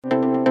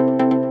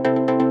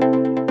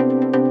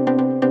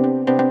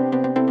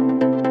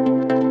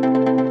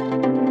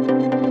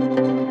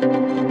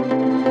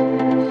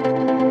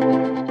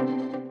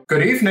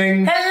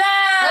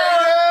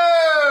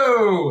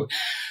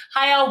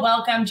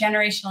Welcome,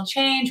 Generational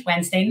Change,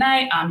 Wednesday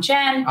night. I'm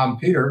Jen. I'm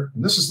Peter.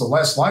 And this is the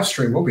last live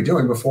stream we'll be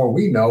doing before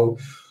we know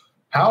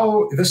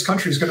how this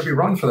country is going to be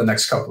run for the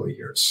next couple of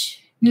years.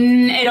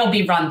 It'll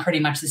be run pretty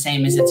much the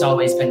same as it's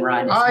always been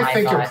run. I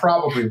think you're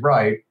probably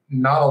right.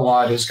 Not a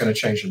lot is going to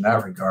change in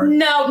that regard.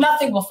 No,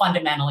 nothing will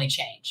fundamentally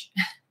change.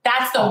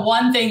 That's the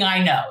one thing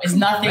I know is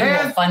nothing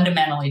will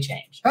fundamentally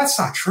change. That's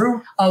not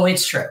true. Oh,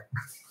 it's true.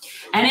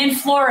 And in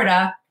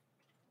Florida,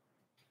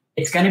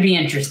 it's going to be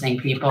interesting,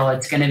 people.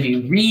 It's going to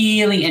be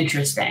really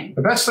interesting.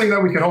 The best thing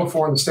that we can hope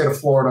for in the state of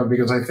Florida,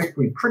 because I think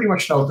we pretty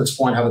much know at this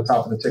point how the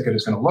top of the ticket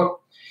is going to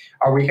look,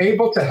 are we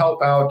able to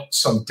help out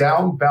some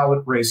down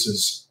ballot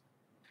races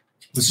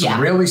with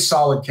some really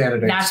solid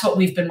candidates? That's what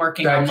we've been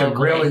working on that can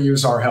locally. really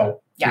use our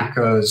help,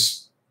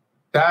 because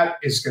that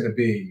is going to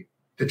be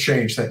the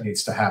change that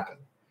needs to happen.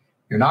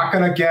 You're not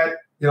going to get,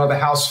 the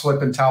House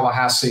flip in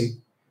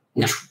Tallahassee,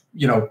 which,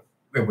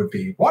 it would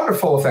be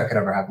wonderful if that could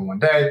ever happen one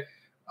day.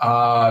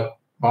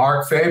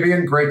 Mark,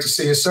 Fabian, great to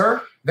see you, sir.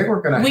 I think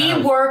we're going to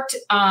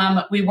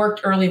We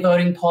worked early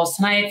voting polls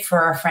tonight for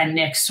our friend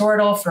Nick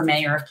Sortel for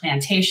mayor of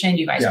Plantation.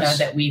 You guys know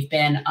that we've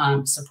been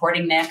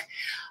supporting Nick.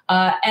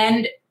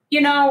 And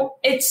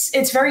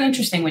it's very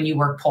interesting when you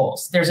work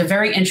polls. There's a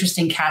very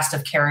interesting cast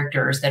of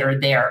characters that are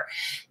there.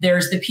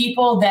 There's the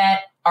people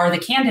that are the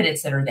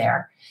candidates that are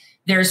there.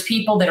 There's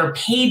people that are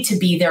paid to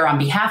be there on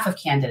behalf of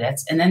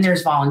candidates, and then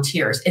there's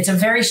volunteers. It's a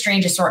very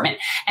strange assortment,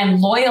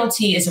 and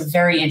loyalty is a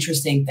very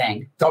interesting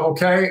thing. Double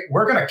K,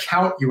 we're going to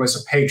count you as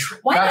a patron.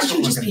 Why don't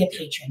you just be a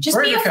patron?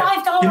 Just be a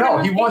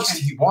 $5 he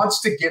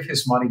wants to give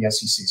his money as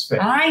he sees fit.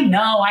 I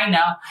know.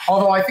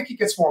 Although I think he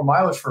gets more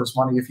mileage for his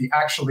money if he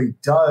actually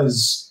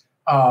does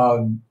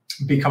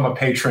become a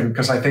patron,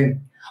 because I think...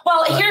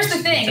 Well, here's the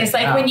thing. It's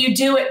like when you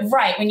do it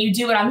right, when you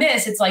do it on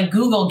this, it's like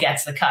Google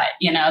gets the cut.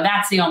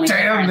 That's the only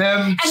difference.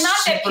 And not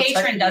that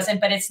Patreon doesn't,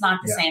 but it's not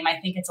the same. I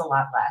think it's a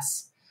lot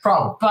less.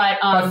 Probably.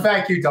 But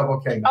thank you, Double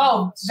K.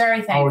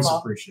 Very thankful. Always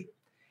appreciate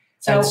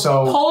it.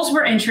 So polls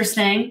were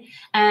interesting,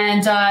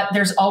 and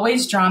there's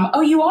always drama.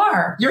 Oh, you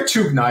are? You're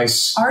too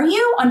nice. Are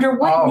you? Under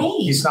what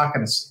name? He's not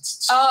going to...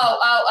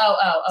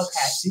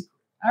 Okay.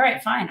 All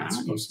right, fine. I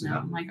don't need to know.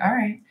 I'm like, all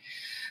right.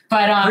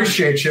 But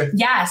appreciate you.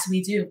 Yes,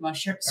 we do.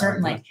 Most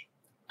certainly.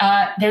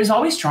 There's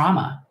always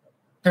drama.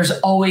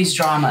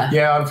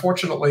 Yeah,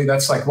 unfortunately,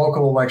 that's like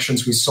local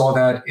elections. We saw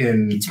that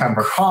in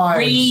Pembroke High.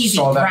 Crazy.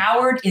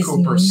 Broward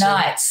is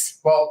nuts.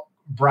 Well,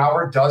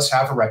 Broward does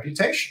have a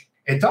reputation.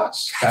 It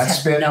does.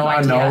 That's been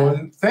a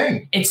known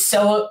thing. It's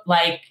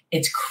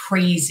it's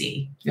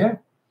crazy. Yeah.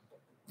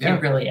 It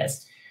really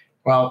is.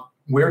 Well,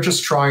 we're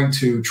just trying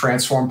to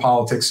transform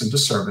politics into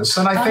service.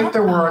 And I think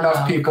there were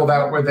enough people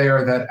that were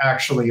there that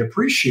actually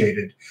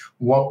appreciated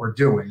what we're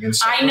doing. And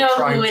so I know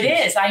who it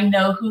is. I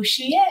know who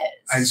she is.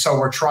 And so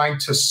we're trying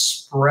to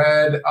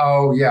spread.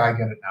 Oh, yeah, I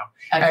get it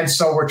now. Okay. And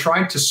so we're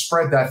trying to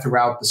spread that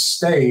throughout the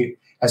state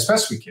as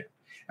best we can.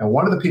 And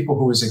one of the people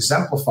who is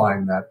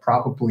exemplifying that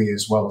probably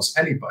as well as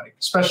anybody,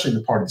 especially in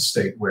the part of the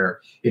state where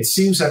it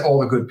seems that all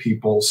the good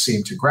people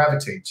seem to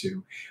gravitate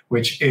to,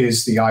 which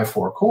is the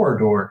I-4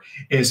 corridor,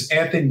 is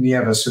Anthony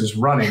Nieves, who's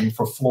running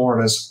for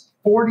Florida's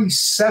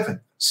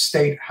 47th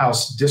State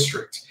House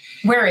District.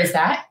 Where is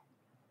that?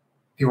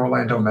 The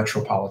Orlando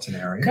metropolitan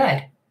area.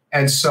 Good.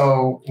 And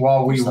so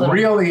while we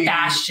really...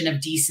 bastion of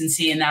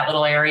decency in that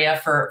little area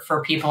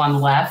for people on the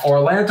left.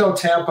 Orlando,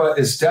 Tampa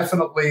is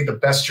definitely the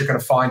best you're going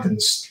to find in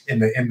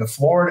the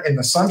Florida, in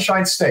the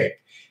Sunshine State.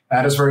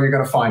 That is where you're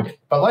going to find it.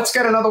 But let's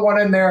get another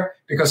one in there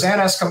because Ann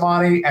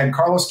Escamani and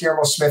Carlos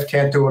Guillermo Smith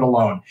can't do it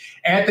alone.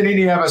 Anthony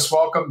Nieves,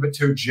 welcome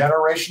to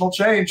Generational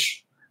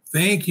Change.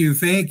 Thank you.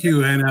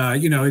 And,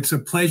 it's a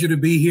pleasure to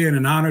be here and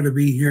an honor to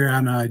be here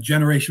on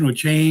Generational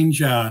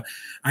Change.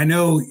 I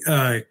know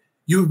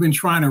you've been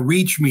trying to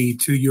reach me,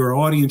 to your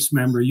audience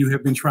member. You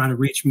have been trying to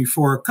reach me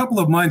for a couple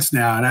of months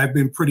now, and I've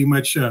been pretty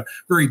much a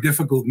very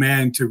difficult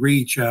man to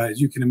reach.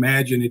 As you can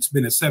imagine, it's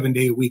been a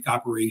 7-day-a-week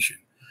operation.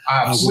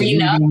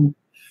 We're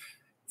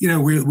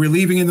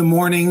leaving in the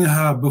morning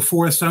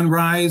before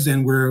sunrise,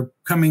 and we're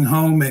coming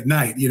home at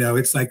night.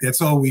 It's like that's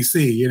all we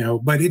see.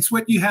 But it's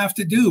what you have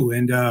to do,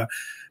 and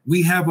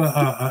we have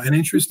an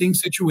interesting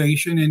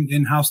situation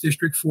in House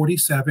District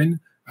 47.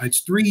 It's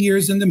 3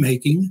 years in the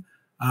making.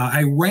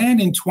 I ran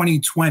in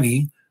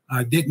 2020,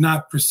 did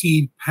not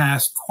proceed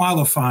past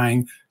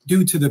qualifying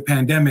due to the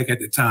pandemic at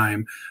the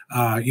time.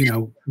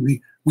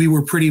 We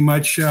were pretty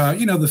much,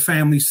 the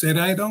family said,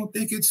 I don't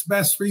think it's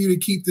best for you to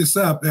keep this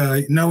up,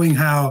 knowing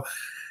how,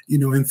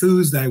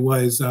 enthused I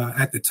was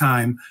at the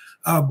time.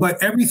 But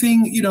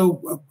everything,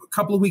 a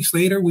couple of weeks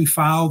later, we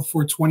filed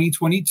for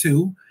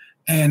 2022,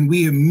 and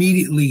we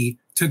immediately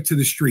took to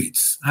the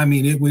streets. I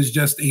mean, it was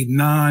just a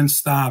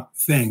nonstop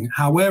thing.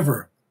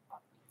 However,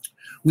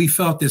 we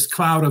felt this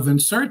cloud of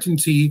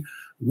uncertainty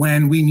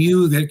when we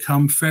knew that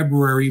come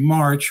February,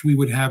 March, we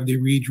would have the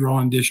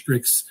redrawn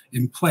districts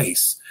in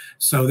place.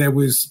 So there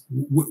was,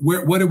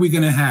 what are we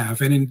going to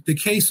have? And in the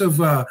case of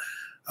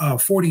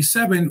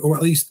 47, or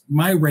at least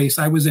my race,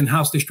 I was in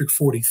House District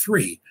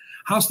 43.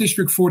 House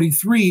District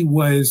 43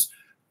 was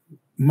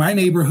my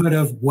neighborhood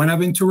of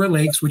Buenaventura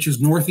Lakes, which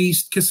is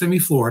northeast Kissimmee,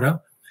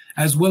 Florida,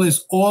 as well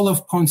as all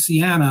of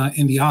Ponciana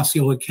in the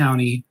Osceola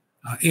County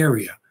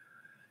area.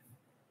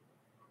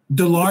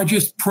 The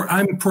largest,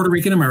 I'm Puerto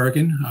Rican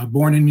American,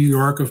 born in New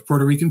York of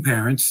Puerto Rican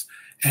parents.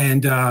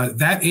 And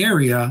that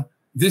area,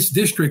 this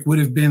district would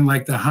have been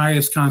like the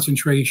highest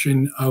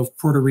concentration of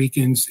Puerto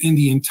Ricans in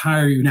the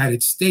entire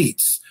United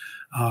States.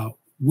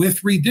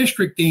 With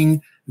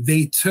redistricting,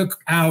 they took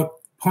out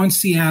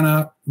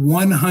Ponciana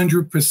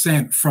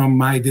 100% from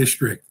my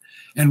district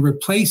and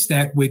replaced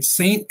that with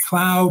St.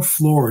 Cloud,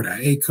 Florida,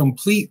 a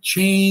complete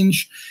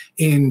change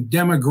in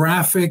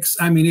demographics.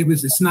 I mean,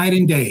 it's night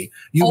and day.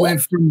 You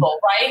went from, people,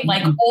 right?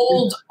 Like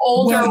older.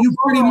 Well, you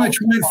pretty much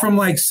went from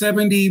like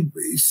 70,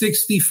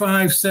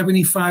 65,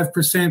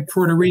 75%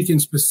 Puerto Rican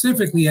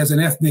specifically as an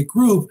ethnic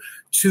group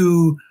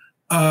to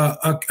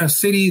a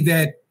city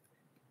that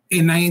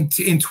in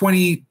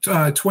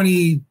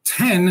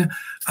 2010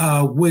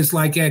 was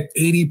like at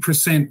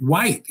 80%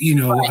 white,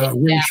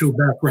 racial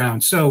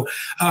background. So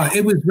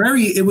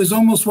it was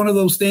almost one of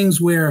those things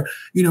where,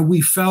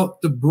 we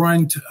felt the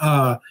brunt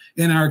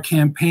in our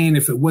campaign.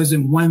 If it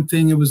wasn't one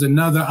thing, it was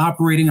another,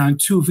 operating on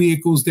two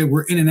vehicles that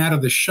were in and out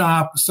of the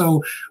shop.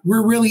 So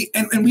we're really,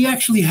 and we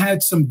actually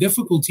had some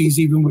difficulties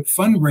even with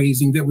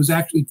fundraising that was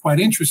actually quite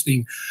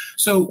interesting.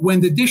 So when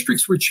the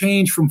districts were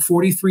changed from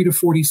 43 to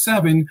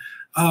 47,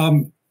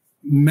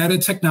 Meta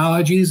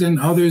Technologies and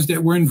others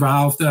that were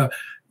involved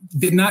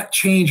did not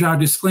change our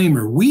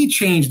disclaimer. We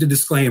changed the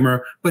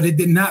disclaimer, but it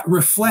did not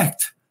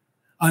reflect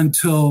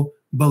until,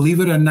 believe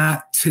it or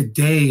not,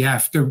 today,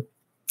 after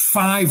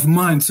 5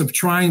 months of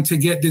trying to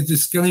get the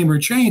disclaimer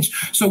changed.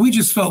 So we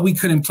just felt we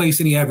couldn't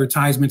place any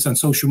advertisements on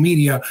social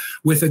media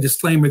with a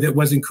disclaimer that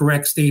wasn't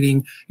correct,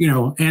 stating,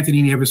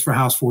 Anthony Nieves for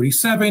House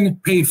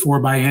 47, paid for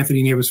by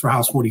Anthony Nieves for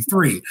House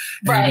 43.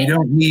 Right.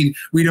 And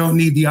we don't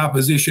need the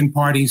opposition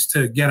parties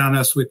to get on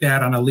us with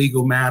that on a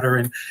legal matter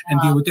and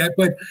deal with that.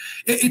 But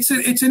it's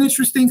an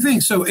interesting thing.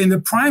 So in the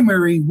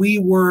primary, we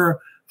were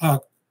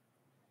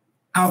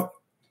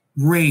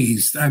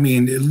outraised. I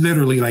mean,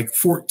 literally like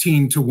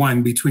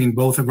 14-1 between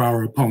both of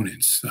our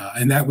opponents.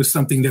 And that was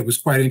something that was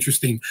quite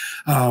interesting.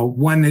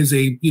 One is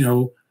a,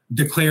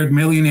 declared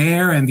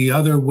millionaire, and the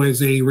other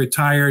was a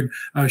retired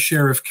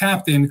sheriff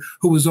captain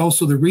who was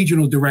also the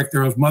regional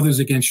director of Mothers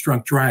Against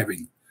Drunk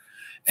Driving.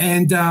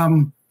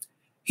 And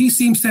he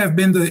seems to have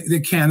been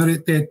the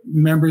candidate that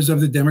members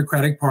of the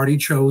Democratic Party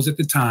chose at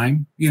the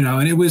time,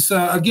 and it was,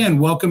 again,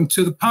 welcome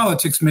to the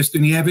politics, Mr.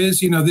 Nieves.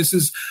 This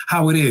is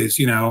how it is,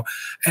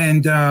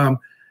 and,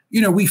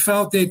 we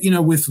felt that,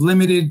 with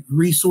limited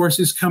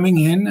resources coming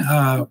in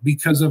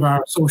because of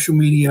our social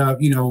media,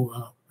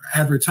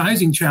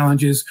 advertising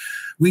challenges,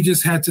 we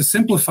just had to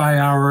simplify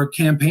our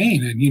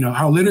campaign. And,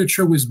 our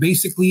literature was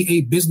basically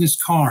a business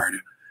card,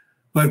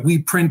 but we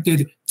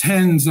printed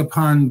tens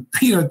upon,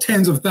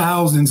 tens of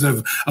thousands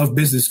of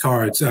business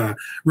cards,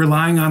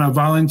 relying on a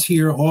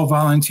all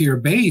volunteer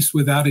base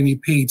without any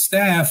paid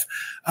staff.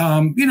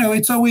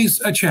 It's always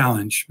a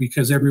challenge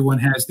because everyone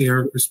has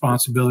their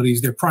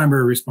responsibilities, their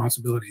primary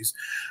responsibilities.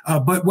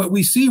 But what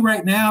we see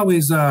right now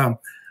is a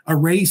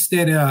race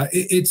that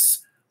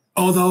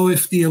although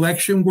if the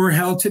election were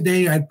held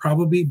today, I'd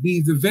probably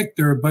be the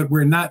victor, but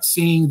we're not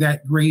seeing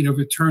that great of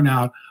a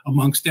turnout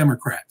amongst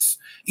Democrats.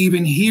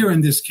 Even here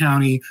in this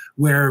county,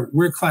 where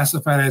we're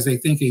classified as, I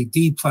think, a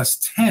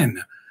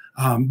D+10,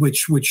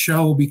 which would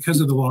show, because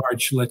of the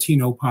large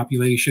Latino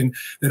population,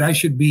 that I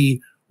should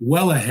be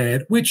well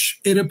ahead, which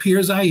it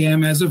appears I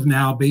am as of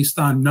now, based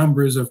on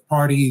numbers of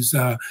parties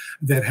that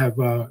have,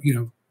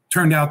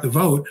 turned out the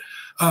vote.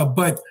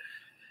 But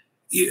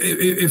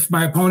if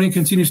my opponent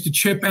continues to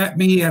chip at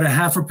me at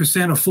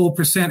 0.5%, a full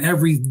percent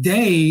every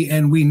day,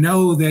 and we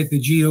know that the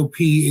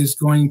GOP is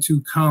going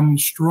to come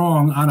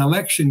strong on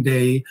election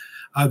day,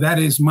 that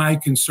is my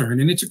concern.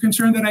 And it's a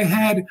concern that I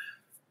had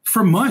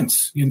for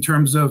months in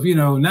terms of,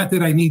 not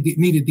that I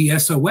needed the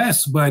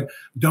SOS, but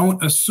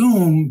don't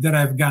assume that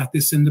I've got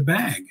this in the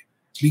bag.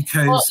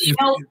 Because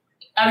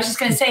I was just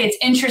going to say, it's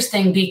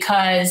interesting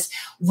because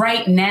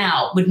right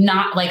now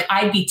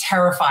I'd be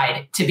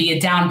terrified to be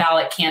a down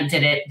ballot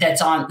candidate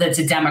that's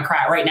a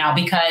Democrat right now,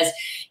 because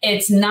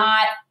it's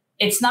not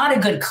a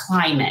good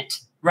climate,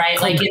 right?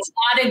 Like it's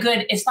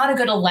not a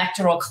good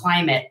electoral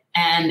climate.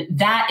 And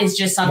that is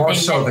just something more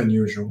so than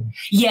usual.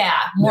 Yeah,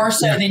 more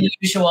so than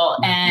usual.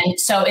 And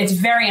so it's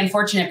very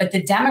unfortunate, but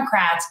the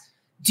Democrats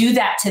do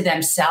that to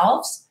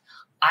themselves,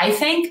 I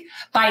think,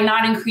 by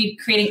not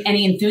creating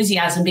any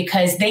enthusiasm,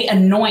 because they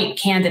anoint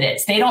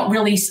candidates. They don't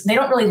really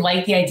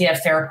like the idea of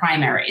fair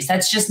primaries.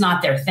 That's just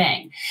not their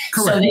thing.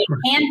 Correct. So they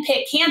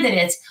handpick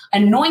candidates,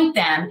 anoint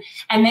them,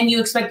 and then you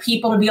expect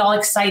people to be all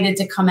excited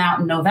to come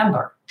out in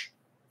November.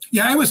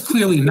 Yeah, I was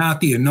clearly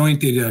not the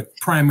anointed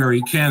primary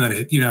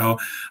candidate.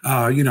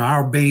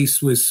 Our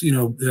base was,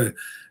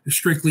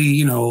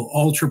 strictly,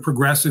 ultra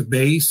progressive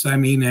base. I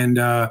mean, and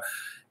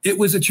it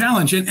was a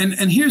challenge.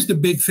 And here's the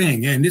big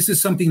thing. And this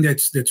is something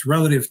that's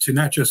relative to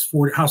not just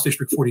House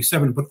District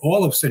 47, but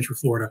all of Central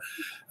Florida.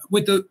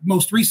 with the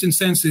most recent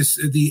census,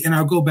 and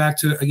I'll go back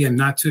to, again,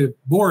 not to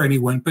bore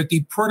anyone, but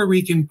the Puerto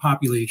Rican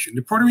population.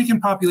 The Puerto Rican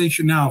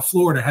population now of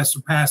Florida has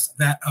surpassed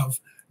that of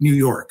New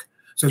York.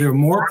 So there are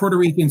more Puerto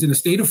Ricans in the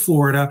state of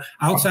Florida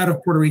outside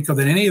of Puerto Rico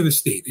than any other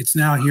state. It's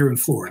now here in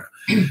Florida.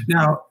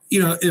 Now,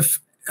 if,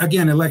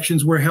 again,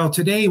 elections were held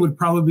today, it would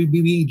probably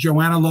be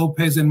Joanna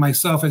Lopez and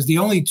myself as the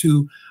only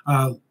two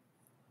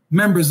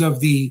members of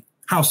the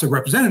House of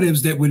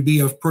Representatives that would be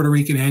of Puerto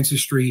Rican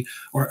ancestry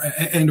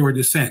or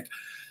descent.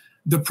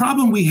 The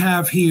problem we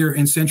have here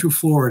in Central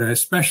Florida,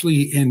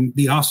 especially in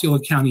the Osceola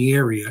County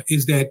area,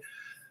 is that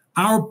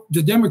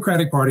the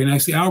Democratic Party, and I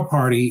say our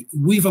party,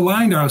 we've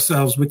aligned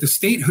ourselves with the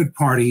statehood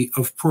party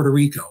of Puerto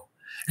Rico.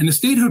 And the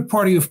statehood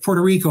party of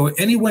Puerto Rico,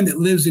 anyone that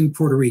lives in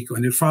Puerto Rico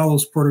and that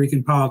follows Puerto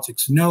Rican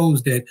politics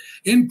knows that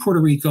in Puerto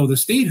Rico, the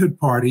statehood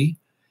party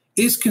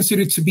is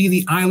considered to be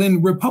the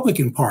island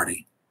Republican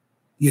Party.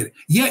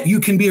 Yet you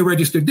can be a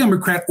registered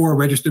Democrat or a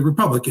registered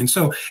Republican.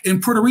 So in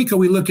Puerto Rico,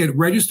 we look at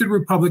registered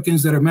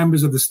Republicans that are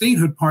members of the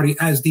statehood party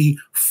as the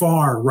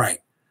far right.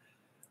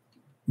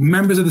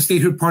 Members of the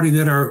statehood party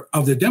that are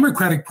of the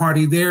Democratic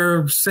Party,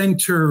 they're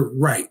center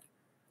right.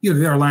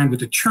 They're aligned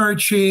with the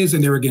churches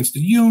and they're against the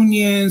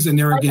unions and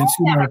they're against,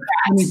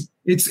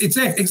 it's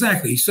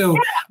exactly. So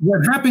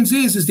what happens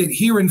is that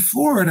here in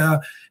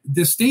Florida,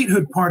 the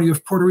statehood party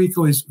of Puerto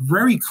Rico is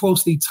very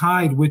closely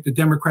tied with the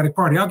Democratic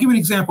Party. I'll give you an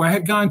example. I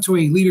had gone to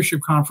a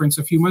leadership conference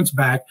a few months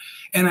back,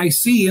 and I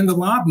see in the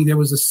lobby there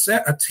was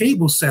a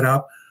table set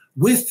up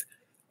with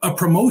a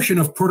promotion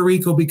of Puerto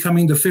Rico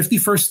becoming the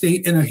 51st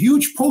state and a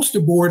huge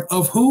poster board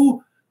of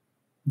who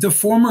the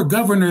former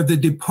governor, the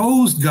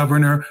deposed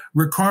governor,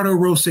 Ricardo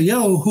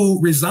Rosselló,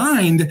 who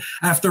resigned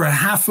after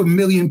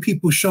 500,000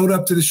 people showed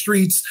up to the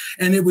streets.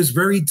 And it was a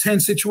very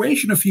tense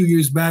situation a few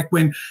years back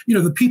when,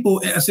 the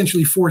people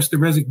essentially forced the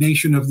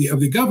resignation of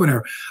the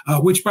governor,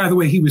 which, by the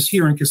way, he was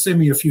here in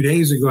Kissimmee a few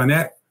days ago. And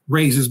that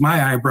raises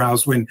my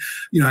eyebrows when,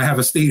 I have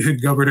a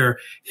statehood governor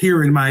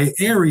here in my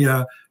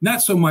area.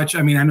 Not so much.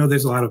 I mean, I know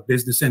there's a lot of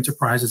business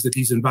enterprises that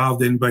he's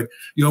involved in, but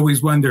you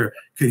always wonder,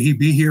 could he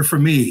be here for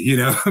me?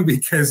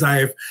 Because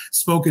I've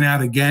spoken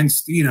out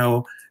against,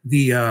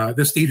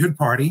 the statehood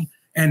party.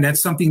 And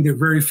that's something that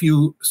very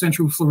few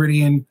Central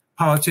Floridian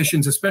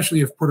politicians,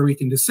 especially of Puerto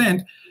Rican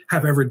descent,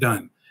 have ever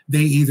done.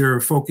 They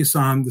either focus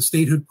on the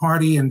statehood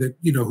party and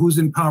who's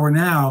in power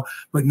now,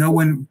 but no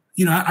one,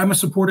 I'm a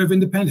supporter of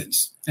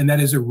independence, and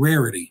that is a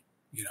rarity.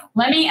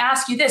 Let me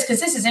ask you this, because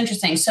this is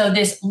interesting. So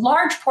this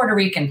large Puerto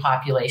Rican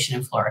population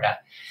in Florida,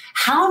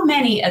 how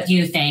many of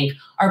you think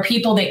are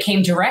people that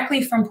came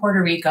directly from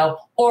Puerto Rico,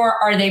 or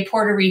are they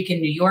Puerto Rican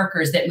New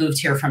Yorkers that moved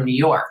here from New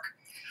York?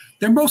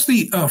 They're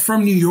mostly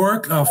from New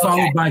York,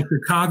 followed by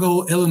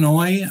Chicago,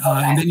 Illinois,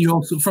 and then you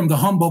also from the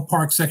Humboldt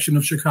Park section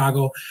of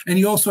Chicago. And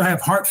you also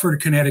have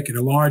Hartford, Connecticut,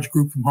 a large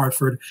group from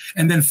Hartford.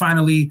 And then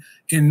finally,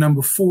 in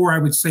number 4, I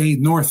would say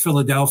North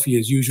Philadelphia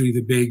is usually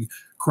the big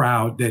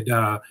crowd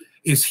that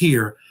is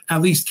here, at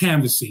least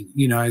canvassing.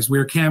 As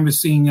we're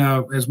canvassing,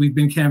 as we've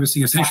been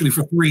canvassing essentially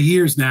for 3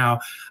 years now,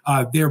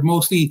 they're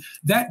mostly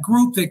that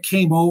group that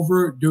came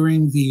over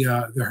during the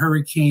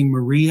Hurricane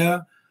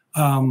Maria,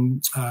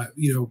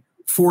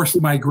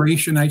 forced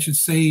migration, I should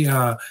say.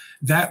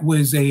 That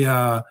was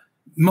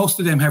most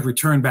of them have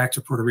returned back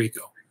to Puerto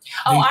Rico.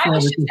 I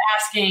was just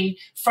asking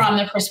from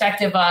the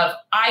perspective of,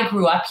 I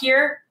grew up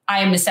here. I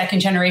am a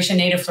second generation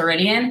native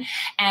Floridian,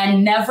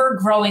 and never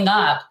growing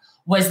up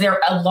was there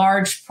a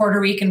large Puerto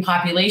Rican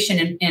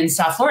population in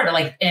South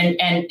Florida,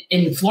 and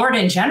in Florida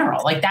in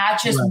general. That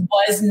just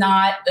was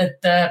not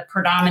the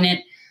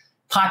predominant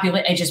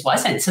population. It just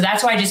wasn't. So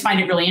that's why I just find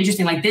it really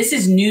interesting. This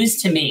is news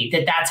to me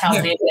that's how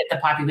big the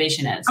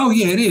population is. Oh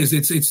yeah, it is.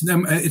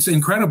 It's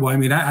incredible. I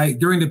mean, I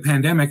during the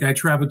pandemic, I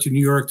traveled to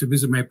New York to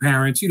visit my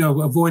parents,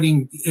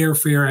 avoiding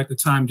airfare at the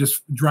time,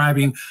 just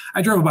driving.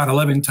 I drove about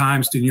 11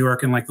 times to New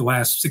York in the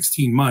last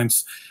 16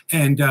 months.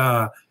 And,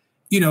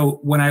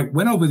 when I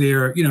went over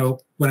there,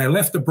 when I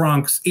left the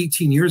Bronx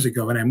 18 years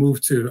ago and I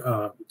moved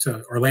to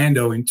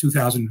Orlando in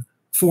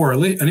 2004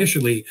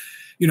 initially,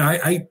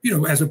 I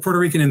as a Puerto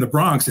Rican in the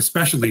Bronx,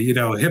 especially,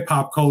 hip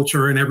hop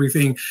culture and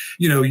everything,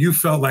 you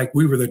felt like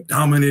we were the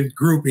dominant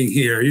grouping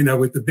here,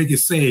 with the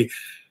biggest say.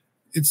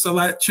 It's a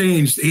lot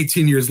changed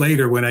 18 years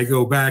later when I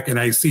go back and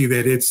I see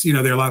that it's,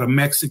 there are a lot of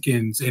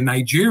Mexicans and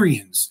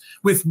Nigerians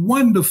with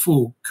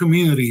wonderful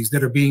communities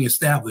that are being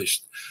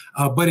established.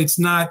 But it's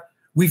not,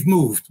 we've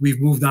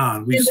moved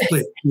on, we've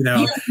split,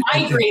 You've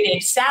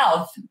migrated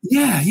south.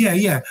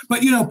 Yeah.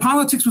 But,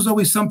 politics was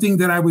always something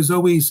that I was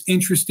always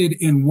interested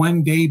in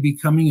one day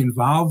becoming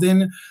involved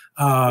in.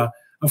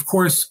 Of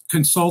course,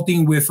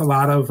 consulting with a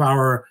lot of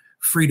our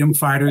freedom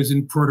fighters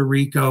in Puerto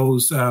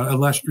Rico's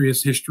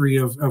illustrious history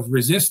of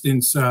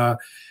resistance. I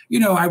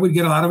would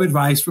get a lot of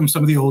advice from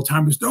some of the old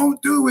timers.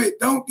 Don't do it.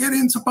 Don't get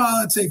into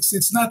politics.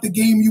 It's not the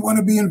game you want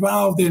to be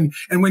involved in.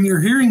 And when you're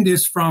hearing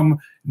this from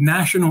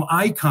national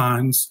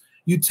icons,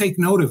 you take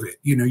note of it.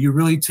 You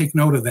really take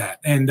note of that.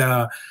 And,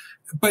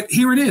 but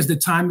here it is. The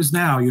time is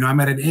now. I'm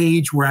at an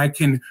age where I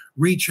can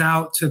reach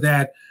out to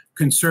that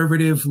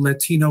conservative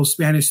Latino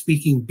Spanish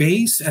speaking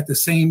base. At the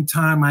same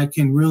time, I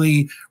can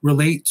really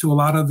relate to a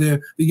lot of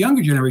the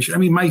younger generation. I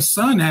mean, my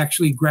son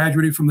actually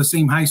graduated from the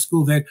same high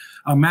school that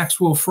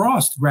Maxwell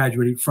Frost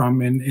graduated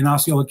from in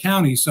Osceola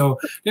County. So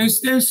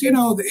there's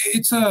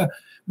it's a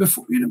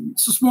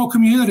small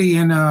community,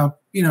 and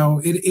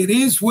it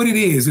is what it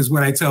is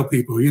what I tell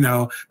people,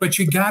 but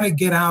you got to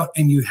get out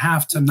and you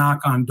have to knock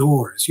on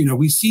doors.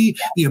 We see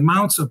the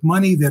amounts of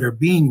money that are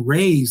being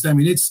raised. I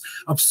mean, it's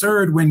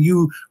absurd when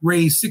you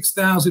raise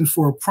 $6,000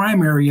 for a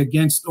primary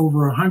against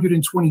over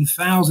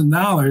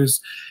 $120,000,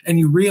 and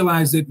you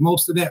realize that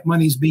most of that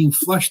money is being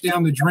flushed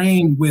down the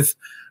drain with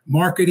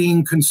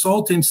marketing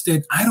consultants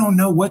that I don't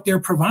know what they're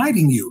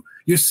providing you.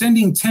 You're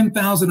sending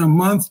 $10,000 a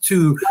month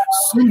to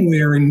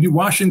somewhere in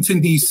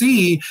Washington,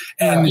 D.C.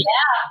 And,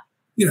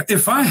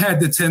 if I had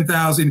the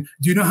 $10,000,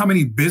 do you know how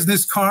many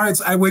business cards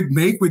I would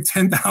make with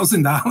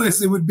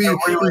 $10,000? It would be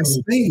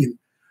insane.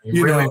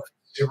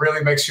 It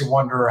really makes you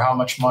wonder how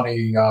much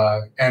money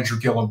Andrew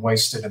Gillum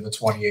wasted in the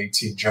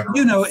 2018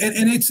 general.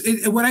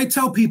 And what I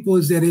tell people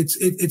is that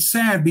it's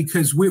sad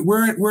because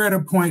we're at a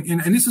point,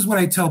 and this is what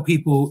I tell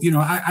people.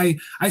 I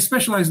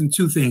specialize in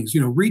two things.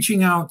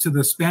 Reaching out to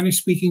the Spanish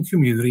speaking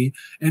community,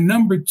 and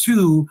number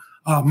two,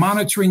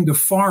 monitoring the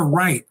far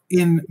right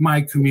in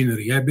my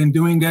community. I've been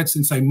doing that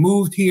since I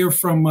moved here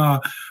from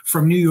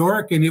New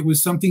York, and it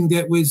was something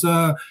that was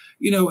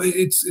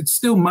it's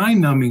still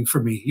mind numbing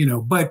for me.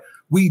 But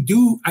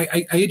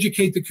I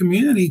educate the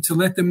community to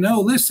let them know,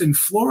 listen,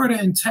 Florida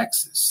and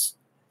Texas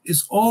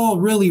is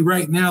all really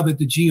right now that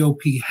the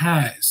GOP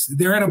has.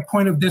 They're at a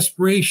point of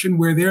desperation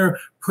where they're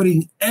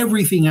putting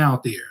everything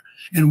out there.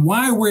 And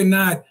why we're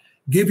not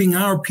giving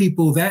our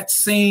people that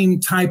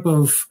same type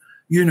of,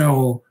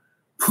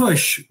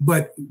 push,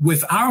 but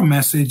with our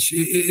message,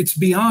 it's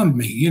beyond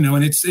me,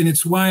 and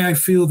it's why I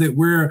feel that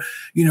we're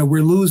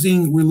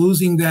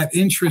losing that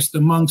interest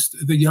amongst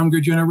the younger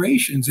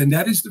generations, and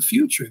that is the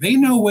future. They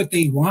know what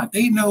they want,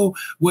 they know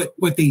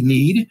what they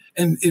need,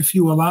 and if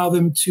you allow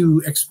them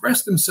to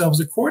express themselves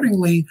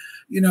accordingly,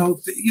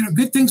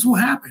 good things will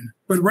happen.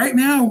 But right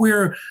now,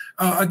 we're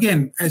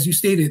again, as you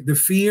stated, the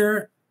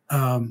fear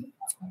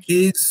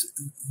is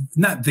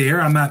not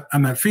there. I'm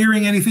not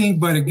fearing anything,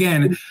 but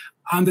again,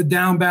 on the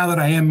down ballot,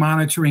 I am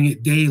monitoring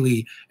it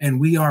daily, and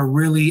we are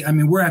really,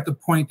 we're at the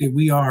point that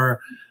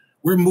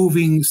we're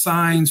moving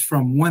signs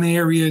from one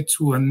area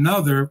to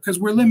another because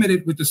we're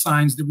limited with the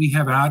signs that we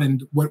have out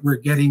and what we're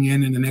getting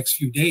in the next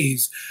few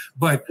days.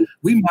 But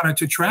we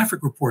monitor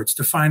traffic reports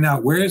to find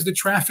out where is the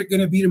traffic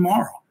going to be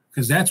tomorrow,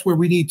 because that's where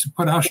we need to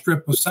put our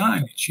strip of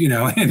signage,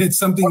 and it's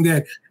something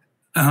that,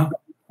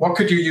 What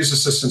could you use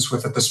assistance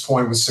with at this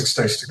point with 6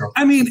 days to go?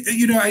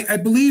 I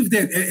believe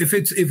that if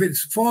it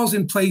falls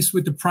in place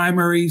with the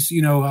primaries,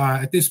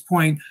 at this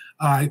point,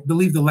 I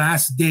believe the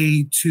last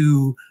day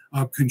to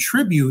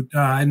contribute,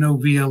 I know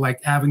via like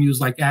avenues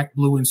like Act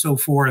Blue and so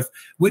forth,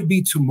 would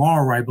be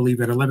tomorrow, I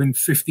believe, at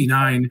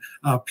 11:59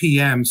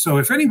 p.m. So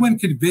if anyone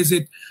could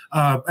visit,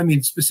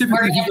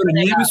 specifically if you go to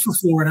Nieves for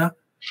Florida,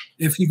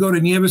 if you go to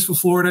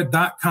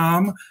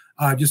nievesforflorida.com,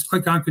 just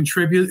click on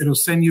contribute. It'll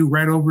send you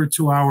right over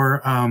to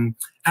our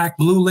Act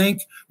Blue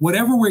link.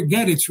 Whatever we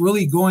get, it's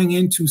really going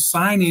into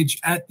signage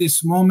at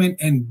this moment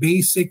and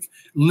basic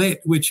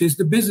lit, which is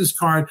the business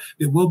card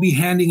that we'll be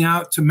handing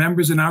out to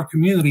members in our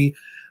community.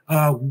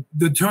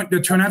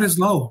 The turnout is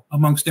low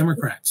amongst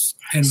Democrats,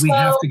 and we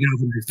have to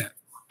galvanize that.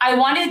 I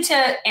wanted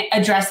to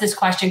address this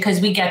question because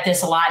we get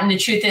this a lot. And the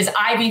truth is,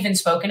 I've even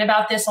spoken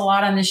about this a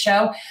lot on the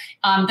show.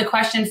 The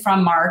question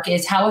from Mark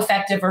is, how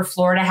effective are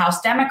Florida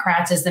House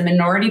Democrats as the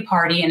minority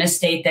party in a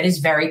state that is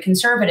very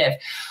conservative?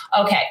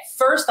 Okay,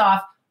 first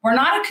off, we're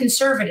not a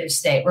conservative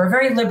state. We're a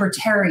very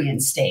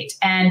libertarian state.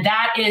 And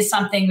that is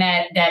something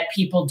that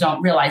people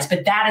don't realize.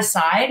 But that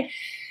aside,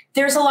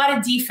 there's a lot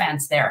of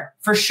defense there,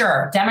 for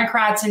sure.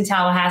 Democrats in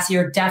Tallahassee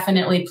are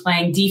definitely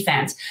playing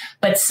defense,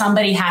 but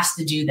somebody has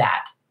to do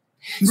that.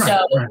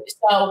 Right.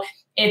 So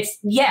it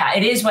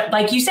is what,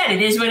 like you said,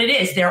 it is what it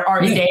is. They are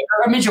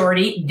a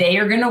majority. They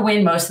are going to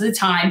win most of the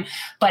time.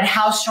 But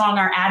how strong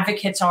our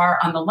advocates are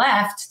on the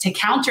left to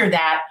counter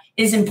that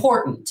is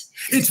important.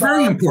 It's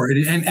very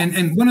important.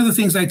 And one of the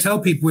things I tell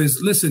people is,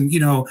 listen,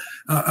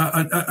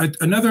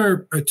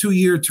 another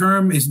 2-year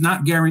term is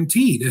not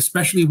guaranteed,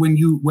 especially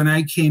when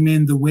I came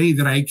in the way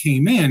that I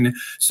came in.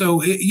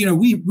 So,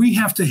 we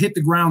have to hit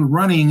the ground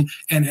running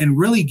and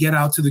really get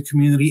out to the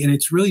community. And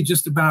it's really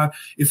just about,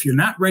 if you're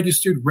not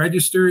registered,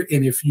 register.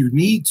 And if you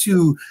need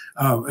to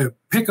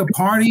pick a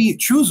party,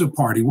 choose a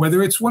party,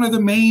 whether it's one of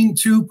the main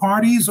two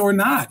parties or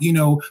not,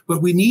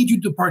 but we need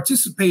you to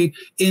participate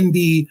in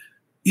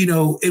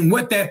in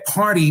what that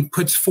party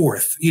puts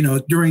forth,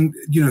 during,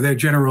 their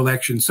general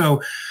election.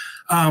 So,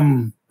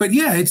 but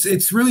yeah,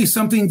 it's really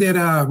something that,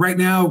 right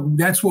now,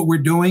 that's what we're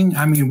doing.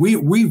 I mean,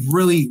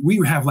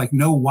 we have like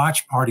no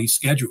watch party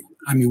scheduled.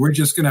 I mean, we're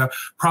just going to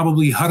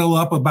probably huddle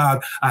up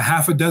about a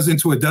half a dozen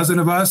to a dozen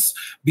of us,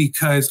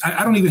 because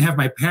I don't even have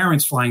my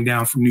parents flying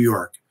down from New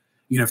York.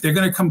 If they're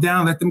going to come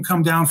down, let them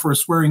come down for a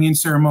swearing in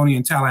ceremony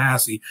in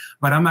Tallahassee.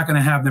 But I'm not going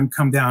to have them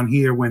come down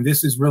here when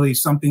this is really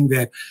something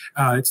that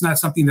it's not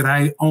something that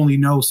I only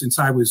know since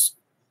I was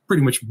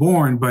pretty much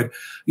born. But,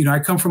 I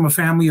come from a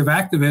family of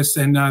activists,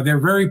 and they're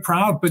very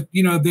proud, but,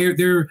 they know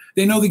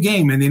the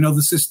game, and they know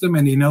the system,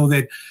 and they know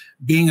that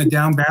being a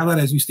down ballot,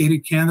 as you stated,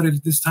 candidate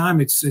at this time,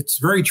 it's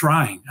very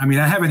trying. I mean,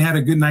 I haven't had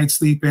a good night's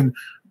sleep in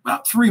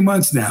about 3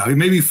 months now,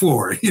 maybe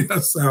 4,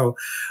 so.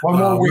 One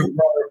more week,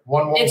 brother.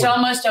 It's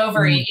almost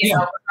over,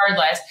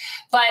 regardless.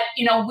 But,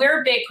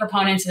 we're big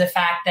proponents of the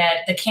fact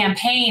that the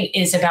campaign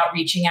is about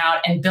reaching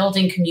out and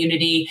building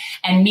community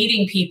and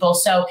meeting people.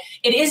 So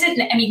it isn't,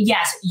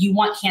 yes, you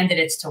want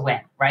candidates to win,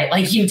 right?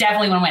 Like you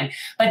definitely want to win.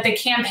 But the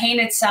campaign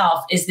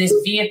itself is this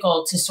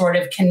vehicle to sort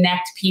of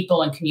connect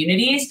people and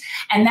communities.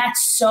 And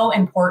that's so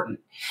important.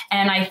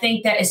 And I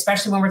think that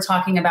especially when we're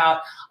talking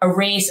about a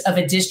race of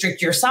a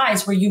district your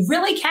size, where you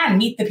really can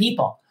meet the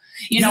people.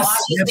 Yes,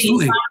 obviously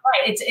absolutely. It's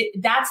not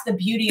right. That's the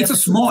beauty of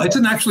it's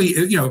an actually,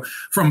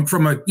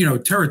 from a,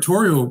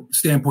 territorial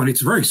standpoint,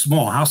 it's very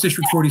small. House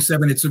District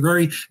 47, it's a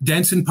very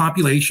dense in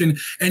population.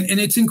 And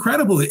it's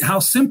incredible how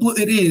simple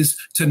it is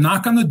to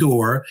knock on the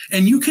door.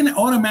 And you can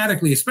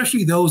automatically,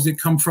 especially those that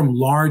come from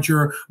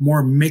larger,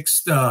 more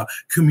mixed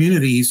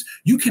communities,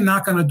 you can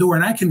knock on a door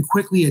and I can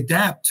quickly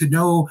adapt to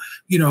know,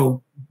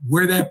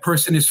 where that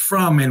person is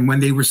from. And when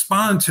they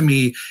respond to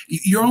me,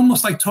 you're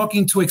almost like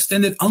talking to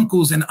extended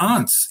uncles and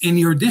aunts in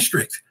your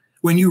district.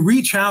 When you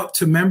reach out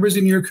to members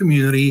in your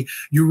community,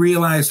 you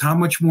realize how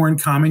much more in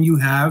common you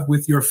have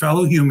with your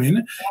fellow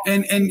human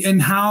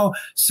and how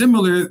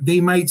similar they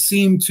might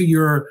seem to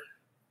your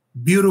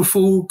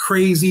beautiful,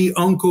 crazy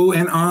uncle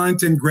and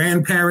aunt and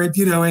grandparent,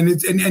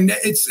 and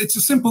it's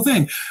a simple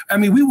thing. I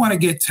mean, we want to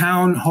get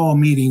town hall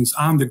meetings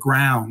on the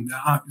ground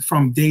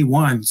from day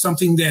one,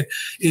 something that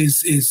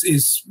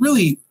is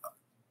really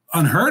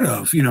unheard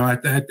of,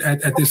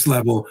 at this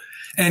level.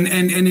 And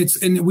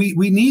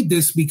we need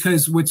this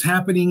because what's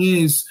happening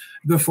is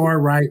the far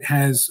right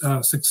has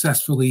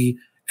successfully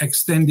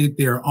extended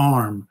their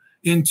arm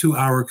into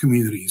our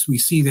communities. We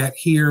see that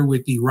here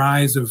with the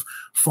rise of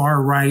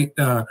far right,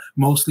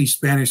 mostly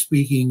Spanish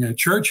speaking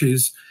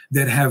churches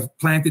that have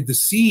planted the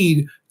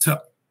seed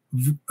to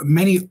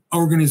many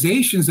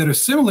organizations that are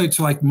similar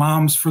to like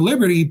Moms for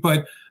Liberty,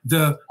 but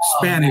the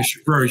Spanish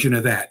version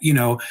of that.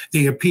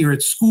 They appear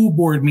at school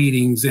board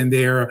meetings and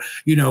they're,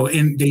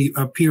 they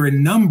appear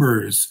in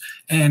numbers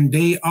and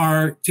they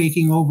are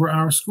taking over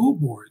our school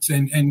boards.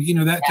 And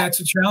that's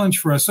a challenge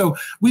for us. So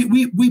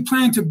we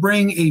plan to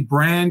bring a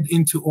brand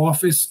into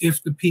office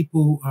if the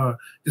people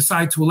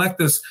decide to elect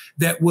us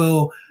that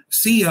will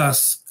see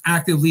us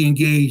actively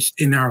engaged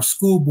in our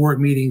school board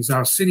meetings,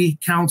 our city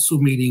council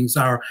meetings,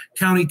 our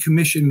county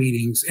commission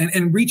meetings,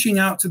 and reaching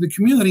out to the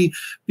community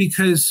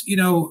because,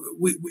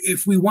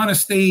 if we want to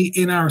stay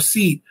in our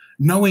seat,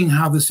 knowing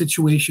how the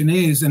situation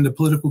is and the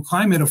political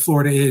climate of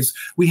Florida is,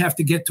 we have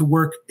to get to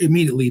work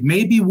immediately.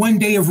 Maybe one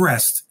day of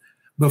rest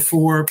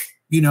before,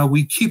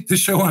 we keep the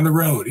show on the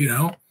road,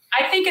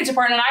 I think it's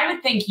important. And I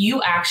would think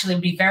you actually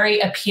would be very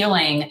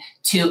appealing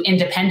to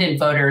independent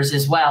voters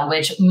as well,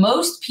 which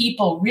most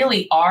people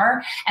really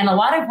are. And a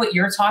lot of what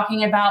you're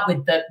talking about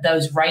with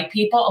those right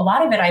people, a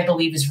lot of it, I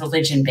believe, is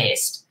religion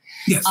based.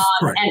 Yes,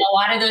 correct. And a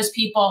lot of those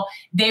people,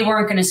 they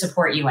weren't going to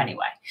support you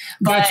anyway.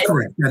 That's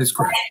correct. That is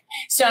correct.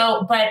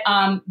 So, but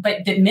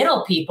the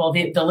middle people,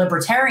 the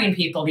libertarian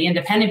people, the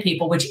independent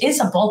people, which is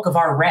a bulk of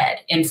our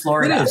red in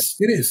Florida.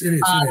 It is.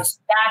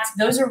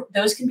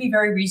 Those can be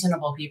very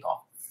reasonable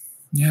people.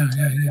 Yeah.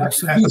 And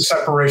the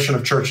separation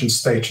of church and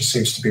state just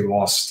seems to be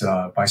lost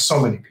by so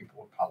many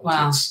people in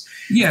politics. Wow.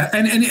 Yeah,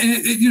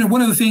 and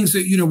one of the things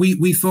that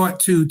we thought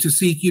to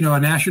seek a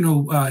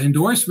national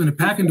endorsement, a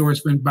PAC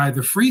endorsement by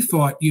the Free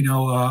Thought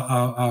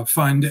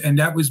fund, and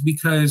that was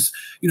because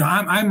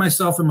I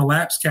myself am a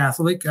lapsed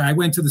Catholic. I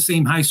went to the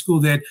same high school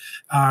that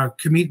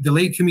the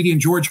late comedian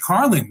George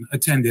Carlin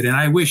attended, and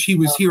I wish he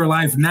was here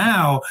alive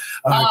now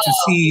to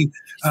see.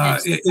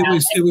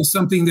 It was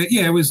something that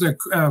it was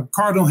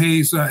Cardinal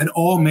Hayes, an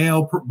all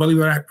male, believe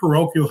it or not,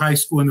 parochial high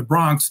school in the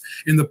Bronx,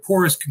 in the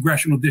poorest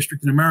congressional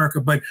district in America,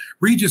 but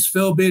Regis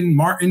Philbin,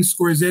 Martin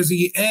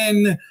Scorsese,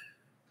 and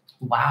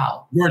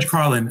George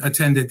Carlin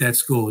attended that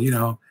school,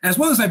 as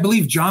well as I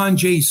believe John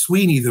J.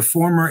 Sweeney, the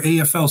former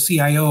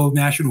AFL-CIO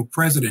national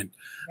president.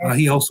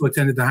 He also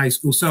attended the high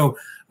school. So,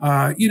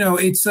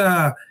 it's,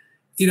 I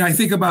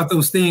think about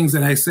those things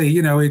and I say,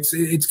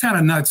 it's kind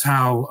of nuts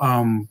how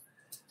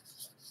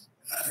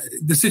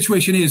the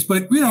situation is.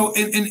 But,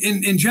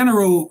 in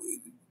general,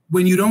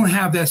 when you don't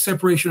have that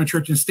separation of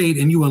church and state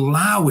and you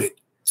allow it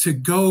to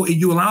go, and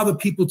you allow the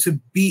people to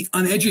be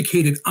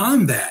uneducated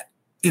on that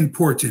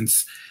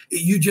importance,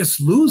 you just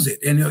lose it.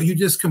 And you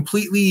just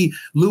completely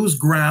lose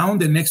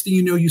ground. And next thing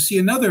you know, you see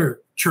another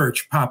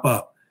church pop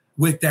up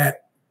with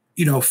that,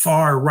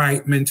 far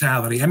right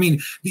mentality. I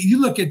mean, you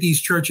look at these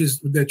churches,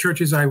 the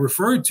churches I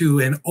referred to,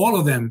 and all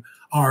of them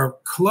are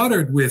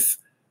cluttered with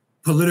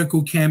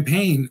political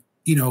campaign,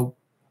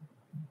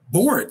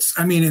 boards.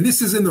 I mean, and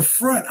this is in the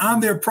front on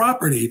their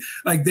property,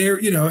 like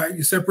they're,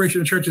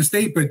 separation of church and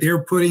state, but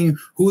they're putting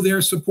who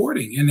they're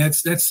supporting. And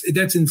that's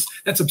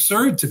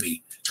absurd to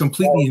me.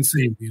 Completely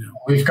insane.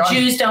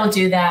 Jews don't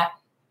do that.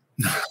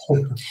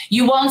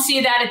 You won't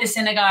see that at the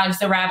synagogues.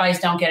 The rabbis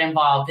don't get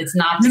involved. It's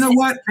not. You know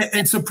what?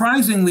 And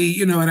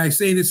surprisingly, and I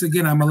say this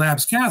again, I'm a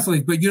lapsed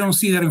Catholic, but you don't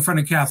see that in front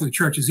of Catholic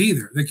churches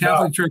either. The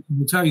Catholic Church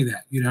will tell you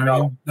that.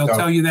 They'll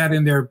tell you that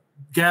in their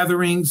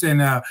gatherings, and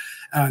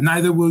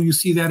neither will you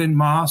see that in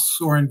mosques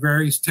or in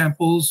various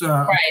temples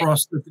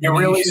across the You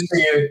really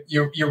see it.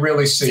 You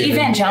really see it.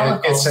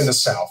 Evangelicals. It's in the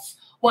South.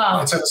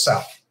 Well, it's in the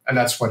South. And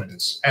that's what it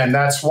is. And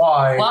that's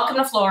why. Welcome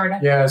to Florida.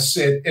 Yes,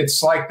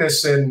 it's like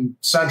this in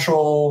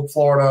Central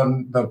Florida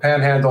and the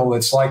Panhandle.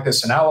 It's like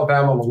this in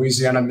Alabama,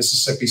 Louisiana,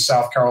 Mississippi,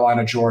 South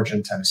Carolina, Georgia,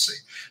 and Tennessee.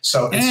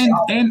 So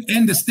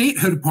and the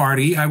statehood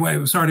party.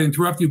 I'm sorry to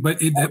interrupt you,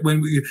 but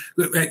when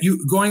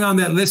you going on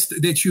that list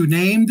that you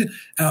named,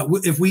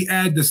 if we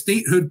add the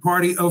statehood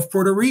party of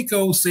Puerto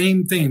Rico,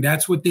 same thing.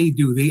 That's what they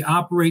do. They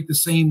operate the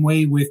same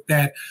way with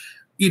that.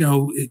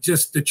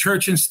 Just the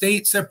church and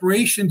state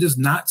separation does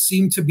not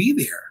seem to be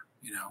there.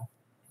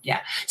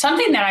 Yeah.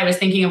 Something that I was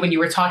thinking of when you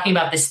were talking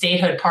about the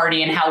statehood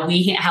party and how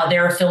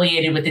they're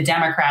affiliated with the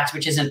Democrats,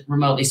 which isn't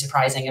remotely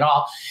surprising at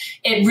all.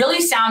 It really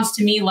sounds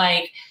to me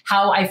like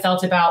how I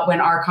felt about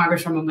when our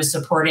congresswoman was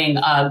supporting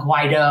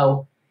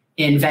Guaido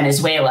in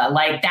Venezuela.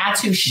 Like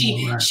that's who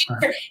she's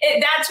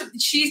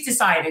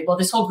decided. Well,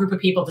 this whole group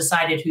of people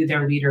decided who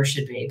their leader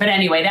should be. But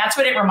anyway, that's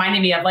what it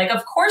reminded me of. Like,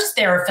 of course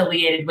they're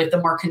affiliated with the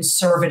more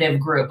conservative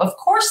group. Of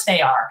course they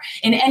are.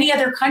 In any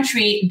other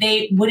country,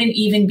 they wouldn't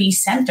even be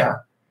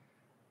center.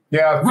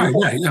 Yeah,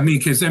 right. I mean,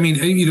 because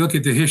you look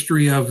at the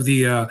history of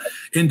the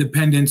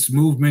independence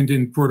movement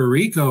in Puerto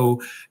Rico,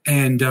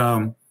 and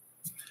but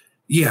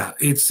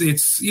the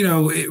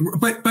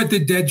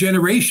dead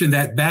generation,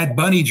 that Bad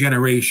Bunny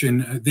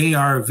generation, they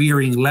are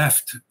veering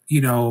left,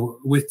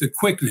 with the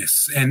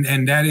quickness,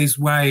 and that is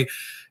why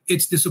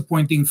it's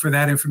disappointing for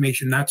that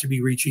information not to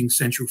be reaching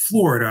Central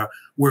Florida,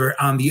 where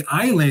on the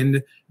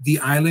island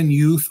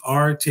youth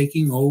are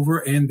taking over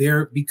and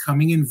they're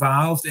becoming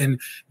involved, and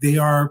they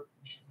are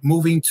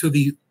moving to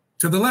the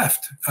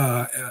left,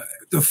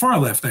 the far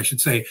left, I should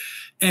say.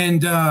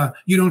 And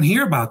you don't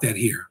hear about that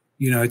here.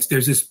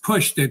 There's this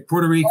push that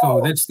Puerto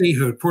Rico, that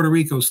statehood, Puerto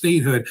Rico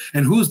statehood.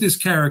 And who's this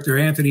character,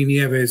 Anthony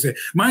Nieves?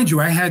 Mind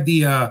you, I had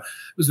it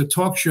was a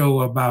talk show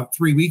about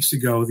 3 weeks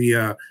ago,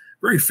 the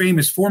very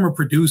famous former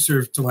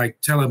producer to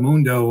like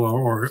Telemundo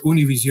or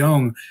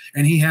Univision.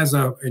 And he has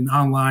an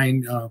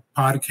online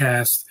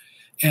podcast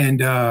and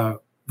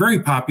very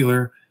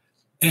popular.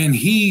 And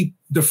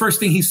the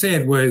first thing he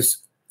said was,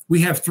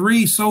 we have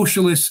 3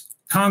 socialist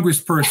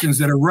congresspersons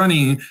that are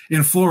running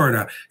in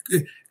Florida.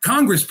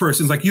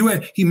 Congresspersons, like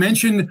he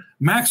mentioned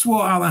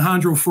Maxwell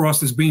Alejandro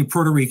Frost as being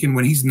Puerto Rican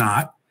when he's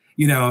not.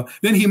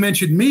 Then he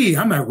mentioned me.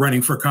 I'm not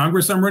running for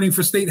Congress. I'm running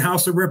for State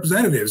House of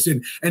Representatives.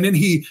 And then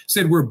he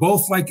said, we're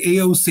both like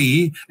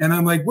AOC. And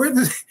I'm like,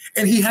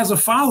 and he has a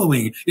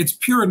following. It's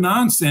pure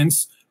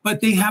nonsense. But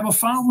they have a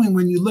following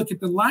when you look at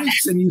the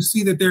likes and you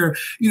see that they're,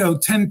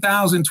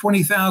 10,000,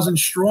 20,000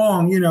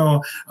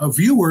 strong,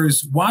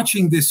 viewers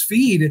watching this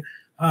feed.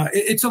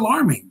 It's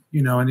alarming,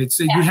 and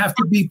it's you have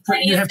to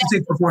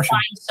take proportion.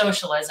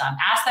 Socialism.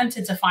 Ask them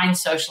to define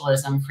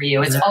socialism for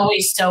you. It's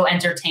always so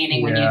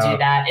entertaining when you do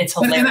that. It's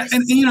hilarious.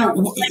 And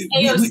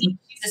AOC,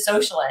 she's a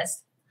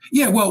socialist.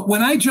 Yeah. Well,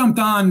 when I jumped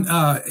on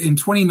in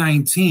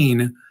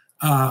 2019.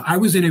 I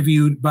was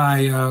interviewed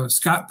by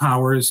Scott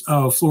Powers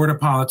of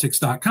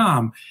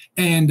FloridaPolitics.com.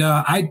 And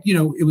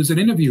it was an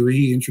interview.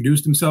 He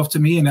introduced himself to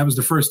me, and that was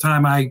the first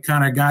time I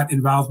kind of got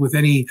involved with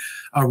any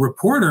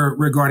reporter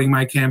regarding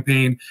my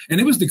campaign.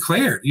 And it was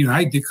declared,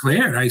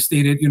 I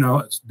stated,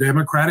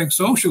 democratic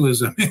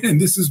socialism,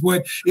 and this is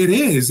what it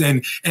is.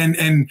 And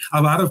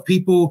a lot of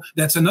people,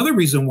 that's another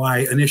reason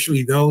why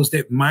initially those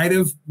that might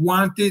have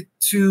wanted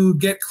to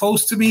get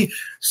close to me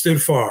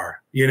stood far.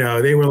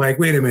 They were like,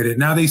 wait a minute.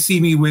 Now they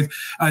see me with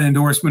an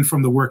endorsement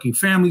from the Working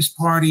Families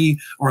Party,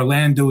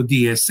 Orlando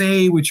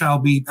DSA, which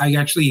I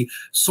actually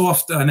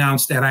soft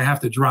announced that I have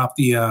to drop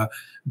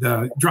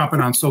drop it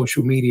on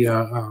social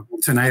media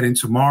tonight and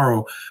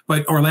tomorrow.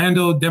 But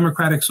Orlando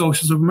Democratic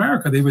Socialists of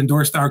America, they've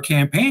endorsed our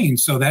campaign.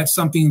 So that's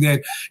something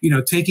that,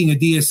 taking a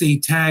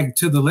DSA tag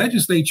to the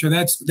legislature,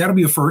 that'll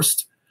be a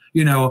first.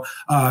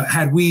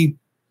 Had we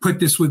put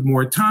this with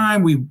more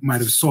time, we might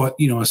have sought,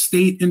 a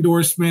state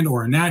endorsement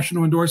or a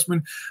national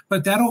endorsement,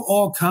 but that'll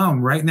all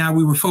come. Right now,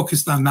 we were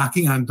focused on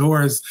knocking on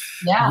doors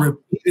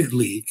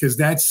repeatedly, because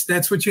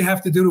that's what you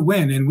have to do to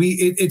win. And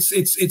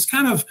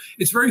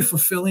it's very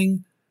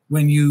fulfilling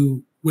when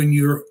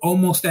you're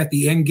almost at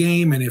the end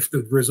game, and if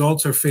the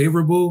results are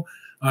favorable,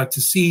 to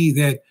see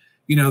that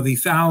the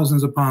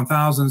thousands upon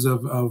thousands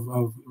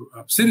of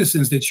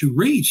citizens that you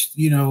reached,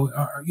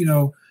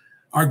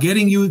 are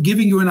giving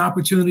you an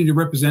opportunity to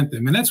represent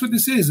them. And that's what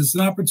this is. It's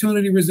an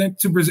opportunity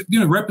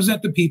to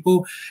represent the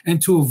people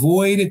and to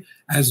avoid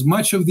as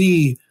much of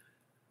the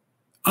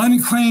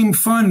unclaimed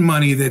fund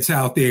money that's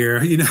out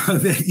there, you know,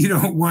 that you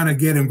don't want to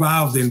get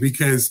involved in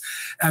because,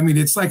 I mean,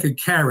 it's like a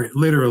carrot,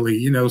 literally,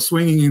 you know,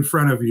 swinging in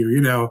front of you.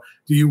 You know,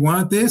 do you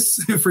want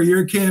this for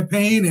your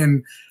campaign?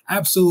 And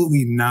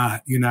absolutely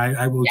not. You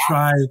know,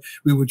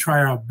 we would try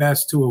our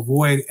best to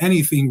avoid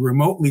anything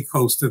remotely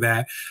close to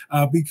that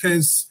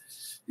because,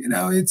 you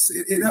know,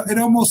 it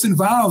almost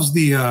involves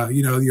the,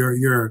 you know,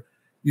 your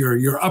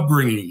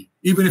upbringing.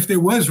 Even if there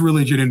was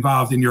religion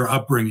involved in your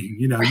upbringing,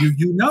 you know,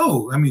 you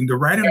know, I mean, the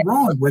right and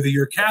wrong, whether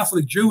you're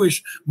Catholic,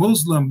 Jewish,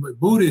 Muslim,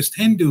 Buddhist,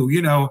 Hindu,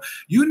 you know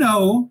if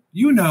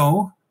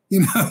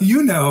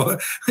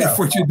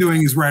what you're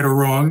doing is right or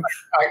wrong.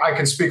 I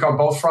can speak on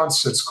both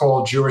fronts. It's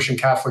called Jewish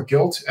and Catholic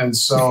guilt. And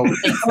so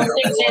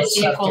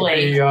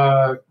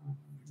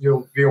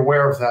you'll be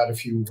aware of that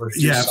if you were to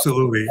do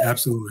something.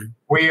 Absolutely.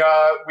 We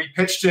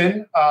pitched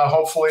in.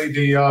 Hopefully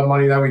the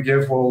money that we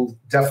give will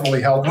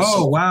definitely help us.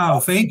 Oh,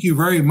 wow. Thank you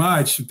very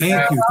much.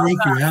 Thank you.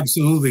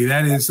 Absolutely.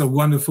 That is a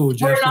wonderful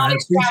gesture. We're not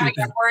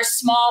extravagant. We're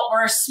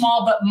a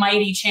small but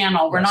mighty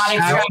channel. We're not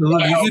extravagant.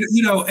 Absolutely.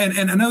 You know,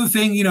 and another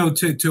thing, you know,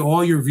 to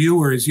all your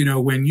viewers, you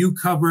know, when you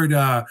covered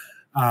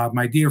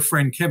my dear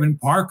friend Kevin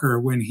Parker,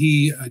 when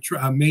he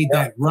made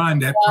that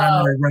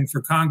primary run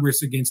for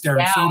Congress against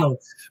Darren Soto,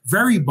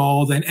 very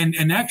bold.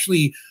 And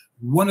actually,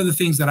 one of the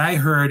things that I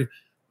heard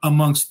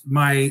amongst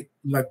my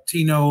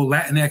Latino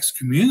Latinx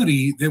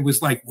community that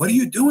was like, what are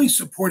you doing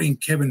supporting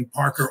Kevin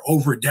Parker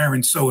over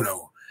Darren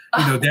Soto?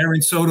 You know,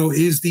 Darren Soto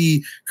is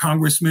the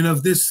congressman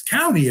of this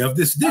county, of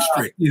this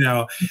district, you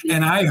know,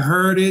 and I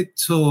heard it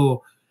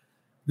till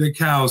the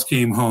cows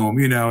came home,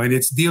 you know, and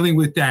it's dealing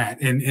with that.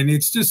 And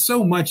it's just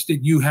so much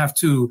that you have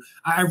to,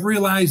 I've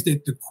realized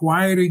that the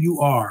quieter you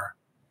are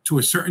to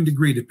a certain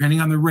degree, depending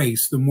on the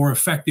race, the more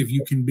effective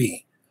you can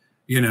be,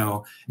 you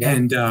know,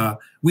 and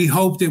we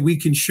hope that we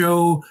can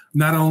show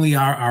not only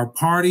our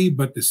party,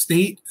 but the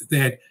state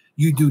that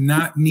you do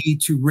not need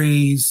to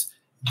raise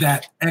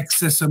that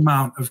excess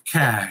amount of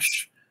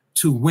cash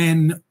to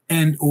win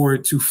and or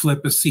to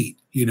flip a seat,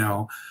 you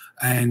know.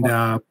 And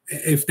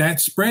if that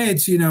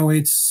spreads, you know,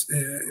 it's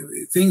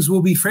things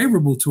will be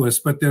favorable to us.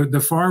 But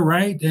the far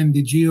right and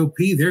the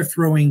GOP, they're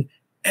throwing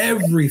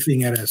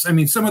everything at us. I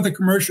mean, some of the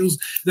commercials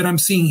that I'm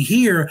seeing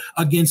here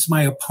against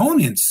my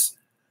opponents,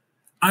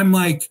 I'm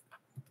like,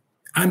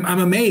 I'm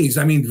amazed.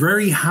 I mean,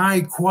 very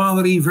high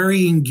quality,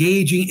 very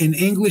engaging in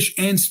English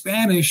and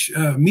Spanish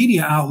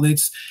media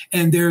outlets,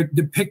 and they're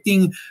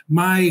depicting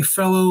my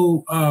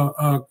fellow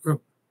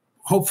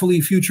hopefully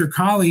future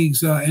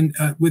colleagues and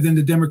within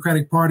the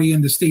Democratic Party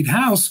in the state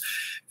house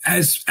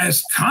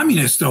as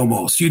communist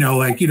almost, you know,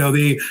 like, you know,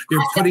 they're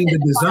putting the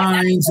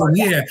designs on,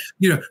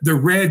 you know, the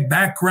red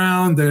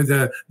background,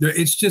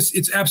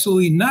 it's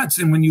absolutely nuts.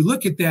 And when you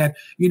look at that,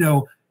 you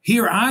know,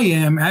 here I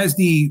am as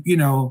the, you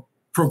know,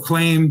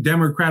 proclaimed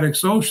Democratic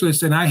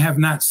Socialist, and I have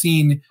not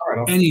seen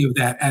any of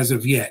that as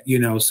of yet, you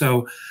know,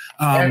 so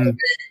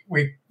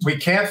we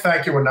can't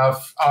thank you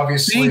enough.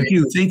 Obviously,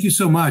 thank you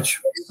so much.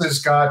 This has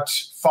got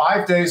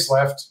 5 days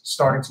left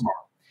starting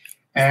tomorrow,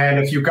 and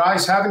if you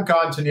guys haven't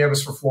gone to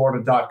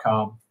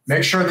nievesforflorida.com,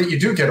 make sure that you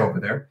do get over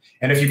there.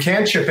 And if you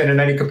can chip in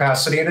any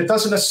capacity, and it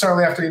doesn't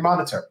necessarily have to be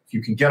monetary, if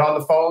you can get on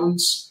the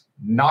phones,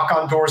 knock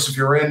on doors if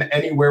you're in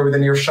anywhere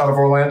within earshot of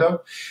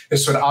Orlando,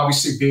 this would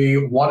obviously be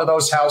one of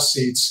those House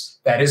seats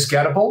that is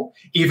gettable,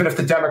 even if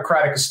the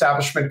Democratic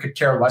establishment could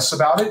care less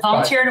about it.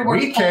 Volunteer to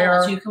work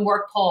polls. You can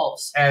work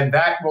polls. And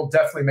that will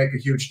definitely make a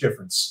huge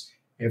difference.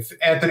 If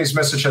Anthony's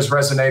message has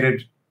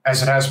resonated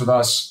as it has with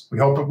us, we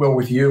hope it will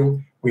with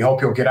you. We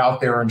hope you'll get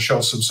out there and show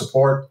some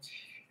support.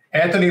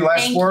 Anthony,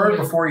 last word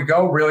before you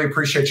go. Really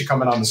appreciate you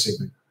coming on this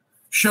evening.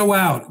 Show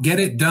out, get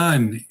it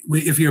done.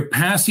 If you're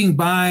passing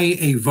by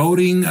a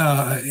voting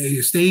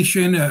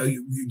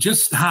station,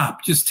 just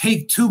stop. Just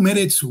take 2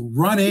 minutes,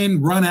 run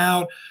in, run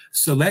out,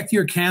 select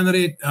your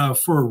candidate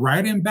for a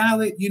write-in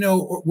ballot. You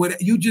know, what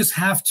you just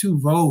have to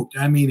vote.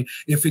 I mean,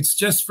 if it's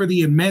just for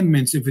the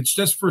amendments, if it's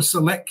just for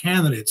select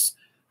candidates,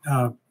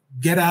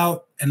 get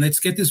out and let's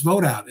get this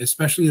vote out,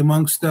 especially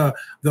amongst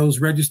those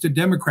registered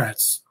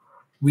Democrats.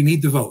 We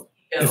need the vote.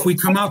 If we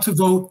come out to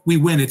vote, we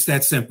win. It's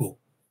that simple.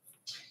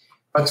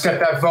 Let's get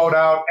that vote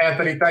out.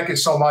 Anthony, thank you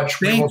so much.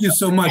 Thank you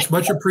so much.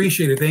 Much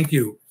appreciated. Thank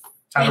you.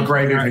 Have a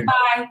great evening.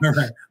 Bye. All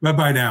right.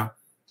 Bye-bye now.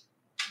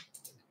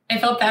 I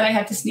felt bad I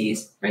had to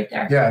sneeze right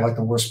there. Yeah, like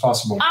the worst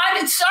possible.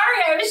 I'm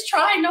sorry. I was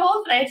trying to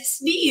hold it. I had to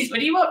sneeze. What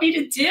do you want me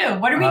to do?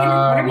 What are we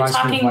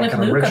talking with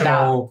Luke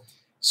about?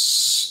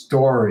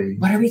 Story.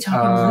 What are we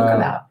talking with Luke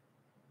about?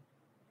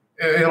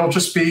 It'll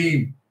just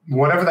be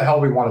whatever the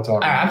hell we want to talk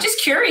about. I'm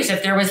just curious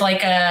if there was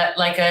like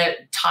a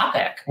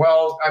topic.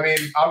 Well, I mean,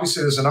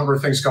 obviously there's a number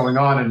of things going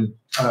on in,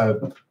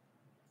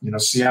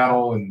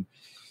 Seattle and,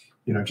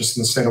 just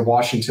in the state of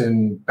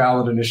Washington,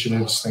 ballot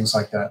initiatives, things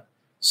like that.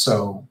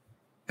 So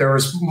there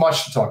is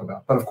much to talk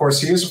about. But of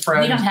course, he is a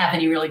friend. We don't have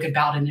any really good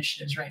ballot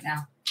initiatives right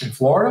now. In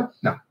Florida?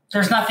 No.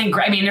 There's nothing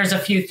great. I mean, there's a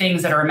few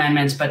things that are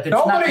amendments, but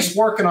nobody's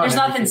working on There's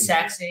anything. nothing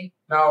sexy.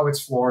 No,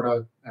 it's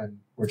Florida, and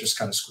we're just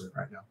kind of screwed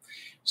right now.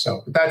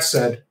 So with that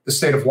said, the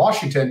state of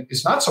Washington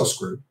is not so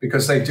screwed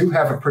because they do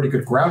have a pretty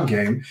good ground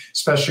game,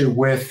 especially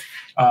with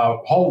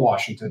whole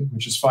Washington,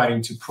 which is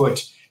fighting to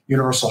put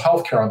universal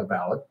health care on the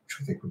ballot, which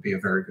I think would be a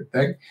very good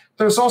thing.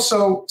 There's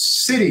also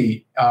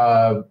city,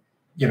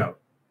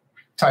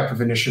 type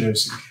of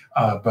initiatives.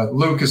 But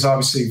Luke is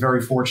obviously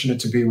very fortunate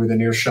to be within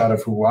earshot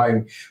of who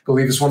I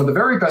believe is one of the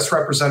very best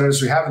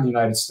representatives we have in the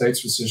United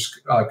States, which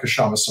is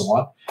Kshama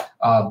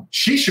Sawant.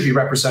 She should be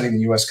representing the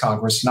U.S.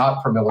 Congress,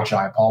 not Pramila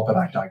Jayapal, but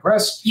I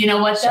digress. You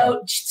know what,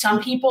 though?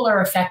 Some people are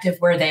effective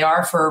where they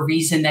are for a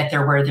reason that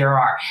they're where they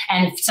are.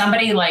 And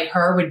somebody like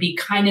her would be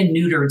kind of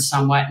neutered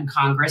somewhat in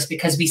Congress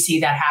because we see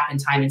that happen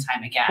time and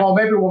time again. Well,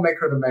 maybe we'll make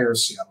her the mayor of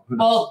Seattle.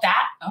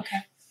 Okay.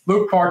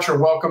 Luke Parcher,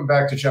 welcome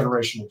back to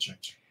Generational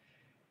Change.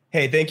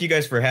 Hey, thank you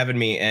guys for having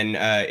me. And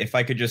if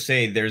I could just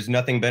say, there's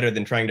nothing better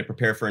than trying to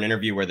prepare for an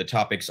interview where the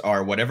topics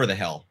are whatever the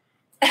hell.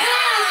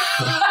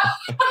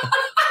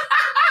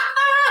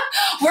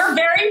 We're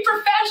very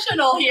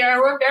professional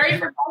here. We're very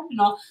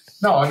professional.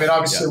 No, I mean,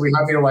 obviously we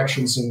have the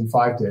elections in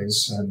 5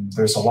 days and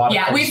there's a lot of...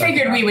 Yeah, we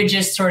figured we would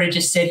just sort of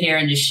just sit here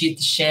and just shoot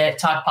the shit,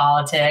 talk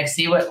politics,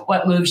 see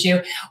what moves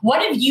you.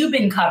 What have you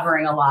been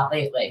covering a lot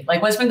lately?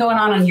 Like what's been going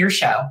on your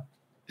show?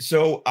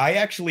 So I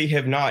actually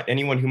have not.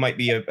 Anyone who might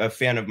be a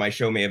fan of my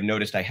show may have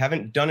noticed I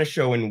haven't done a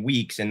show in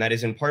weeks, and that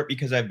is in part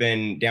because I've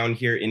been down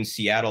here in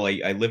Seattle.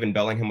 I live in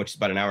Bellingham, which is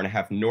about an hour and a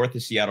half north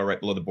of Seattle,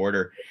 right below the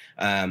border.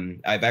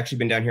 I've actually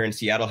been down here in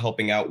Seattle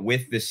helping out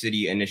with the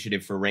city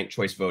initiative for ranked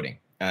choice voting.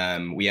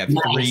 We have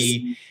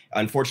three,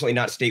 unfortunately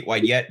not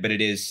statewide yet, but it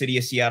is City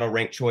of Seattle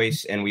ranked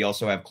choice. And we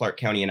also have Clark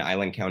County and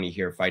Island County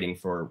here fighting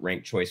for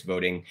ranked choice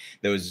voting.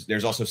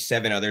 There's also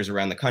 7 others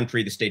around the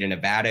country. The state of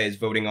Nevada is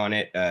voting on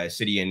it. A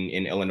city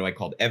in Illinois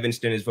called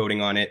Evanston is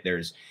voting on it.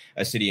 There's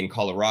a city in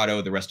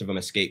Colorado. The rest of them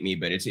escape me,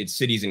 but it's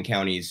cities and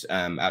counties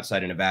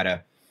outside of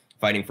Nevada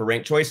fighting for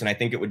ranked choice. And I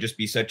think it would just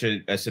be such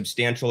a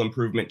substantial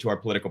improvement to our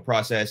political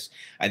process.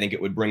 I think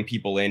it would bring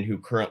people in who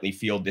currently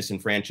feel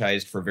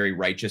disenfranchised for very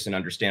righteous and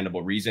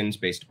understandable reasons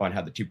based upon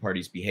how the two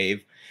parties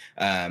behave.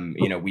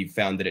 We've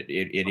found that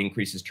it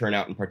increases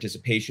turnout and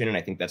participation. And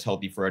I think that's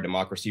healthy for our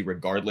democracy,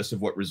 regardless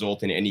of what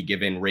result in any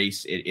given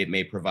race it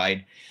may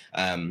provide.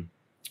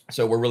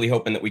 So we're really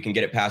hoping that we can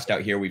get it passed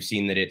out here. We've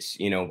seen that it's,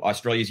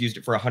 Australia's used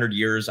it for 100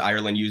 years.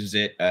 Ireland uses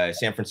it.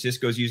 San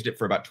Francisco's used it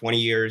for about 20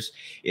 years.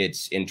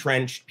 It's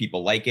entrenched.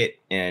 People like it.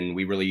 And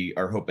we really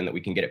are hoping that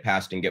we can get it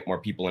passed and get more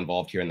people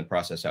involved here in the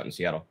process out in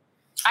Seattle.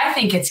 I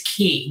think it's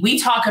key. We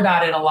talk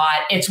about it a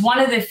lot. It's one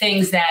of the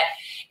things that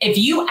if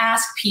you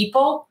ask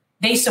people,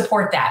 they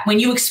support that.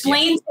 When you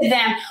explain to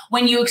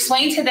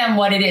them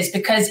what it is,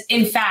 because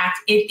in fact,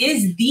 it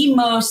is the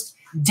most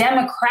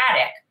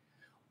democratic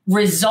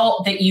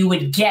result that you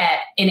would get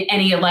in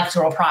any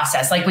electoral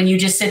process. Like when you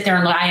just sit there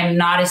and I am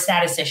not a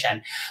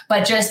statistician,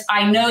 but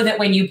I know that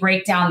when you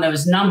break down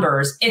those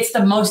numbers, it's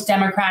the most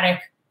democratic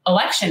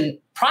election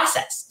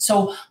process.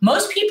 So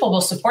most people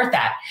will support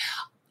that.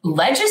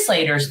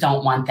 Legislators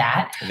don't want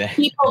that.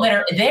 People that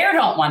are there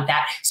don't want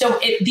that. So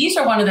these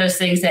are one of those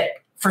things that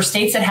for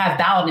states that have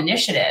ballot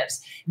initiatives,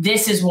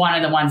 this is one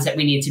of the ones that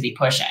we need to be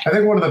pushing. I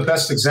think one of the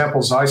best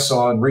examples I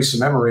saw in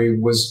recent memory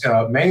was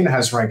Maine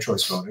has ranked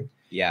choice voting.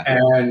 Yeah.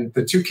 And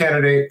the two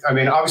candidates,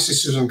 obviously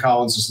Susan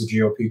Collins is the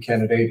GOP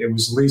candidate. It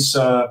was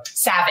Lisa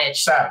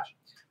Savage,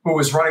 who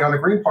was running on the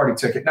Green Party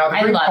ticket. Now, the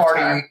Green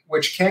Party,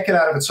 which can't get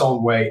out of its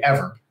own way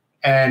ever,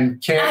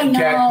 and can't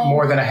get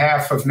more than a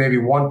half of maybe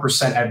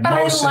 1% at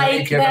most in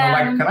any given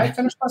election. Can I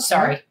finish my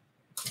story? Sorry.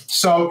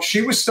 So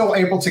she was still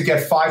able to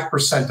get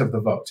 5% of the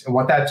vote. And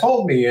what that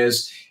told me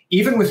is,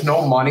 even with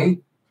no money,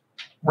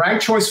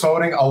 ranked choice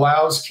voting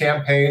allows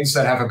campaigns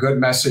that have a good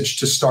message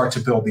to start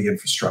to build the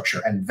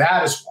infrastructure. And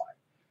that is why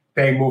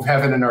they move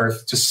heaven and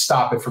earth to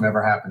stop it from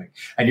ever happening.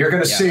 And you're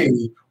going to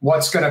see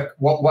what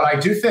I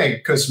do think,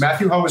 because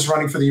Matthew Hoh is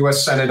running for the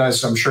U.S. Senate,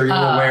 as I'm sure you're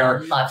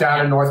aware,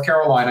 down in North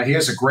Carolina. He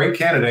is a great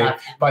candidate,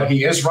 but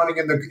he is running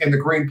in the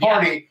Green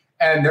Party. Yeah.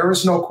 And there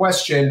is no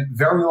question,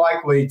 very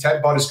likely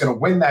Ted Budd is going to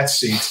win that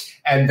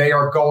seat. And they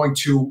are going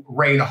to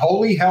rain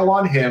holy hell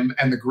on him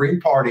and the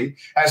Green Party,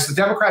 as the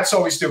Democrats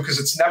always do, because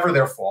it's never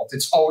their fault.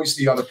 It's always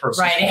the other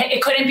person's fault. Right.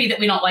 It couldn't be that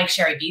we don't like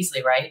Sherry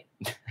Beasley, right?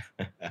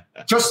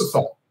 Just a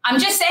thought. I'm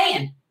just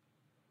saying.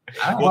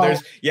 Well,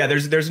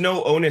 there's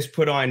no onus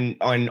put on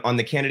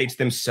the candidates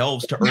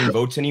themselves to earn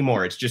votes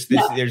anymore. It's just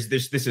there's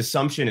this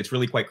assumption. It's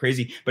really quite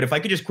crazy. But if I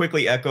could just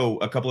quickly echo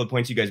a couple of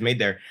points you guys made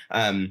there.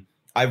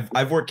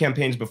 I've worked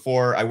campaigns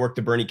before. I worked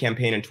the Bernie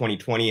campaign in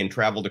 2020 and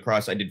traveled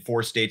across. I did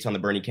 4 states on the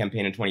Bernie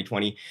campaign in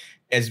 2020.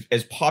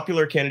 As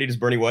popular a candidate as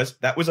Bernie was,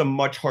 that was a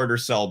much harder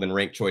sell than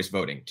ranked choice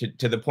voting.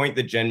 To the point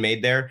that Jen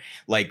made there,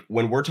 like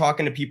when we're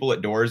talking to people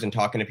at doors and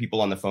talking to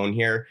people on the phone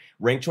here,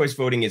 ranked choice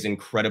voting is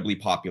incredibly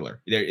popular.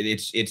 It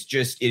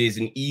is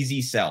an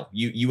easy sell.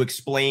 You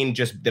explain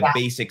just the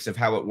basics of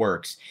how it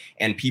works,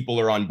 and people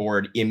are on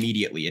board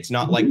immediately. It's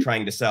not like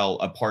trying to sell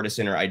a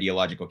partisan or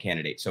ideological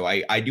candidate. So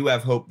I do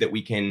have hope that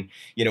we can,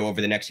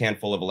 over the next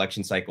handful of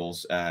election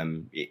cycles,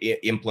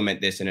 implement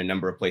this in a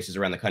number of places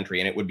around the country,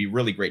 and it would be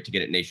really great to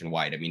get it nationwide.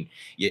 wide. I mean,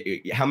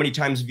 how many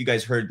times have you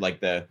guys heard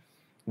like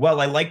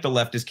well, I like the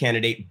leftist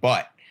candidate,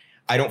 but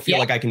I don't feel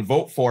like I can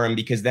vote for him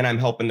because then I'm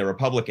helping the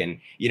Republican.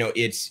 You know,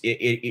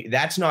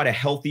 that's not a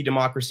healthy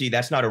democracy.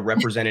 That's not a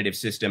representative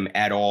system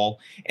at all.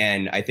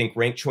 And I think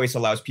ranked choice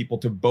allows people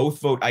to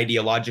both vote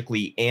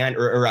ideologically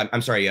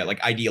like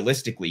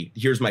idealistically.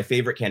 Here's my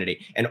favorite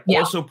candidate. And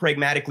also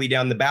pragmatically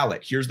down the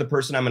ballot. Here's the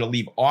person I'm going to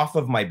leave off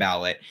of my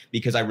ballot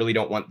because I really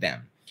don't want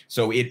them.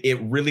 So it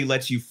really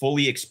lets you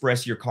fully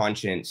express your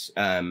conscience,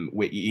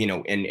 with, you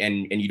know,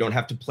 and you don't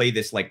have to play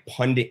this like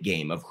pundit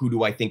game of who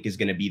do I think is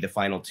going to be the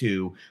final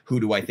two?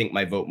 Who do I think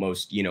my vote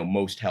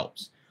most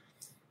helps?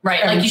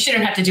 Right. Like you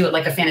shouldn't have to do it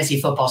like a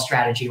fantasy football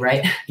strategy,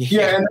 right?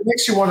 Yeah. And it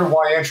makes you wonder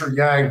why Andrew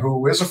Yang,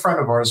 who is a friend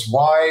of ours,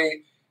 why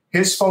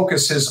his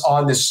focus is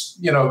on this,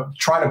 you know,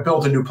 trying to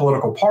build a new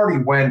political party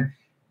when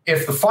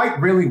if the fight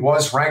really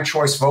was ranked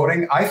choice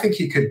voting, I think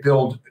he could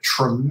build a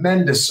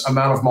tremendous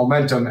amount of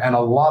momentum and a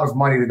lot of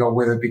money to go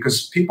with it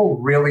because people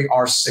really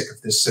are sick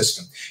of this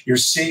system. You're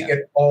seeing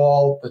it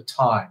all the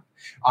time.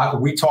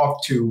 We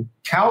talk to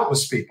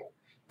countless people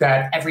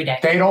that every day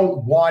they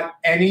don't want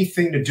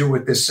anything to do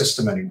with this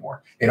system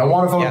anymore. They don't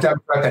want to vote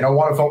Democrat. They don't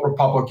want to vote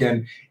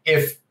Republican.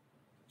 If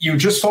you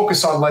just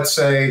focus on, let's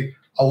say,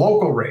 a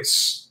local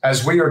race,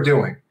 as we are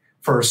doing,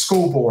 for a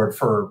school board,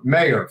 for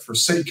mayor, for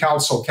city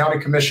council, county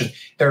commission.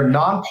 They're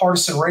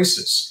nonpartisan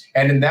races.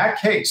 And in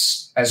that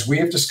case, as we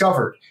have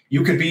discovered,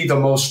 you could be the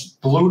most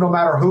blue no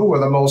matter who or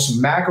the most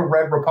MAGA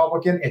red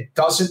Republican. It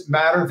doesn't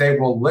matter. They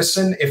will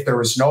listen if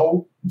there is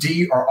no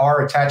D or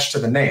R attached to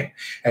the name.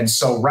 And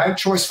so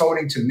ranked choice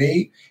voting to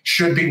me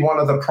should be one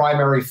of the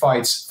primary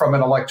fights from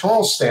an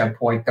electoral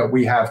standpoint that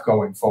we have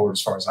going forward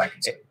as far as I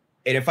can see.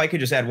 And if I could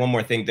just add one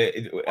more thing,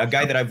 a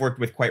guy that I've worked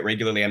with quite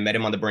regularly, I met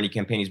him on the Bernie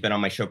campaign. He's been on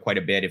my show quite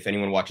a bit. If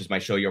anyone watches my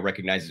show, you'll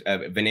recognize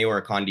Vinay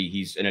Orakondi.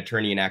 He's an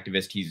attorney and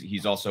activist.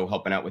 He's also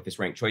helping out with this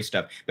ranked choice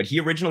stuff. But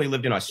he originally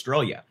lived in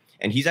Australia.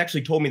 And he's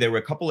actually told me there were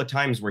a couple of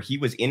times where he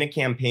was in a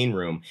campaign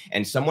room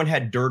and someone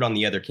had dirt on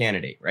the other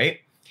candidate, right?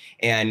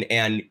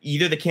 And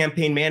either the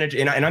campaign manager,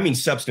 and I mean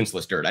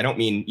substanceless dirt. I don't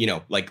mean, you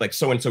know, like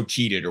so-and-so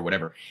cheated or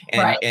whatever.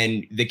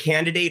 And the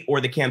candidate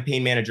or the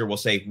campaign manager will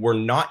say, we're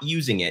not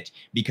using it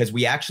because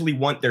we actually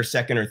want their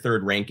second or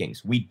third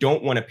rankings. We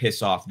don't want to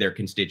piss off their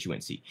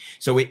constituency.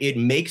 So it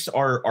makes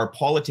our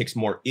politics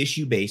more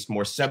issue-based,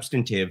 more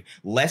substantive,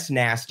 less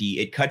nasty.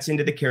 It cuts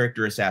into the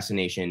character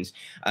assassinations.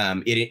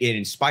 It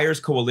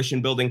inspires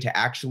coalition building to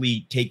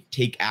actually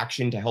take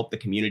action to help the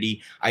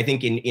community. I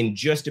think in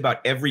just about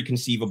every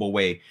conceivable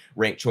way,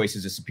 ranked choice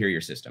is a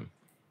superior system.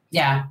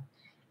 Yeah.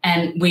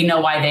 And we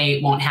know why they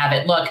won't have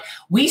it. Look,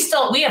 we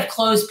have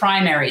closed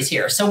primaries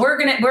here. So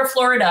we're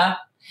Florida.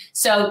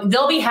 So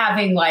they'll be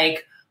having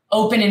like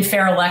open and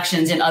fair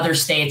elections in other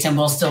states and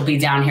we'll still be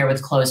down here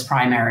with closed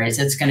primaries.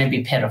 It's going to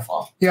be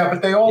pitiful. Yeah,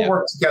 but they all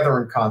work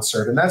together in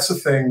concert. And that's the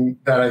thing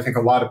that I think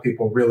a lot of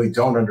people really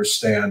don't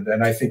understand.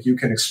 And I think you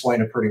can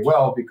explain it pretty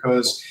well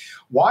because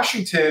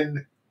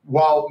Washington,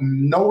 while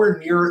nowhere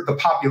near the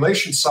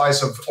population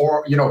size of,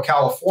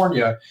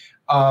 California,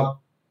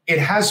 it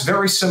has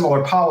very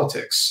similar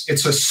politics.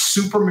 It's a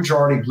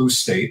supermajority blue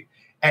state,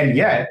 and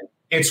yet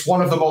it's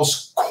one of the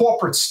most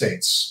corporate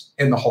states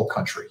in the whole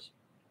country.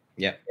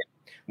 Yeah.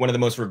 One of the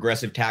most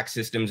regressive tax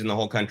systems in the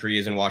whole country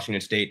is in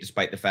Washington state,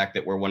 despite the fact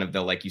that we're one of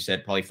the, like you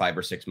said, probably 5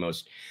 or 6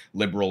 most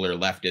liberal or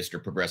leftist or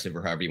progressive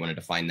or however you want to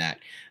define that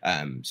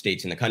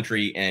states in the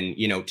country. And,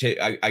 you know,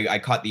 I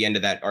caught the end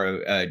of that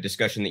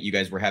discussion that you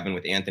guys were having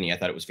with Anthony. I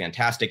thought it was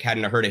fantastic.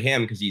 Hadn't heard of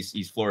him because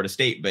he's Florida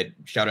State, but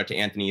shout out to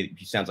Anthony.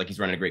 He sounds like he's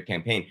running a great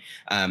campaign.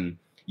 I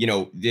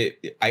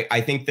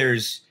think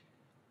there's,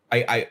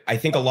 I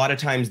think a lot of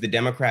times the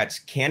Democrats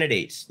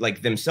candidates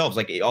like themselves,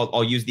 like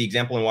I'll use the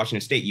example in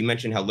Washington state. You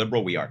mentioned how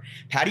liberal we are.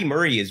 Patty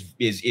Murray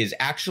is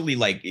actually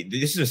like,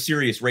 this is a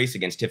serious race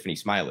against Tiffany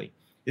Smiley.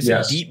 This is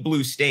a deep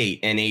blue state,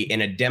 and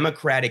a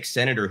Democratic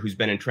senator who's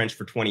been entrenched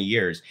for 20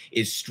 years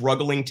is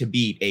struggling to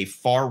beat a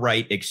far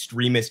right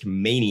extremist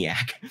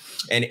maniac.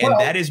 And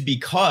that is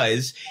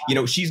because, you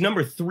know, she's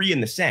number 3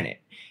 in the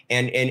Senate.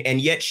 And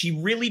yet she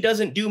really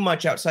doesn't do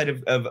much outside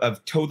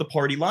of toe the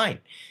party line.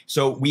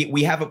 So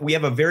we have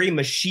a very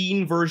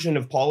machine version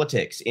of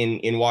politics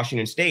in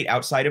Washington state,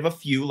 outside of a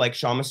few like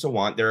Shama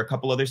Sawant. There are a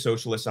couple other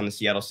socialists on the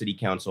Seattle City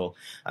Council.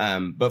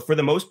 But for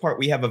the most part,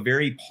 we have a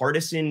very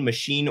partisan,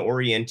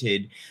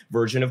 machine-oriented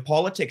version of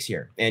politics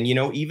here. And, you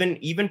know, even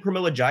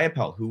Pramila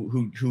Jayapal,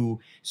 who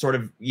sort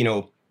of, you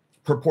know,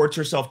 purports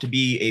herself to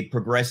be a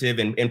progressive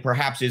and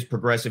perhaps is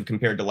progressive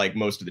compared to like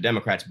most of the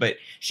Democrats, but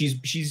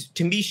she's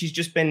to me, she's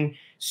just been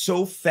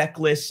so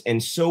feckless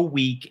and so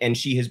weak, and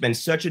she has been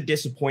such a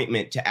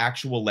disappointment to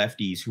actual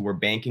lefties who were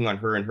banking on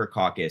her and her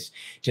caucus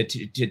to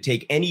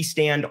take any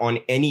stand on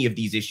any of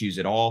these issues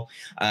at all.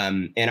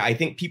 And I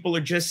think people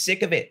are just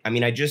sick of it. I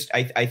mean, I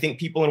think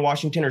people in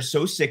Washington are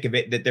so sick of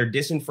it that they're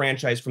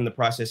disenfranchised from the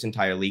process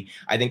entirely.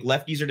 I think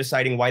lefties are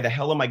deciding, why the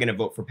hell am I going to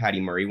vote for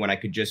Patty Murray when I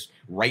could just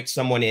write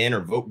someone in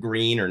or vote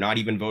green or not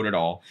even vote at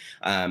all?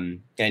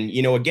 And,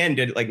 you know, again,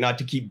 not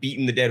to keep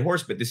beating the dead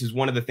horse, but this is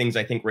one of the things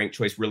I think ranked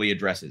choice really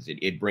addresses.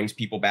 It It brings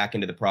people back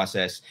into the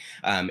process.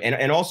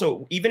 And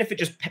also, even if it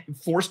just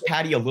forced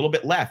Patty a little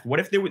bit left, what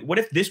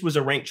if this was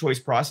a ranked choice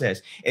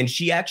process and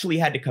she actually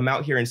had to come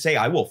out here and say,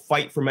 I will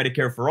fight for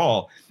Medicare for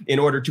all in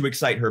order to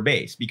excite her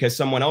base because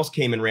someone else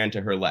came and ran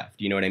to her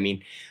left. You know what I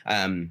mean?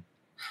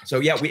 So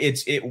yeah,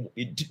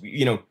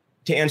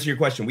 to answer your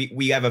question,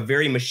 we have a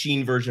very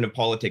machine version of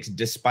politics,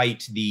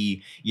 despite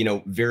the,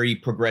 very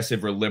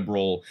progressive or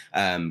liberal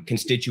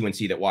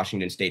constituency that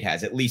Washington State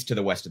has, at least to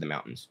the west of the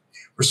mountains.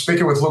 We're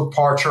speaking with Luke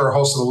Parcher,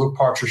 host of the Luke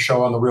Parcher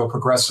Show on The Real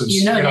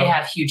Progressives. They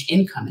have huge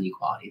income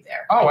inequality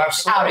there. Oh,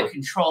 absolutely. Out of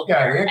control.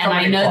 Yeah, and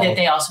I know that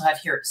they also have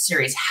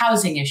serious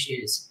housing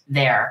issues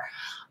there.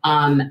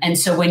 And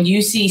so when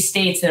you see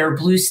states that are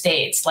blue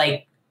states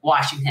like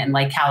Washington,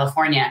 like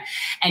California,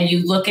 and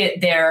you look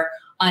at their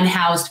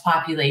unhoused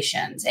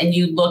populations and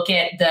you look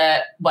at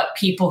what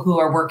people who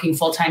are working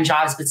full-time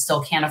jobs but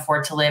still can't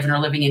afford to live and are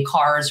living in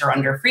cars or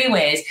under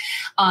freeways,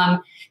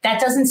 that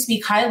doesn't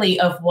speak highly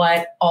of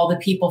what all the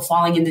people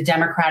falling in the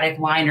Democratic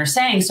line are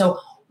saying. So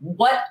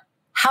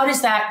how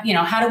does that,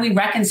 how do we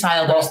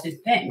reconcile those two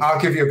things? I'll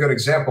give you a good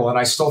example. And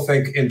I still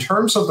think in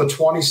terms of the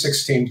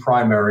 2016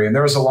 primary, and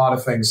there's a lot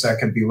of things that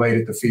can be laid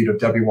at the feet of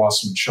Debbie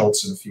Wasserman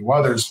Schultz and a few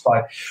others,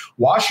 but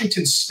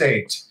Washington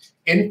State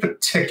in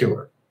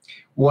particular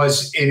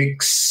was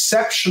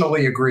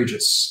exceptionally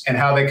egregious in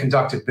how they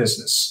conducted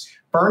business.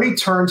 Bernie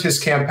turned his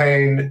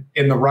campaign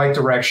in the right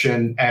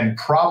direction and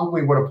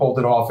probably would have pulled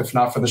it off if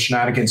not for the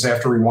shenanigans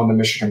after he won the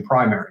Michigan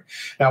primary.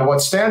 Now,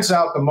 what stands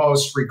out the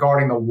most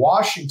regarding the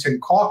Washington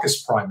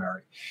caucus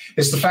primary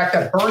is the fact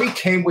that Bernie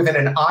came within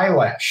an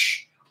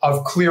eyelash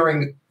of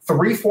clearing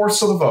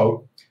 3/4 of the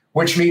vote,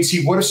 which means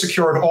he would have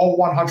secured all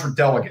 100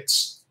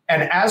 delegates.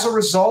 And as a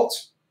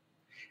result,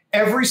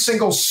 every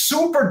single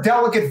super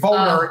delegate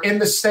voter in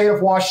the state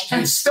of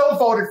Washington still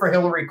voted for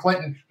Hillary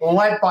Clinton,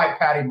 led by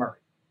Patty Murray.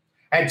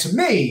 And to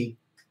me,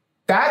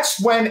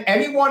 that's when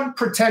anyone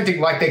pretending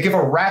like they give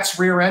a rat's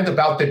rear end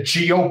about the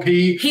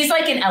GOP. He's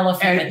like an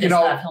elephant at this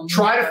stuff.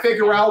 Try to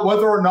figure out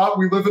whether or not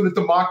we live in a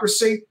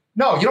democracy.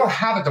 No, you don't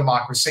have a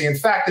democracy. In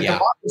fact, the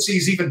democracy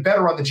is even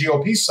better on the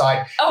GOP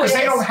side because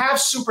they don't have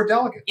super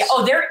delegates. Yeah.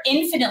 Oh, they're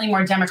infinitely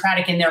more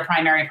democratic in their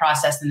primary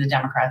process than the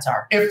Democrats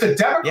are. If the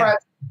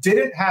Democrats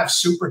didn't have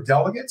super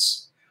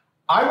delegates,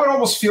 I would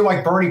almost feel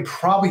like Bernie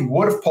probably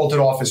would have pulled it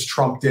off as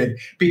Trump did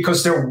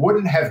because there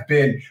wouldn't have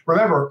been,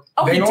 remember.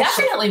 He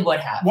definitely would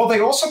have. Well, they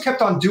also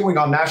kept on doing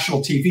on national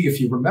TV, if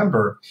you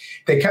remember,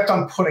 they kept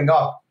on putting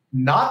up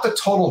not the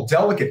total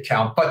delegate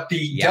count, but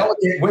the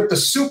delegate with the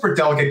super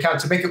delegate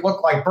count to make it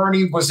look like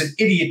Bernie was an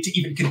idiot to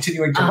even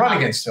continuing to run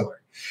against Hillary.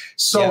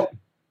 So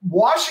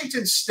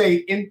Washington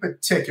State in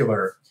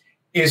particular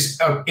is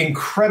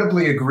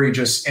incredibly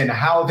egregious in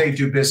how they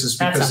do business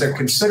because they're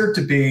considered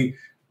to be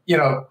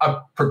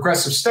a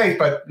progressive state,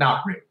 but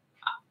not really.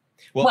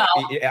 Well,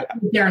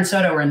 Darren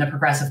Soto were in the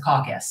Progressive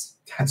Caucus.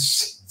 I'm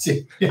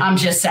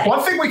just saying.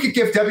 One thing we could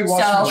give Debbie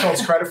Wasserman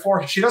Schultz credit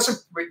for, she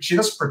doesn't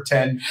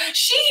pretend.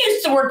 She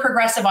used the word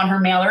progressive on her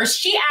mailers.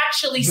 She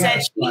actually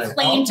said she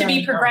claimed to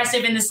be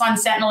progressive in the Sun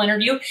Sentinel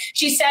interview.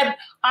 She said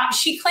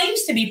she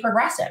claims to be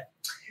progressive.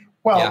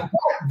 Well,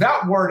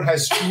 that word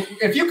has,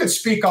 if you could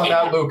speak on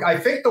that, Luke, I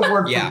think the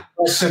word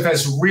progressive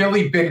has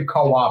really been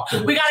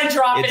co-opted. We got to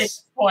drop it at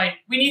this point.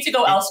 We need to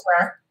go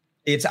elsewhere.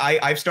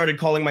 I've started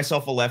calling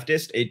myself a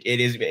leftist. It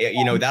is,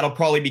 that'll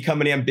probably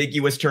become an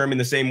ambiguous term in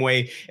the same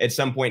way at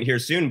some point here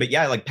soon. But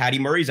like Patty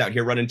Murray's out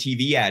here running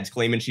TV ads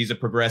claiming she's a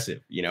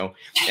progressive,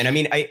 And I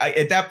mean, I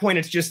at that point,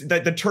 it's just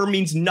that the term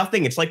means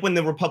nothing. It's like when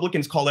the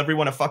Republicans call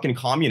everyone a fucking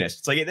communist.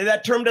 It's like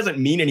that term doesn't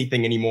mean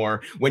anything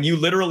anymore when you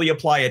literally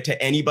apply it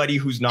to anybody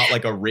who's not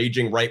like a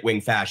raging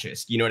right-wing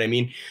fascist. You know what I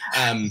mean?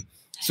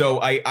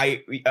 So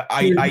I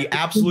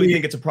absolutely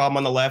think it's a problem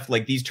on the left.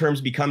 Like these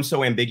terms become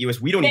so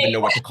ambiguous. We don't even know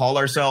what to call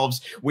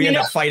ourselves. We end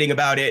up fighting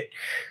about it.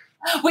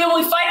 We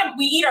fight them,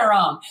 we eat our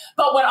own.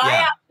 But what I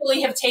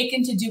actually have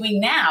taken to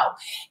doing now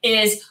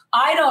is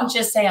I don't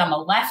just say I'm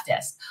a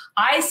leftist.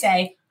 I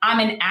say I'm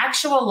an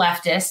actual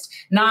leftist,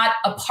 not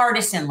a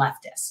partisan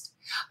leftist.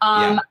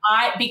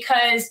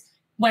 Because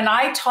when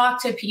I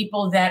talk to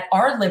people that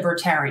are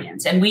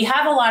libertarians, and we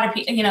have a lot of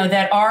people,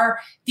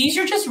 these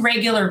are just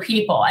regular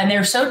people, and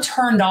they're so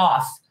turned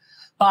off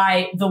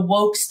by the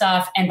woke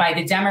stuff and by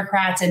the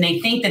Democrats, and they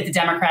think that the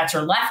Democrats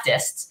are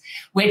leftists,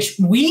 which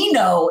we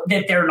know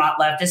that they're not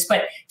leftists,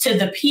 but to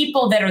the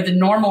people that are the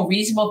normal,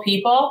 reasonable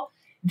people,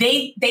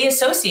 they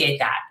associate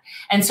that.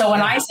 And so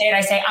when I say it,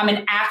 I say I'm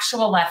an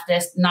actual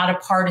leftist, not a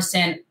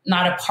partisan,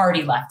 not a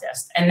party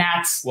leftist. And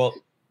that's...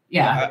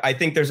 Yeah, I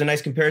think there's a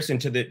nice comparison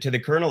to the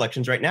current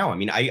elections right now. I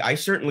mean, I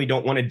certainly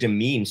don't want to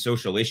demean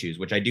social issues,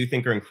 which I do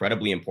think are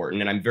incredibly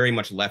important, and I'm very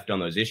much left on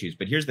those issues.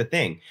 But here's the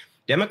thing.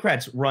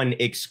 Democrats run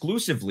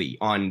exclusively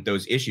on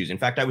those issues. In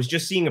fact, I was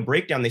just seeing a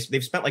breakdown.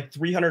 They've spent like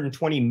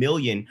 $320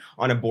 million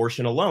on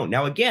abortion alone.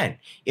 Now, again,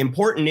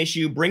 important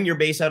issue. Bring your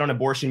base out on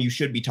abortion. You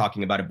should be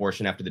talking about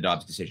abortion after the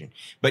Dobbs decision.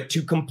 But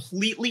to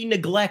completely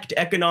neglect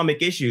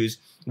economic issues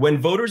when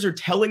voters are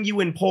telling you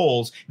in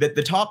polls that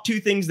the top two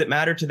things that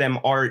matter to them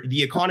are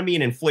the economy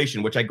and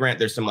inflation, which I grant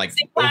there's some like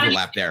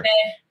overlap there.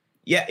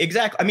 Yeah,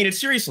 exactly. I mean, it's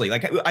seriously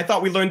like I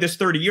thought we learned this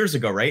 30 years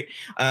ago, right?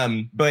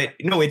 But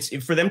no, it's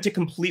for them to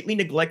completely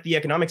neglect the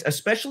economics,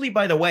 especially,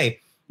 by the way.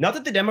 Not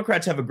that the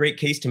Democrats have a great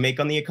case to make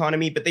on the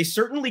economy, but they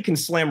certainly can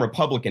slam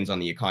Republicans on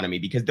the economy,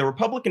 because the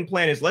Republican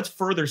plan is let's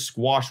further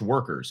squash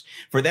workers.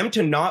 For them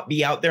to not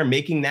be out there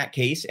making that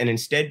case and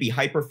instead be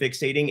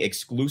hyperfixating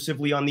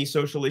exclusively on these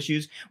social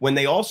issues, when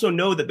they also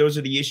know that those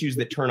are the issues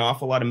that turn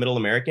off a lot of middle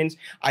Americans,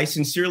 I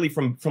sincerely,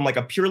 from like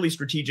a purely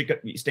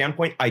strategic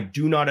standpoint, I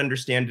do not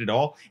understand it at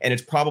all. And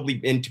it's probably,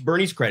 and to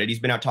Bernie's credit, he's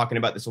been out talking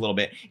about this a little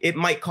bit, it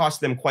might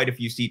cost them quite a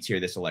few seats here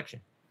this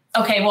election.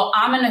 Okay, well,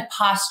 I'm going to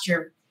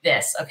posture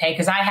this, okay,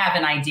 because I have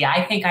an idea.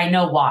 I think I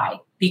know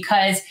why.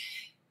 Because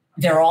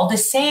they're all the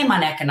same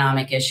on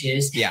economic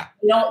issues. Yeah.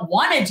 They don't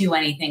want to do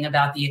anything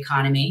about the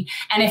economy.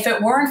 And if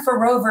it weren't for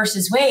Roe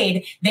versus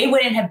Wade, they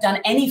wouldn't have done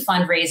any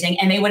fundraising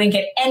and they wouldn't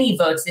get any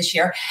votes this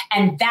year.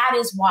 And that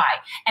is why.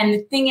 And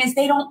the thing is,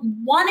 they don't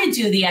want to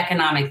do the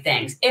economic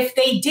things. If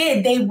they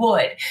did, they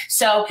would.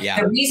 So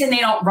the reason they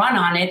don't run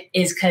on it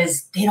is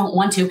because they don't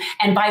want to.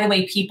 And by the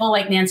way, people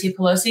like Nancy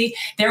Pelosi,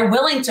 they're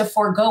willing to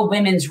forego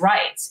women's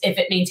rights if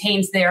it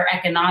maintains their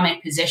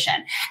economic position.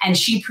 And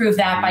she proved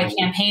that by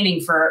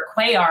campaigning for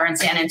Cuellar in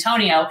San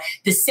Antonio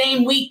the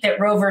same week that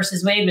Roe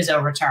versus Wade was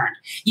overturned.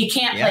 You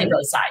can't play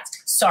both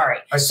sides. Sorry.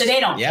 So they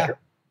don't care.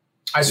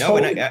 Go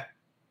ahead.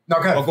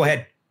 Go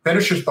ahead.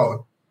 Finish your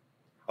thought.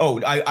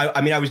 Oh,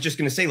 I mean, I was just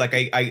going to say, like,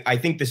 I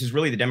think this is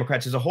really the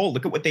Democrats as a whole.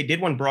 Look at what they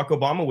did when Barack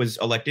Obama was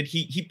elected.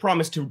 He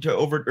promised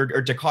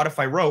to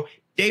codify Roe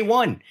day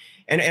one.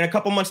 And a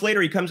couple months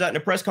later, he comes out in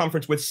a press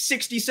conference with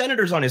 60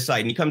 senators on his side,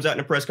 and he comes out in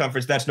a press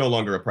conference that's no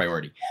longer a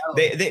priority. Oh.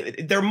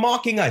 They're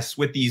mocking us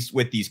with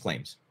these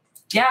claims.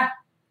 Yeah.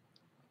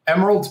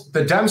 Emerald,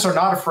 the Dems are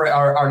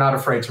not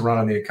afraid to run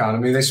on the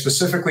economy. They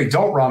specifically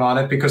don't run on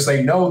it because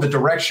they know the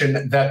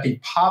direction that the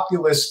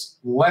populist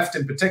left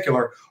in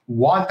particular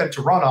want them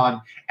to run on,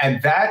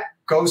 and that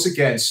goes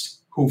against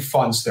who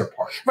funds their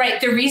party. Right.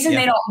 The reason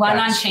they don't run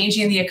on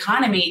changing the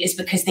economy is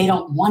because they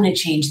don't want to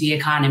change the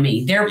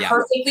economy. They're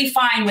perfectly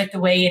fine with the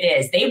way it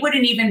is. They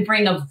wouldn't even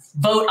bring a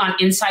vote on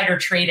insider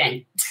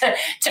trading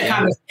to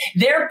Congress.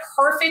 They're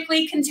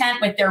perfectly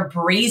content with their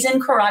brazen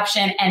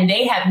corruption, and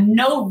they have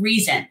no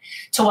reason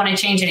to want to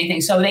change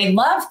anything. So they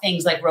love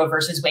things like Roe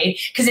versus Wade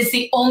because it's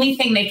the only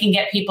thing they can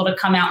get people to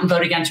come out and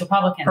vote against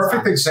Republicans.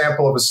 Perfect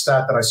example of a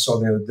stat that I saw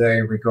the other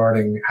day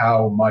regarding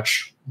how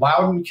much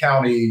Loudoun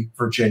County,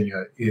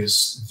 Virginia,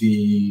 is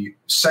the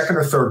second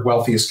or third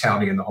wealthiest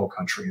county in the whole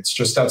country. It's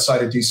just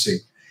outside of D.C.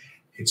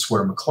 It's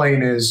where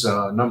McLean is,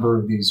 a number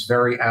of these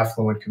very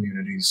affluent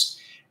communities.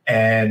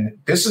 And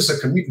this is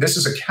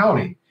a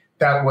county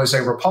that was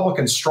a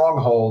Republican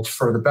stronghold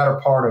for the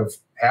better part of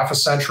half a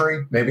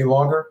century, maybe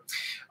longer.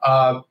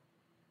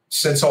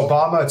 Since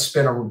Obama, it's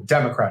been a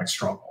Democratic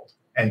stronghold.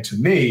 And to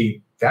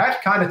me,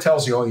 that kind of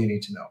tells you all you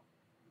need to know.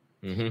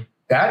 Mm-hmm.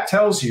 That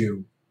tells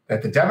you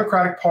that the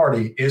Democratic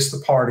Party is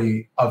the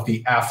party of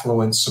the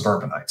affluent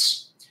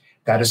suburbanites.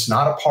 That is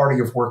not a party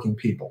of working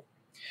people.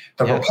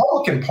 The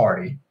Republican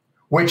Party,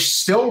 which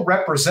still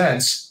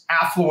represents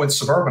affluent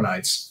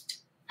suburbanites,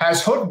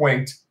 has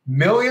hoodwinked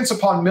millions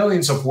upon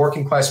millions of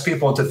working class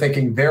people into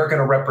thinking they're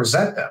going to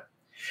represent them.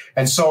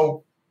 And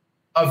so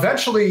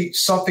eventually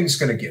something's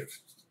going to give.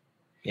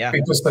 Yeah.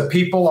 Because the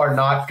people are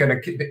not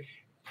going to.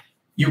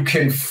 You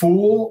can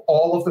fool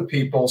all of the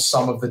people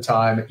some of the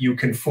time. You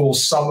can fool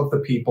some of the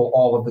people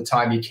all of the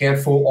time. You can't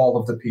fool all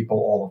of the people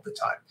all of the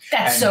time.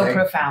 That's so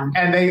profound.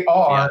 And they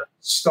are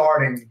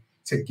starting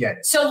to get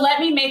it. So let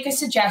me make a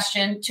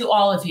suggestion to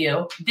all of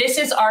you. This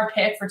is our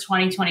pick for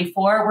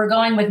 2024. We're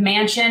going with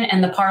Manchin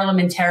and the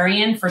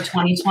Parliamentarian for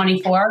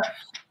 2024.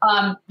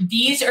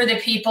 These are the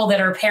people that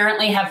are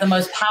apparently have the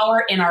most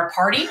power in our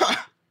party.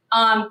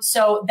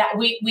 So that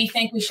we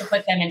think we should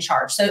put them in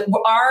charge. So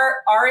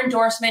our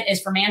endorsement is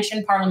for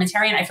Manchin,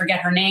 Parliamentarian. I forget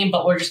her name,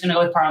 but we're just going to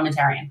go with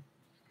Parliamentarian.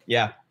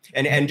 Yeah.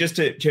 And just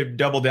to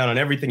double down on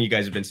everything you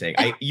guys have been saying,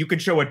 you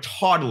could show a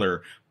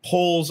toddler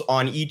polls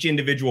on each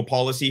individual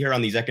policy here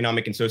on these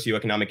economic and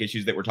socioeconomic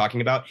issues that we're talking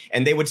about.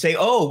 And they would say,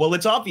 oh, well,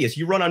 it's obvious.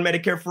 You run on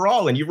Medicare for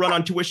all, and you run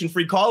on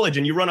tuition-free college,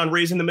 and you run on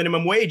raising the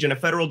minimum wage and a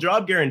federal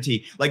job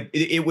guarantee. Like,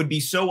 it would be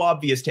so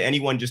obvious to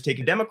anyone just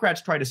taking.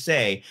 Democrats try to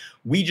say,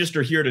 we just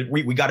are here to,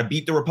 we got to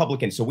beat the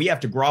Republicans. So we have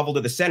to grovel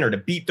to the center to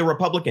beat the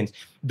Republicans.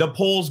 The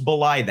polls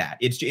belie that.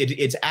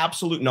 It's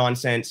absolute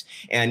nonsense.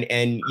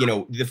 And you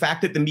know, the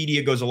fact that the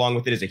media goes along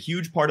with it is a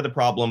huge part of the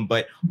problem.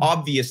 But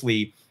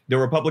obviously, the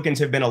Republicans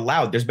have been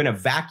allowed. There's been a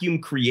vacuum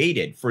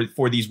created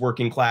for these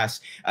working class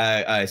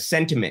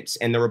sentiments.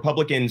 And the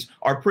Republicans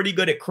are pretty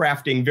good at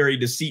crafting very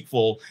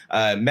deceitful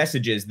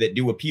messages that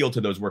do appeal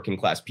to those working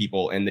class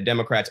people. And the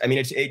Democrats, I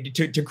mean,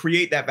 to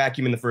create that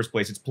vacuum in the first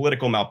place, it's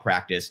political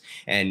malpractice.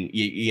 And,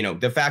 you know,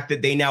 the fact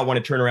that they now want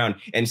to turn around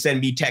and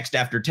send me text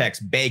after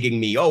text begging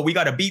me, oh, we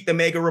got to beat the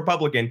MAGA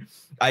Republican.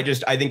 I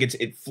think it's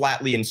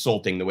flatly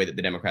insulting the way that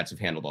the Democrats have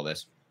handled all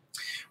this.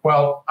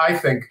 Well, I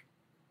think,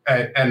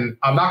 and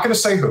I'm not going to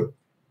say who,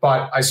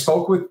 but I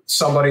spoke with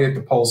somebody at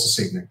the polls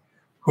this evening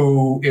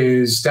who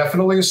is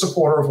definitely a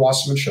supporter of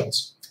Wasserman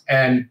Schultz.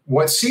 And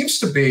what seems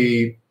to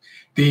be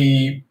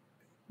the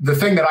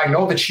thing that I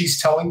know that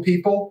she's telling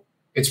people,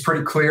 it's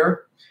pretty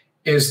clear,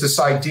 is this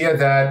idea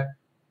that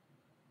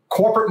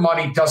corporate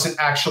money doesn't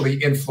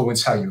actually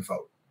influence how you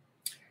vote.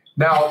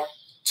 Now,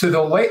 to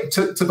the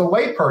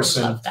lay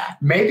person,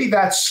 maybe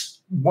that's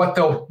what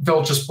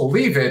they'll just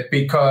believe it,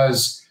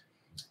 because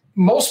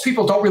most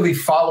people don't really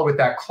follow it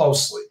that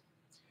closely.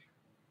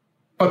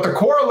 But the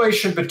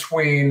correlation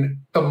between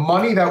the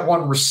money that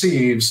one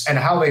receives and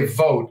how they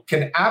vote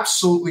can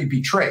absolutely be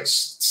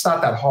traced. It's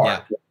not that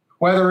hard. Yeah.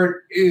 Whether it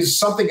is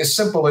something as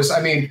simple as,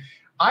 I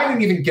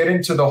didn't even get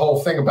into the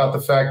whole thing about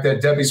the fact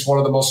that Debbie's one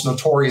of the most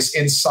notorious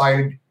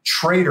inside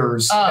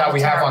traders that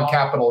we have on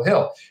Capitol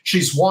Hill.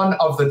 She's one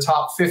of the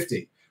top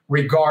 50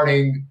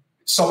 regarding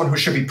someone who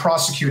should be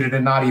prosecuted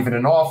and not even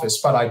in office,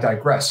 but I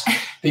digress.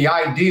 The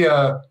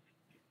idea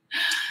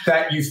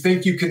that you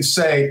think you can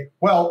say,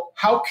 well,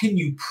 how can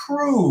you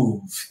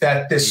prove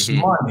that this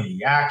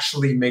money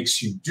actually makes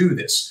you do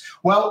this?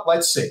 Well,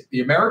 let's see.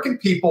 The American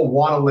people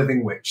want a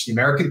living wage. The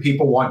American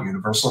people want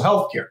universal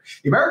health care.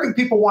 The American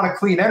people want a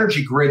clean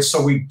energy grid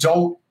so we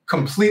don't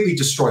completely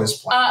destroy this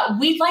planet.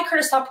 We'd like her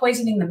to stop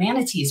poisoning the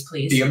manatees,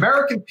 please. The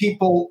American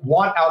people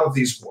want out of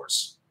these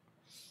wars.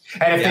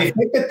 And if they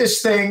think that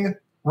this thing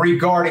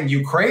regarding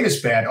Ukraine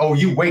is bad,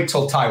 you wait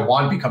till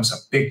Taiwan becomes a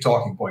big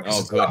talking point.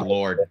 Oh, good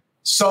Lord.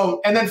 So,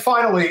 and then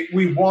finally,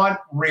 we want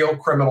real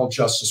criminal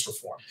justice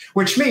reform,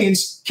 which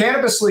means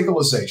cannabis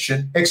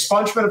legalization,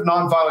 expungement of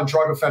nonviolent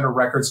drug offender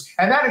records,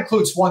 and that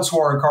includes ones who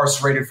are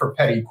incarcerated for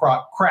petty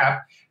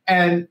crap.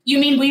 And you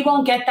mean we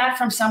won't get that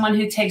from someone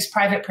who takes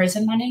private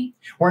prison money?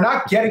 We're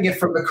not getting it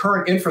from the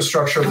current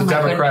infrastructure of the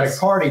Democratic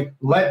Party,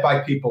 led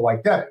by people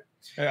like Debbie.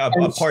 A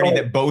party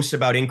that boasts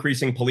about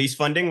increasing police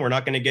funding. We're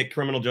not going to get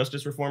criminal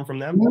justice reform from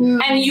them.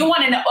 And you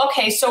want to know,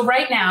 okay, so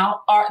right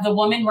now, the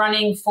woman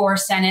running for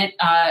Senate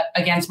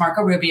against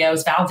Marco Rubio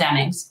is Val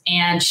Demings,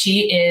 and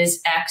she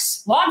is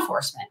ex-law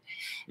enforcement.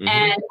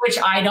 And which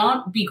I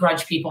don't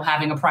begrudge people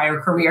having a prior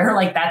career.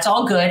 Like, that's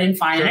all good and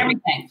fine and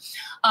everything.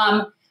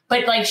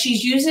 But like,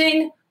 she's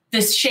using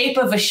the shape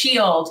of a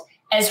shield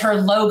as her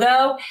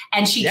logo,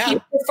 and she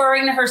keeps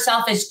referring to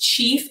herself as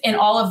chief in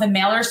all of the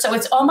mailers. So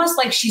it's almost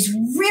like she's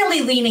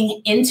really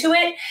leaning into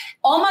it,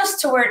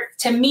 almost to where,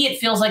 to me, it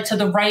feels like to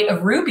the right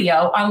of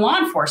Rubio on law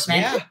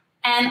enforcement. Yeah.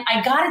 And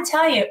I got to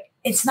tell you,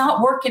 it's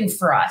not working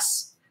for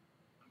us.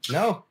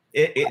 No.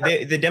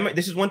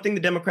 This is one thing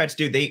the Democrats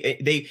do.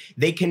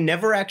 They can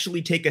never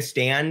actually take a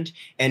stand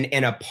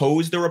and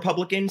oppose the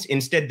Republicans.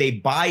 Instead, they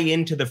buy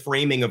into the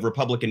framing of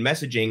Republican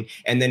messaging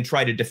and then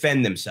try to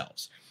defend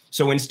themselves.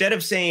 So instead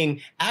of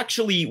saying,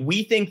 actually,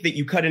 we think that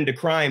you cut into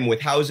crime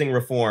with housing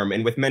reform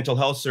and with mental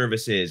health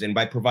services and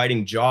by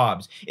providing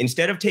jobs,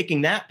 instead of taking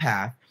that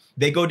path,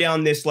 they go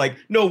down this like,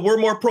 no, we're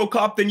more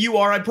pro-cop than you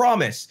are, I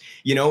promise.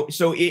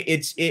 So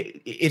it's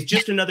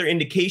just another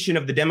indication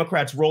of the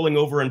Democrats rolling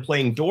over and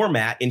playing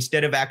doormat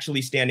instead of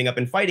actually standing up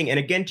and fighting. And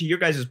again, to your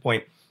guys'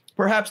 point,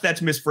 perhaps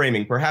that's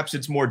misframing. Perhaps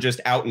it's more just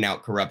out and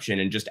out corruption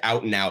and just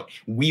out and out.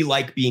 We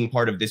like being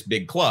part of this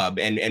big club,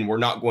 and we're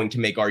not going to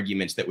make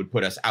arguments that would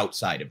put us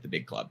outside of the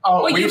big club.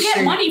 Well, you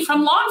get money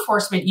from law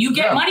enforcement. You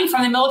get money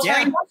from the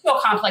military industrial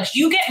complex.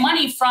 You get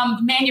money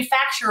from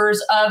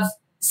manufacturers of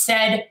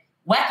said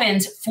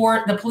weapons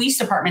for the police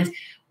departments.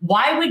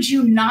 Why would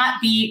you not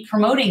be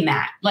promoting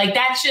that? Like,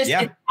 that's just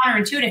it's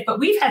counterintuitive. But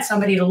we've had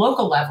somebody at a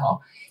local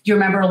level. You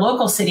remember a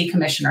local city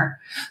commissioner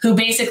who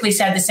basically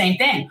said the same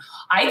thing.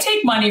 I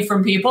take money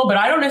from people, but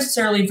I don't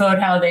necessarily vote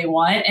how they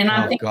want. And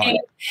I'm thinking,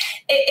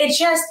 it's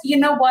just, you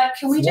know what?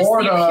 Can we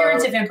Florida, the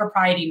appearance of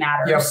impropriety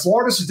matters? Yeah,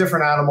 Florida's a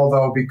different animal,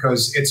 though,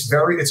 because it's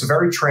a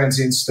very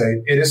transient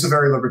state. It is a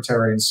very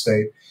libertarian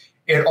state.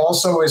 It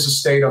also is a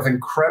state of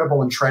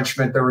incredible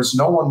entrenchment. There is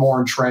no one more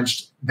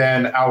entrenched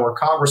than our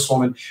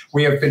congresswoman.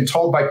 We have been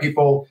told by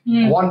people,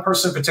 one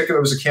person in particular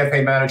was a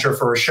campaign manager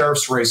for a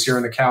sheriff's race here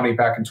in the county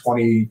back in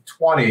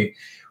 2020,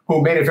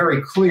 who made it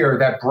very clear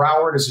that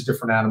Broward is a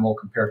different animal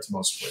compared to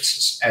most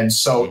places. And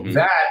so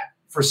that,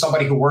 for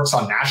somebody who works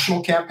on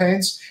national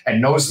campaigns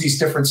and knows these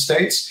different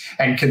states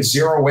and can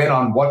zero in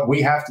on what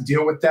we have to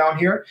deal with down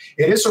here,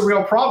 it is a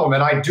real problem.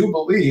 And I do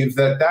believe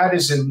that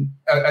is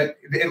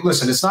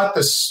listen, it's not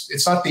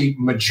the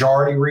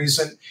majority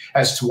reason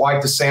as to why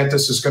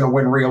DeSantis is going to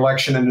win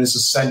re-election and is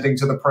ascending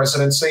to the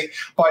presidency.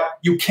 But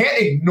you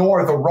can't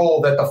ignore the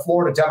role that the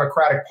Florida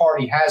Democratic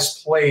Party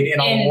has played in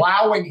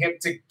allowing him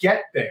to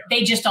get there.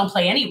 They just don't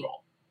play any role.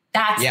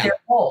 That's their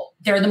role.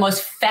 They're the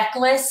most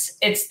feckless.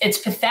 It's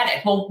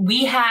pathetic. Michael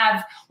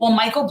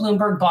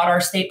Bloomberg bought our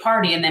state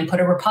party and then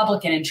put a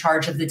Republican in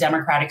charge of the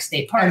Democratic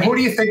state party. And who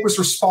do you think was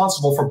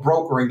responsible for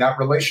brokering that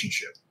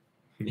relationship?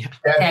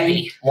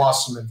 Debbie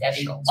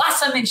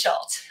Wasserman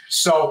Schultz.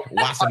 So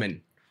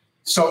Wasserman.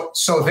 So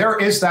there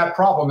is that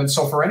problem. And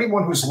so for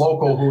anyone who's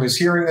local, who is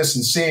hearing this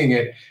and seeing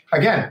it,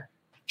 again,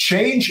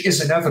 change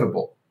is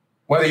inevitable,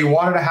 whether you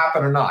want it to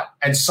happen or not.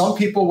 And some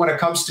people, when it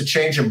comes to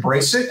change,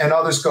 embrace it, and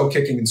others go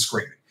kicking and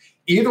screaming.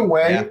 Either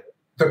way,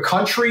 the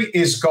country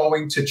is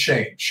going to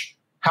change.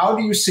 how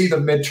do you see the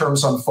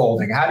midterms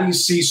unfolding? How do you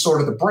see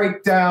sort of the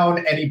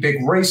breakdown? Any big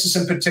races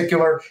in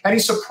particular? Any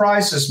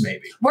surprises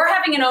maybe? We're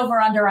having an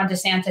over-under on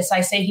DeSantis.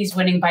 I say he's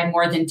winning by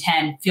more than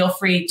 10. Feel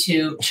free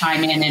to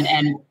chime in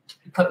and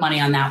put money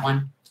on that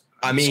one.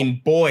 I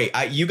mean, boy,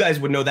 you guys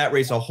would know that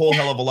race a whole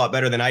hell of a lot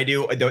better than I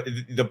do.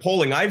 The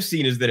polling I've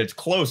seen is that it's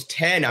close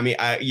 10. I mean,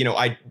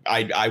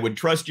 I would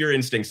trust your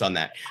instincts on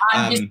that.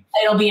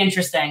 It'll be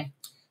interesting.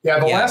 Yeah,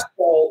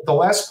 the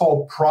last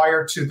poll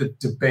prior to the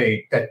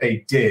debate that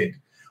they did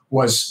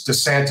was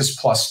DeSantis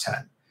plus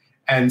 10.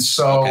 And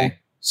so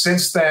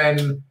since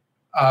then,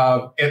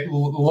 it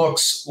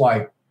looks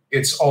like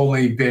it's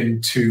only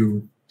been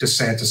to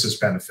DeSantis's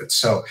benefit.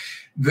 So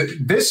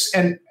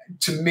and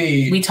to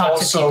me, we talk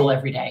to people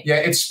every day. Yeah,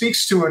 it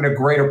speaks to a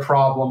greater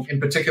problem, in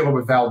particular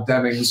with Val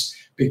Demings,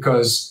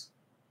 because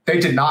they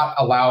did not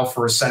allow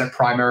for a Senate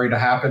primary to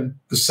happen.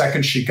 The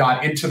second she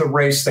got into the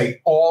race,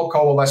 they all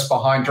coalesced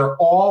behind her.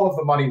 All of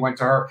the money went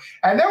to her.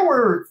 And there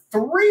were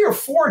 3 or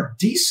 4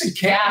 decent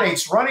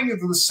candidates running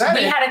into the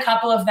Senate. We had a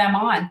couple of them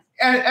on.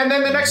 And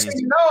then the next thing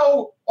you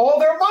know, all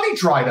their money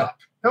dried up.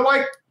 They're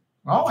like,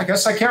 well, I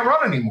guess I can't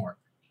run anymore.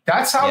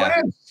 That's how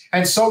it is.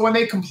 And so when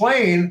they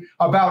complain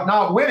about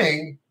not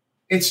winning,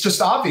 it's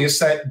just obvious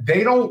that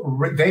they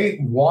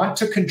want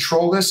to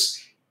control this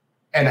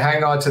and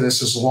hang on to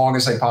this as long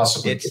as they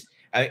possibly can.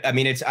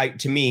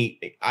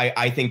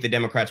 I think the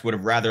Democrats would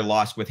have rather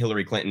lost with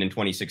Hillary Clinton in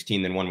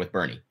 2016 than won with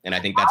Bernie. And I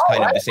think that's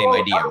kind of the same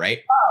idea, right?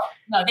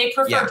 No, they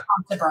prefer Trump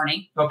to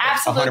Bernie. Okay.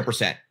 Absolutely.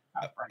 100%.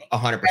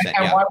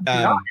 100%.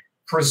 Yeah.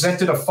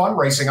 Presented a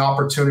fundraising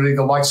opportunity,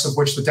 the likes of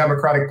which the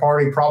Democratic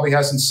Party probably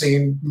hasn't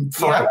seen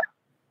forever.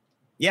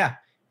 Yeah.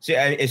 So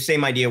it's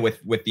same idea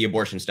with the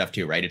abortion stuff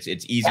too, right? It's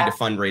easy to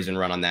fundraise and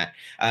run on that.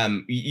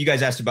 You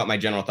guys asked about my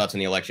general thoughts on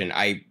the election.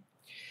 I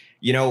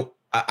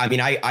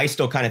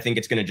still kind of think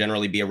it's going to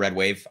generally be a red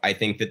wave. I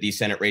think that these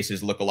Senate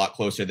races look a lot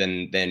closer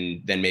than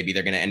maybe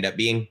they're going to end up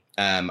being.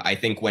 I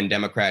think when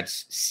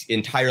Democrats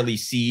entirely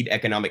cede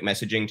economic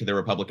messaging to the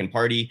Republican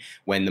Party,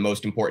 when the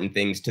most important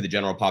things to the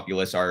general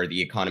populace are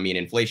the economy and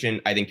inflation,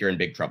 I think you're in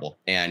big trouble.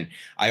 And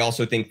I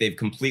also think they've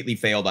completely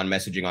failed on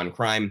messaging on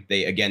crime.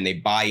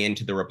 They buy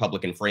into the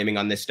Republican framing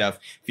on this stuff.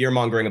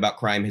 Fear-mongering about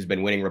crime has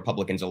been winning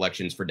Republicans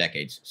elections for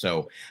decades.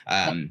 So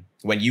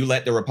when you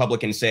let the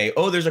Republicans say,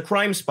 oh, there's a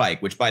crime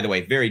spike, which, by the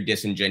way, very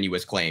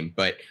disingenuous claim,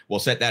 but we'll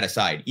set that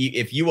aside.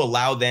 If you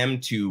allow them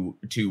to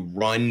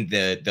run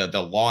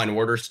the law and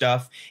order stuff,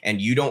 and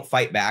you don't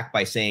fight back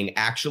by saying,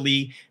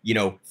 actually,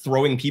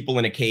 throwing people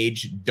in a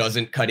cage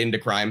doesn't cut into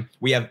crime.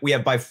 We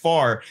have by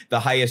far the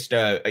highest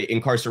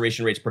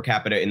incarceration rates per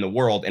capita in the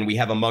world, and we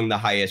have among the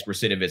highest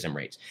recidivism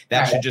rates.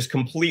 That should just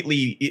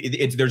completely,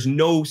 there's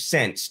no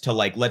sense to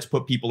let's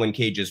put people in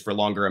cages for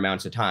longer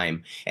amounts of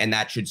time, and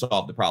that should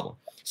solve the problem.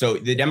 So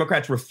the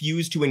Democrats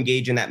refuse to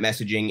engage in that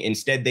messaging.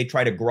 Instead, they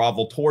try to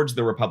grovel towards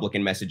the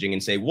Republican messaging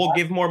and say, we'll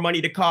give more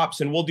money to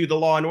cops and we'll do the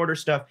law and order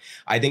stuff.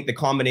 I think the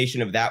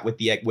combination of that with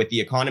the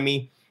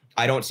economy,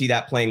 I don't see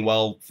that playing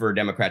well for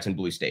Democrats in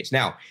blue states.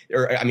 Now,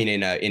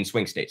 in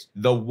swing states.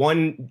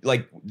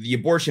 The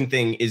abortion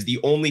thing is the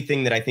only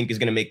thing that I think is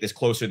going to make this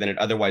closer than it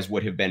otherwise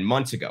would have been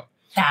months ago.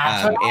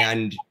 That's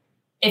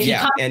if you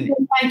come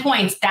to 9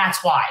 points,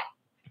 that's why.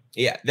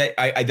 Yeah,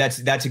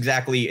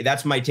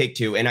 that's my take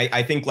too. And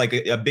I think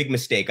a big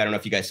mistake, I don't know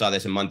if you guys saw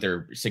this a month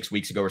or 6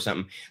 weeks ago or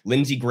something,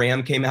 Lindsey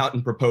Graham came out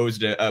and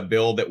proposed a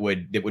bill that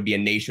would be a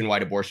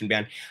nationwide abortion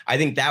ban. I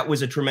think that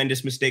was a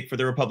tremendous mistake for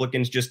the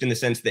Republicans, just in the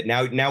sense that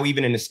now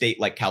even in a state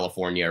like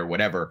California or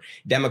whatever,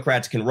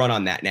 Democrats can run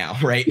on that now,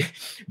 right?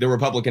 The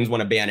Republicans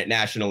want to ban it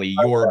nationally.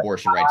 Your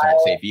abortion rights aren't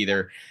safe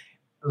either.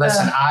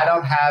 Listen, I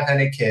don't have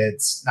any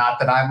kids, not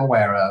that I'm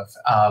aware of,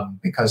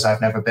 because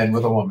I've never been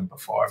with a woman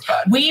before.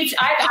 But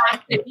I've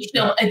asked,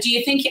 do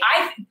you think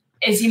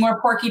is he more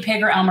Porky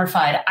Pig or Elmer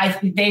Fudd?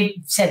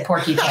 They said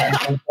Porky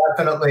Pig.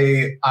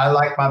 Definitely, I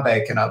like my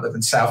bacon. I live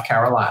in South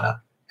Carolina,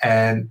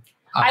 and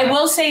I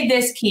will say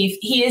this, Keith,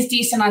 he is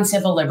decent on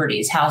civil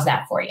liberties. How's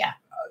that for you?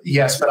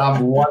 Yes, but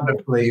I'm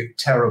wonderfully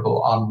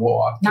terrible on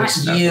war. Not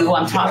you.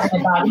 I'm talking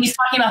about. He's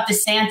talking about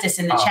DeSantis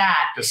in the chat.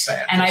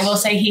 DeSantis. And I will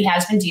say he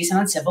has been decent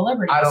on civil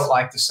liberties. I don't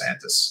like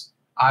DeSantis.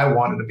 I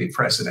wanted to be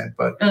president,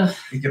 but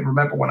you can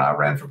remember when I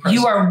ran for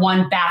president. You are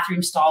one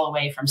bathroom stall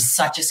away from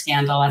such a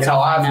scandal. That's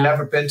all I know. I've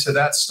never been to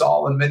that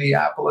stall in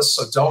Minneapolis,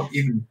 so don't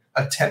even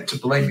attempt to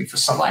blame me for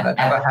something that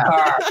never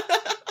happened.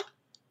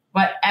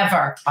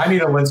 Whatever. I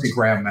need a Lindsey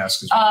Graham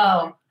mask as well.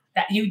 Oh,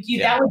 that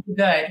would be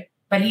good.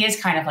 But he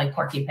is kind of like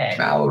Porky Pig.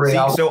 Mallory.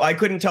 So I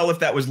couldn't tell if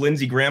that was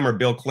Lindsey Graham or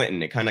Bill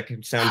Clinton. It kind of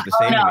sounds the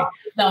same to me.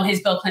 No,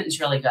 his Bill Clinton's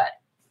really good.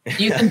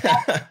 You can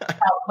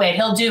wait,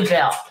 he'll do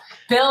Bill.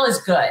 Bill is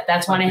good.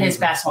 That's one of his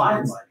best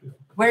ones.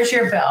 Where's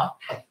your Bill?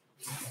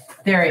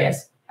 There he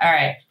is. All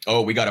right.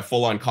 Oh, we got a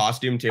full-on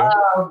costume too?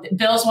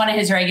 Bill's one of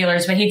his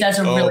regulars, but he does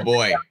a really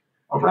boy. good job.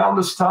 Around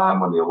this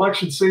time when the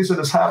election season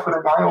is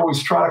happening, I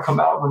always try to come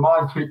out and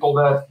remind people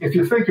that if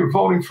you think you're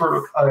voting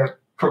for a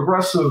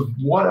progressive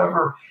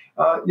whatever,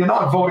 you're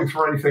not voting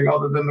for anything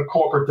other than the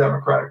corporate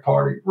Democratic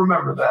Party.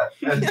 Remember that.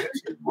 And if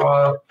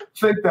you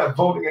think that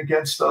voting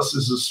against us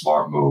is a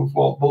smart move,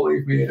 well,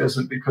 believe me, it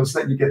isn't, because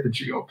then you get the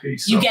GOP.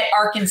 So you get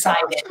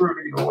Arkansas-ided. Screwed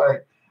either way.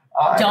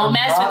 Don't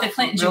mess with the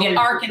Clintons. You get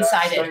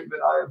Arkansas-ided.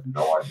 I have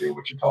no idea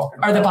what you're talking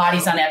about. Are the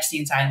bodies on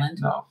Epstein's island?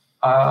 No.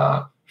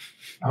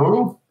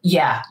 Who?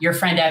 Yeah, your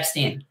friend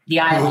Epstein, the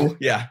island.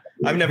 Yeah,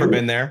 I've never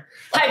been there.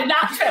 I've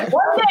not spent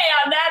one day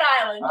on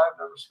that island. I've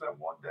never spent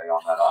one day on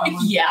that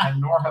island. Yeah.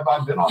 And nor have I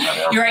been on that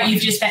island. You're right.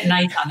 You've just spent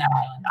nights on that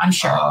island, I'm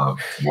sure.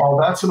 Well,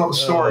 that's another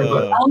story.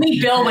 But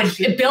only Bill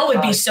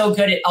would be so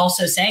good at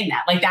also saying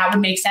that. Like, that would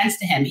make sense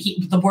to him.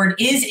 The word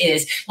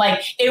is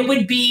like, it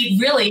would be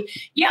really,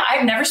 yeah,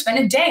 I've never spent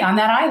a day on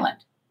that island.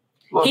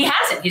 Look, he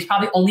hasn't. He's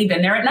probably only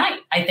been there at night.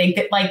 I think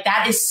that, like,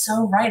 that is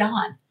so right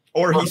on.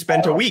 Or he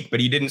spent a week,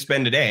 but he didn't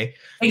spend a day.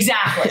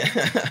 Exactly.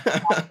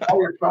 All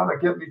you're trying to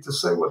get me to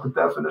say what the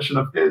definition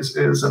of is,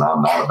 and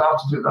I'm not about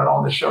to do that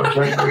on the show, but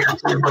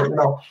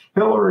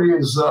Hillary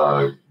is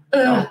kind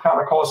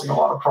of causing a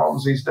lot of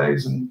problems these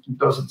days, and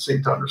doesn't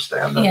seem to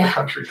understand that the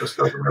country just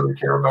doesn't really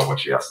care about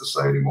what she has to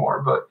say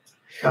anymore. But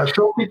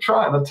she'll keep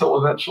trying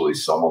until eventually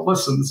someone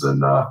listens,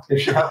 and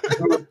if she has to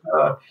do it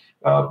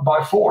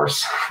by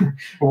force,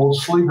 we'll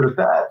just leave it at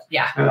that.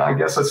 Yeah. And I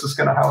guess that's just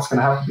how it's going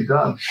to have to be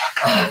done.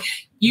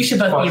 You should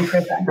both be in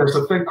prison. There's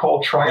a thing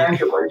called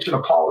triangulation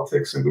of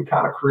politics, and we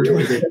kind of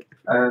created it.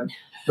 And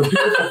the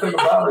beautiful thing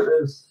about it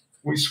is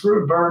we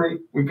screwed Bernie.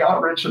 We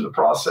got rich in the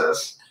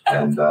process.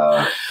 And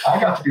I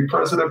got to be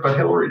president, but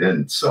Hillary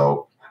didn't.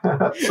 So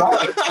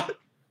sorry.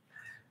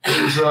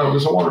 It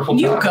was a wonderful time.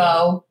 You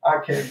go. I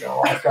can't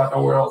go. I've got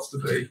nowhere else to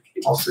be.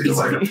 I'll see you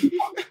later.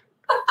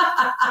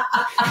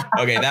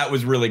 Okay, that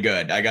was really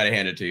good. I got to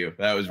hand it to you.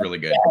 That was really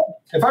good.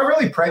 If I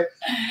really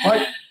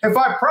if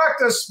I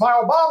practice my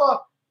Obama,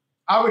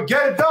 I would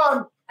get it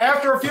done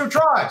after a few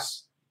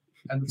tries.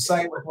 And the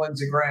same with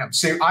Lindsey Graham.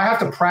 See, I have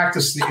to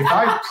practice. If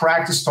I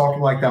practice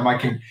talking like them, I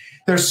can.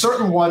 There's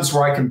certain ones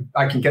where I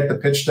can get the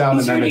pitch down,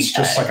 and then it's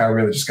just like I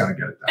really just got to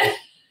get it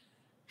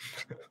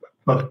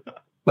down.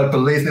 But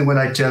believe me when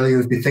I tell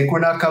you, if you think we're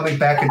not coming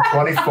back in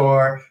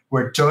 24,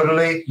 we're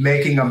totally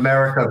making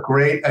America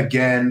great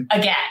again.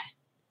 Again.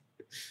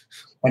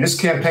 And this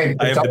campaign.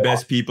 I have the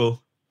best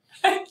people.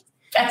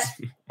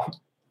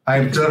 I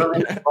am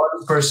totally the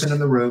smartest person in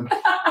the room.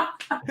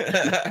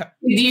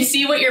 Do you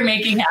see what you're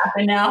making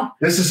happen now?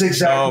 This is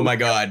exactly. Oh my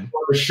God.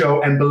 The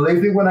show. And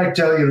believe me when I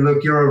tell you,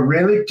 look, you're a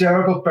really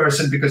terrible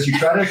person because you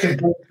try to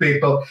convince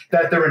people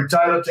that they're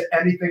entitled to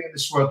anything in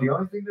this world. The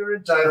only thing they're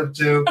entitled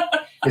to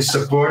is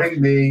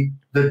supporting me,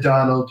 the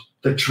Donald,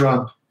 the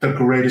Trump, the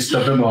greatest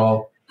of them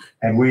all.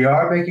 And we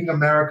are making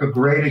America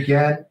great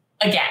again.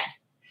 Again.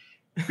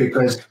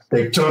 Because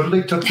they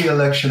totally took the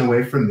election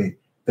away from me.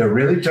 They're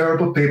really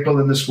terrible people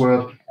in this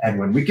world. And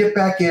when we get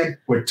back in,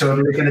 we're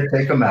totally going to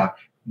take them out.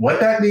 What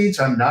that means,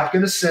 I'm not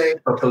going to say,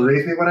 but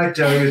believe me when I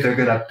tell you, they're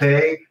going to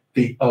pay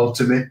the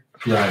ultimate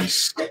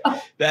price.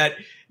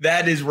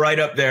 That is right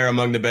up there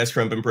among the best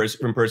Trump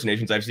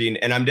impersonations I've seen.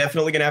 And I'm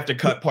definitely going to have to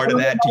cut part of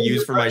that to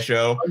use for my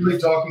show. I'm really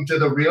talking to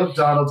the real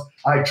Donald.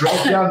 I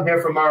drove down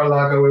here from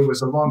Mar-a-Lago. It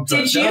was a long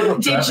time.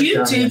 Did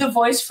you do the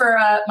voice for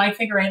Mike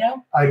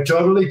Figueredo? I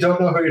totally don't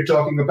know who you're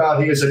talking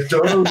about. He is a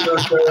total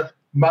loser.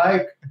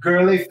 Mike,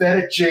 girly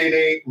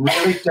fettuccine,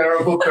 really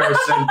terrible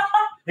person.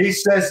 He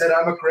says that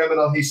I'm a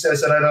criminal. He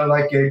says that I don't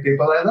like gay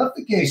people. I love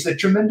the gays. They're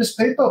tremendous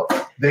people.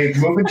 They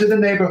move into the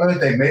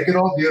neighborhood. They make it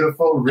all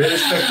beautiful, really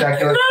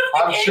spectacular.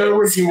 I'm sure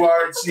where you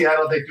are in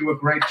Seattle, they do a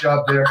great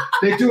job there.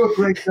 They do a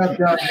great job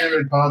down here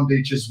in Palm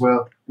Beach as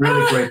well.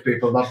 Really great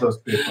people. Love those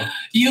people.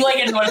 You like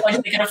it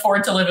like they can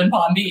afford to live in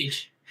Palm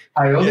Beach.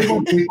 I only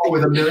want people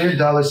with $1 million to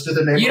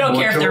the neighborhood. You don't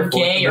care if they're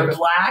gay or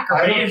black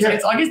or anything,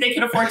 as long as they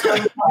can afford to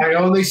live in Palm Beach. I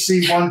only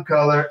see one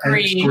color, and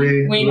it's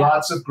green.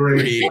 Lots of green.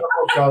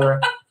 Beautiful color.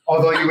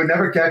 Although you would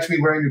never catch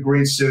me wearing a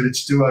green suit.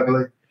 It's too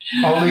ugly.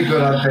 Only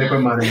good on paper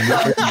money.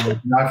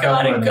 Not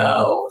gotta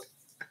go.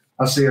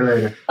 I'll see you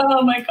later.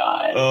 Oh, my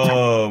God.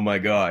 Oh, my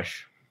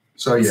gosh.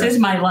 So, This is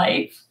my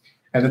life.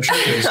 And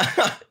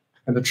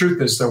the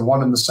truth is they're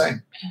one and the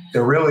same.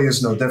 There really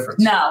is no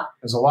difference. No.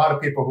 There's a lot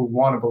of people who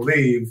want to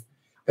believe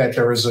that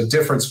there is a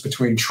difference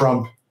between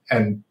Trump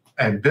and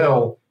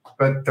Bill,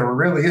 but there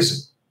really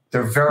isn't.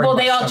 They're very well.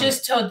 They all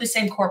just towed the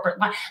same corporate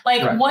line.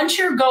 Like once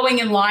you're going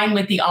in line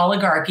with the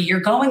oligarchy,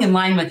 you're going in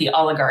line with the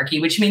oligarchy,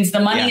 which means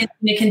the money is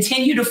going to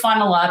continue to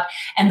funnel up,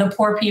 and the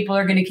poor people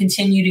are going to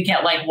continue to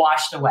get like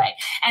washed away.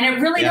 And it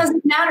really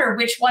doesn't matter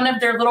which one of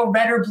their little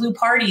red or blue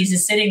parties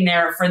is sitting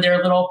there for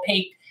their little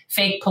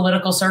fake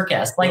political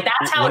circus. Like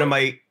that's how.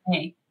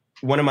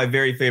 One of my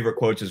very favorite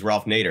quotes is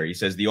Ralph Nader. He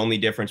says, the only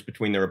difference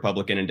between the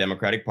Republican and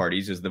Democratic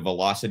parties is the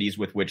velocities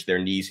with which their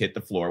knees hit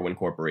the floor when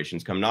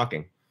corporations come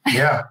knocking.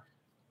 Yeah.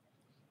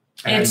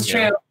 It's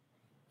true.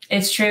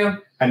 It's true.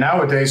 And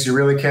nowadays, you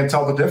really can't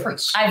tell the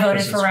difference. I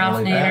voted for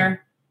Ralph Nader.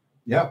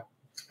 Yeah.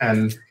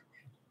 And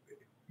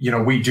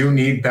we do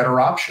need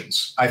better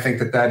options. I think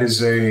that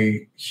is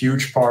a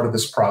huge part of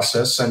this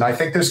process. And I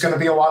think there's going to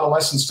be a lot of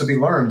lessons to be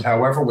learned,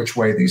 however which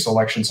way these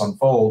elections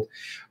unfold.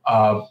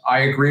 I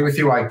agree with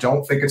you. I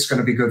don't think it's going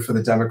to be good for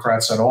the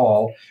Democrats at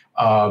all.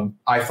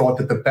 I thought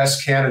that the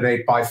best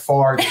candidate by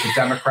far that the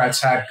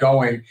Democrats had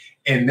going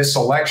in this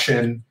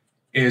election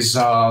is,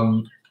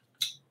 Fetterman.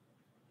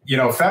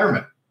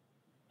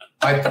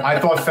 I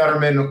thought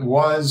Fetterman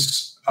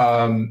was,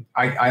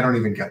 I don't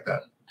even get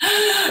that.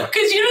 Because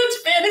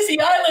it's Fantasy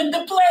Island,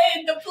 the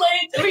plane.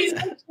 So he's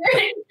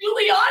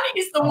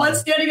Giuliani's the one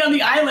standing on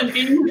the island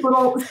being his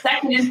little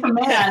second in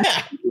command,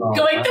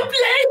 going the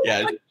plane.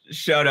 Yeah,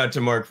 shout out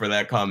to Mark for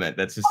that comment.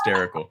 That's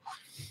hysterical.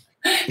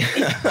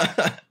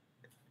 If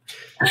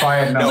I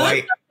had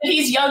no,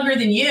 he's younger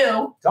than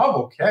you.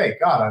 Double K,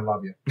 God, I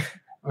love you.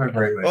 What a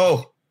great lady.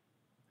 Oh,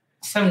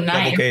 so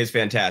nice. Double K is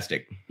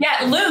fantastic.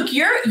 Yeah, Luke,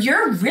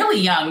 you're really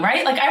young,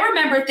 right? Like I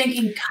remember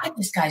thinking, God,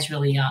 this guy's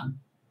really young.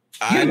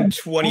 I'm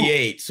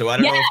 28, so I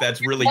don't know if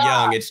that's really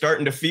young. It's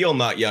starting to feel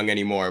not young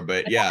anymore,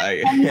 but yeah.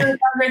 You're younger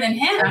than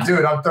him.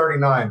 Dude, I'm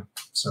 39,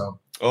 so.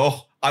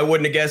 Oh, I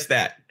wouldn't have guessed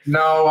that.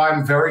 No,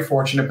 I'm very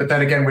fortunate, but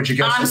then again, would you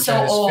guess I'm this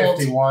so is old.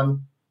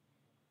 51?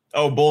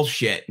 Oh,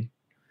 bullshit.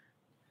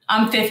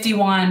 I'm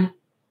 51.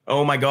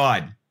 Oh my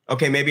God.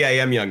 Okay, maybe I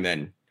am young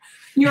then.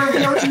 You're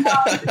really young.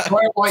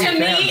 To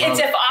me, it's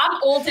if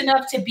I'm old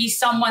enough to be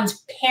someone's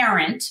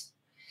parent,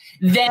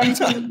 then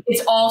to me,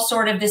 it's all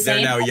sort of the same.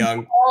 They're now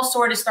young. All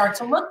sort of start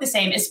to look the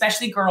same,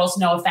 especially girls,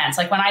 no offense.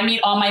 Like when I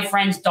meet all my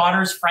friends'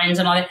 daughters' friends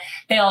and all that,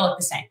 they all look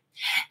the same.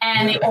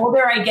 And the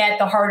older I get,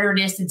 the harder it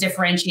is to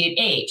differentiate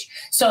age.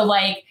 So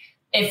like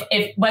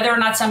if whether or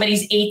not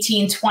somebody's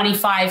 18,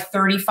 25,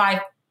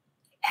 35,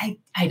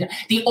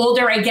 the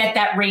older I get,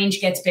 that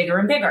range gets bigger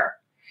and bigger.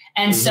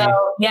 And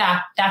so,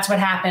 yeah, that's what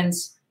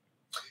happens.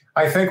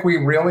 I think we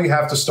really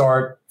have to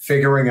start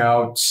figuring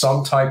out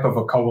some type of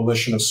a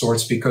coalition of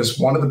sorts, because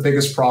one of the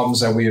biggest problems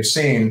that we have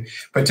seen,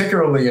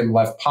 particularly in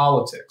left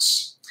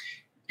politics,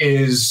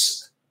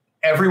 is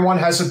everyone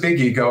has a big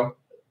ego,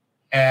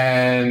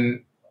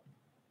 and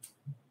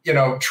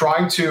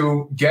trying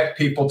to get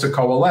people to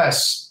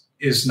coalesce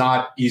is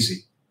not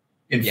easy.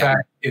 In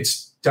fact,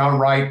 it's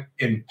downright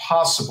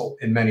impossible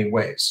in many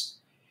ways.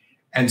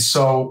 And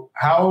so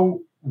how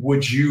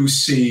would you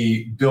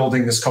see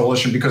building this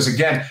coalition? Because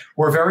again,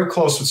 we're very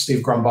close with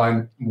Steve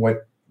Grumbine.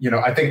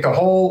 I think the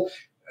whole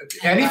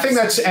anything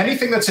that's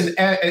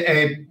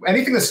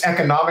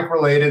economic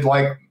related,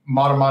 like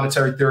modern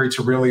monetary theory,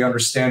 to really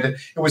understand it.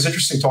 It was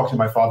interesting talking to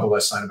my father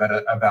last night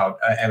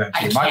about MMT.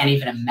 I can't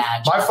even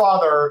imagine. My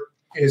father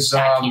is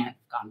that can't have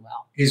gone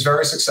well. He's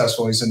very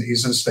successful. He's an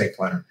estate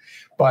planner.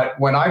 But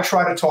when I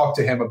try to talk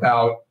to him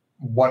about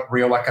what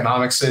real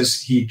economics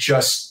is,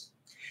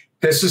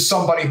 this is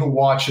somebody who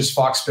watches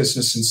Fox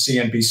Business and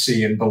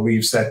CNBC and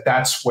believes that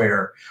that's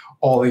where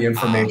all the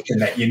information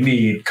that you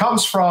need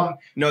comes from.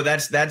 No,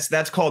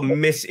 that's called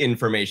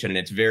misinformation, and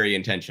it's very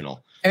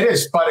intentional. It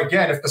is. But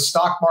again, if the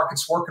stock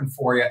market's working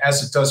for you,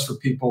 as it does for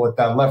people at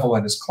that level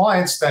and his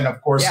clients, then of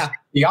course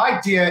the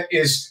idea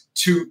is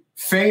to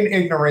feign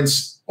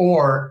ignorance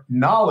or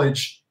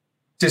knowledge,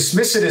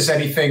 dismiss it as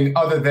anything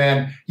other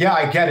than,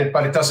 I get it,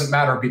 but it doesn't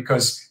matter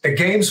because the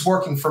game's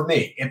working for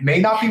me. It may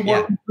not be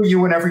working for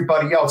you and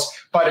everybody else,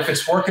 but if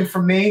it's working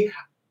for me,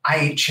 I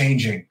ain't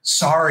changing.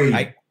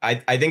 Sorry.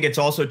 I think it's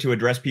also to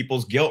address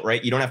people's guilt,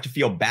 right? You don't have to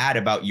feel bad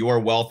about your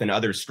wealth and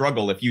others'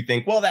 struggle if you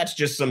think, well, that's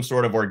just some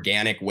sort of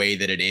organic way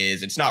that it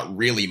is. It's not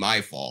really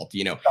my fault.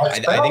 I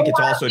think it's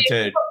also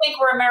to people think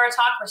we're a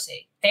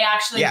meritocracy. They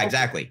actually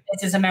exactly.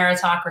 This is a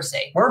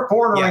meritocracy. We're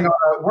bordering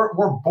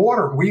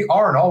on we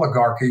are an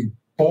oligarchy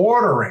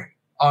bordering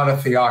on a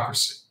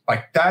theocracy.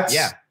 Like that's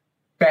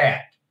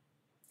bad.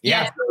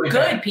 Yeah, it's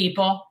good,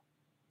 people.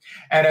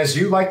 And as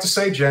you like to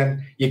say,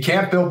 Jen, you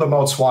can't build the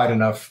moats wide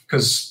enough,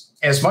 because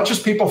as much as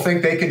people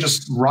think they can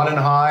just run and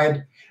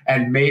hide,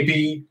 and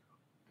maybe,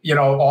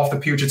 off the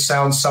Puget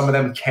Sound, some of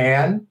them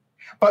can,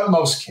 but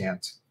most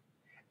can't.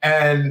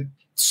 And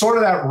sort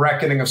of that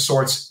reckoning of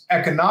sorts,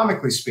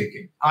 economically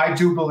speaking, I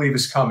do believe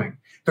is coming.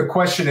 The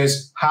question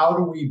is, how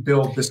do we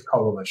build this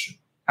coalition?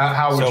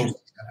 How would you see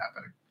that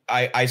happening?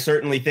 I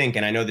certainly think,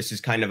 and I know this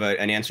is kind of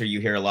an answer you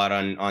hear a lot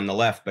on the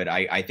left, but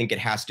I think it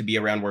has to be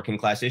around working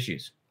class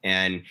issues.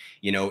 And,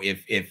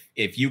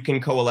 if you can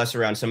coalesce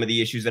around some of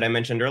the issues that I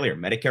mentioned earlier,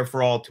 Medicare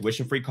for all,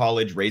 tuition-free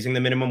college, raising the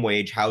minimum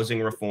wage,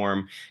 housing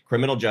reform,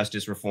 criminal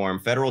justice reform,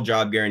 federal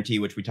job guarantee,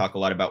 which we talk a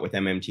lot about with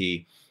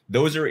MMT,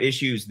 those are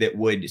issues that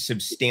would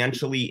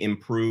substantially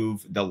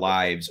improve the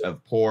lives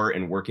of poor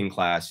and working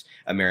class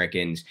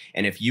Americans.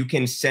 And if you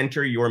can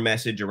center your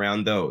message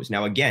around those.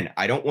 Now, again,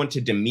 I don't want to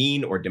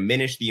demean or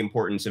diminish the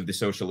importance of the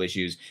social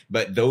issues,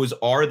 but those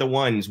are the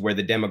ones where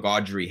the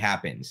demagoguery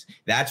happens.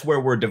 That's where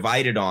we're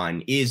divided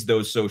on, is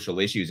those social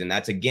issues. And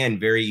that's, again,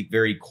 very,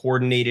 very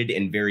coordinated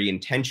and very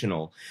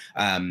intentional.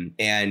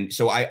 And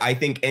so I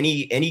think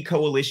any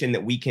coalition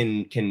that we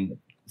can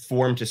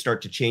form to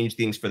start to change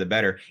things for the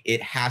better,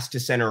 it has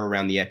to center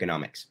around the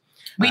economics.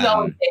 We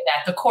always say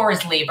that the core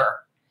is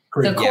labor.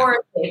 The core is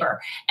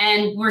labor.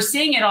 And we're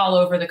seeing it all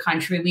over the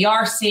country. We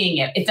are seeing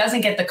it. It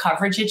doesn't get the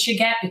coverage it should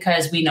get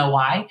because we know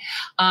why.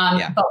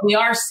 But we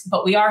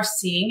are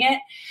seeing it.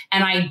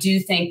 And I do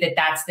think that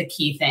that's the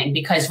key thing,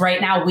 because right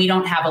now we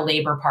don't have a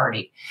labor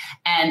party.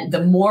 And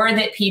the more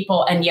that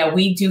people, and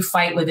we do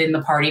fight within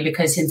the party,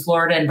 because in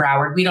Florida and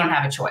Broward, we don't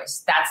have a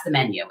choice. That's the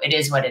menu. It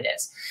is what it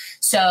is.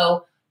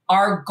 So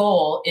our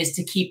goal is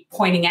to keep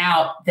pointing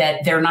out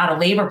that they're not a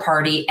labor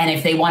party. And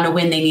if they want to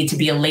win, they need to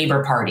be a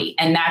labor party.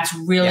 And that's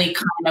really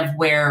kind of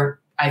where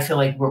I feel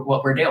like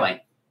what we're doing.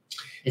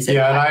 And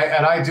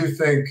I do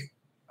think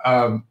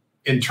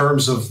in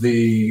terms of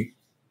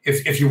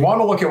if you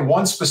want to look at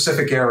one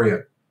specific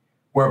area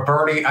where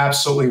Bernie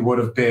absolutely would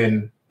have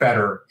been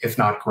better, if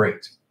not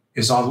great,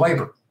 is on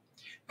labor.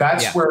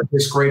 That's where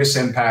his greatest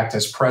impact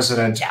as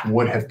president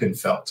would have been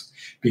felt,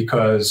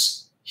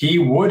 because he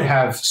would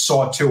have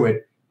saw to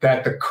it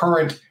that the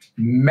current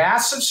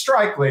massive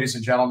strike, ladies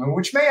and gentlemen,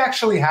 which may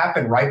actually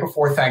happen right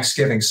before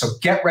Thanksgiving. So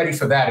get ready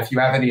for that if you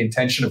have any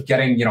intention of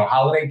getting,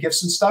 holiday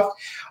gifts and stuff.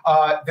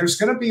 There's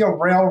going to be a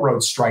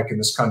railroad strike in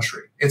this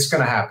country. It's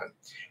going to happen.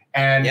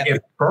 And if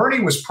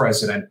Bernie was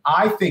president,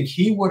 I think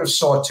he would have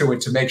saw to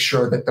it to make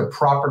sure that the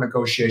proper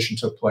negotiation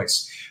took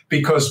place,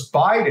 because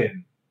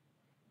Biden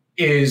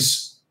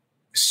is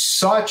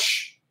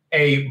such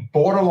a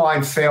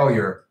borderline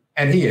failure.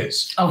 And he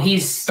is.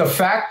 The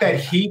fact that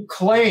he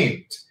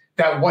claimed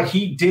that what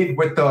he did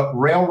with the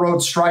railroad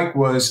strike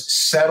was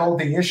settle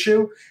the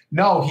issue.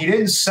 No, he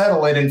didn't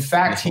settle it. In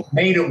fact, he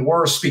made it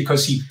worse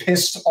because he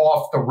pissed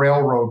off the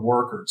railroad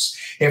workers.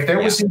 If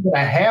there was even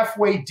a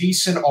halfway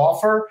decent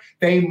offer,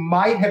 they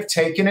might have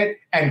taken it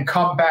and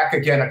come back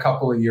again a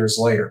couple of years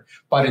later.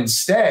 But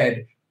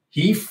instead,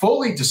 he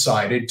fully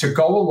decided to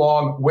go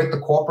along with the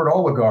corporate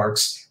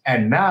oligarchs.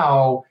 And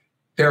now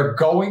they're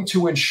going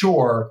to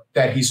ensure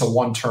that he's a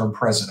one-term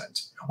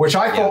president, which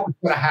I thought was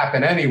going to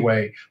happen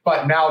anyway.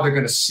 But now they're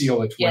going to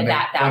seal it when they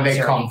come.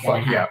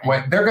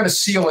 They're going to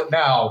seal it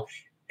now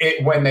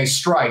when they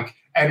strike.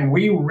 And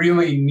we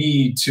really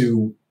need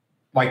to,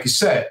 like you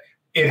said,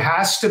 it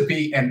has to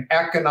be an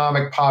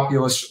economic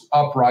populist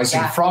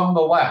uprising from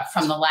the left.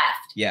 From the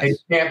left. Yes. It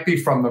can't be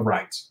from the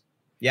right.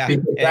 Yeah.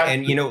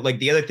 And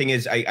the other thing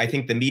is, I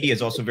think the media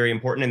is also very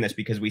important in this,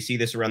 because we see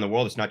this around the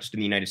world. It's not just in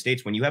the United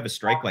States. When you have a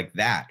strike like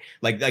that,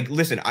 like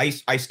listen, I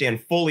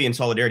stand fully in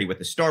solidarity with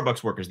the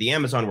Starbucks workers, the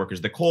Amazon workers,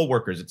 the coal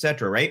workers, et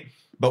cetera, right?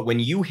 But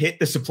when you hit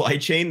the supply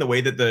chain the way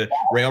that the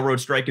railroad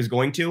strike is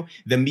going to,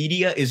 the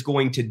media is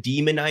going to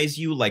demonize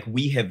you like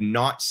we have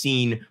not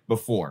seen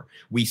before.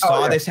 We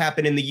saw this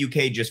happen in the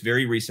UK just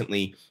very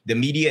recently. The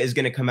media is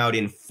going to come out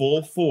in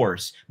full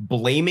force,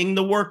 blaming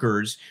the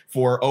workers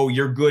for,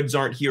 your goods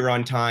aren't here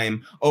on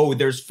time.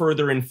 There's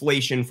further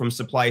inflation from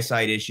supply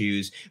side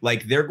issues.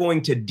 Like, they're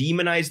going to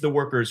demonize the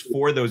workers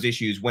for those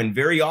issues, when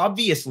very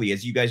obviously,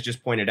 as you guys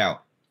just pointed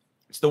out,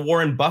 it's the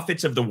Warren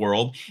Buffetts of the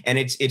world, and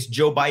it's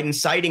Joe Biden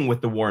siding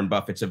with the Warren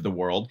Buffetts of the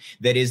world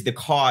that is the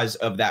cause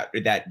of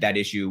that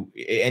issue.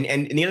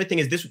 And the other thing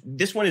is,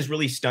 this one has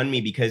really stunned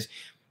me, because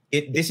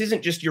this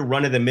isn't just your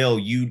run of the mill.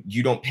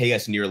 You don't pay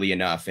us nearly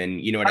enough,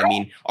 and you know what I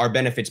mean. Our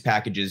benefits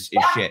package is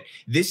shit.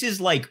 This is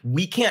like,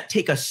 we can't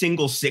take a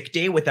single sick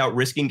day without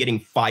risking getting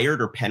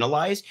fired or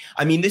penalized.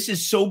 I mean, this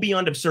is so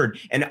beyond absurd.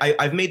 And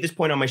I've made this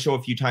point on my show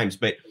a few times,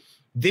 but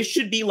this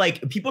should be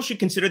like, people should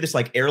consider this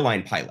like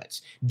airline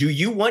pilots. Do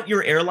you want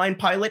your airline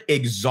pilot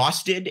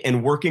exhausted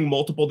and working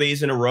multiple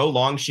days in a row,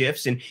 long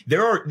shifts? And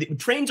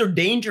trains are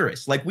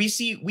dangerous. Like, we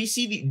see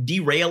the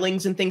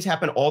derailings and things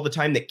happen all the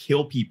time that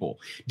kill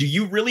people. Do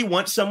you really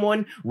want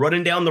someone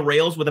running down the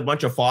rails with a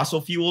bunch of fossil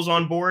fuels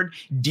on board,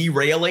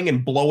 derailing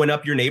and blowing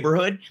up your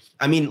neighborhood?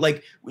 I mean,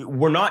 like,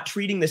 we're not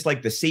treating this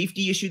like the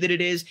safety issue that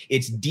it is.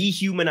 It's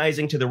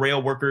dehumanizing to the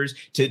rail workers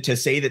to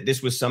say that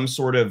this was some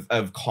sort of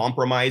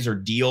compromise or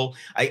deal.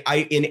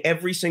 I in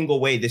every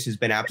single way, this has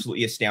been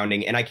absolutely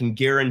astounding. And I can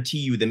guarantee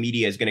you the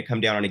media is going to come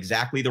down on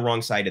exactly the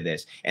wrong side of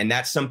this. And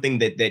that's something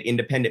that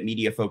independent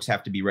media folks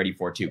have to be ready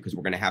for too, because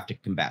we're going to have to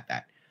combat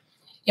that.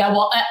 Yeah,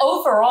 well,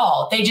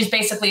 overall, they just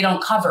basically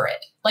don't cover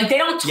it. Like, they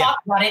don't talk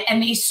about it,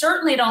 and they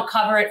certainly don't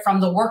cover it from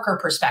the worker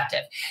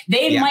perspective.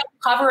 They might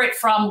cover it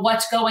from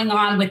what's going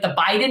on with the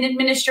Biden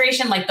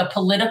administration, like the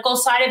political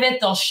side of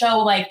it. They'll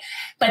show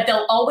but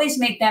they'll always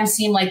make them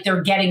seem like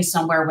they're getting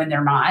somewhere when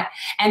they're not.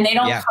 And they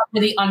don't cover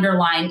the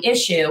underlying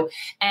issue.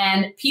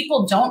 And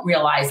people don't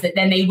realize that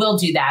then they will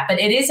do that. But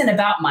it isn't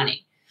about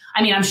money.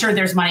 I mean, I'm sure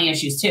there's money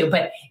issues too,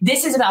 but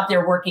this is about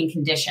their working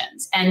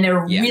conditions, and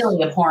they're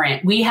really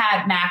abhorrent. We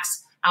had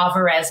Max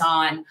Alvarez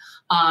on.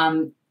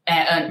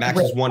 Max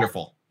is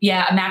wonderful.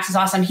 Yeah, Max is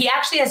awesome. He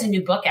actually has a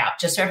new book out,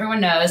 just so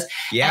everyone knows.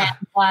 Yeah.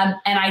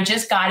 And I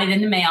just got it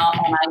in the mail,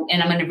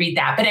 and I'm going to read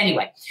that. But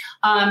anyway,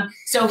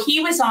 so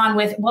he was on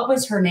with, what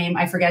was her name?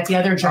 I forget, the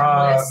other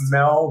journalist.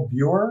 Mel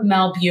Buer.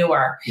 Mel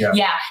Buer.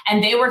 Yeah.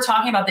 And they were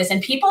talking about this,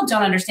 and people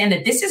don't understand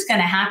that this is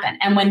going to happen.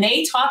 And when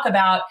they talk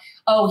about,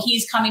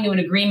 he's coming to an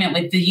agreement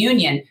with the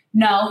union.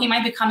 No, he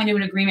might be coming to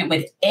an agreement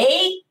with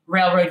a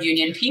railroad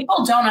union.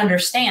 People don't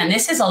understand.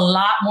 This is a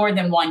lot more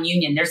than one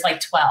union. There's like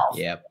 12.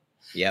 Yep.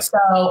 Yep.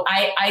 So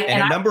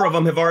and a number of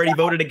them have already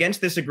voted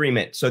against this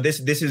agreement. So this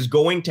is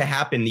going to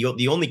happen.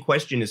 The only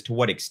question is to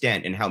what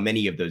extent and how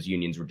many of those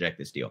unions reject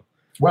this deal.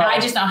 Well, I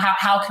just know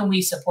how can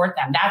we support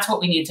them? That's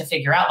what we need to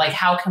figure out. Like,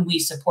 how can we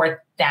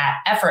support that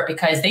effort?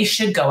 Because they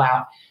should go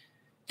out.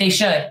 They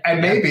should.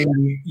 And maybe,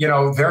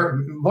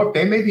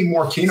 they may be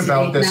more keen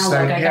about this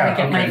than, now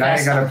you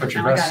got to put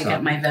your vest on. I got to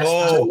get my vest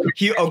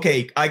on.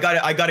 Okay. I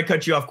got to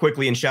cut you off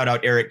quickly and shout out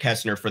Eric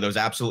Kessner for those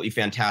absolutely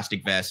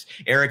fantastic vests.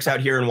 Eric's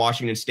out here in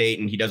Washington State,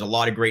 and he does a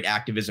lot of great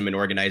activism and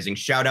organizing.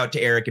 Shout out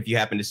to Eric if you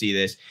happen to see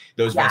this.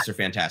 Those vests are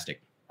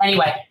fantastic.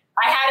 Anyway,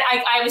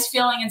 I was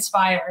feeling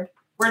inspired.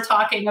 We're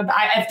talking about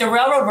if the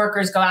railroad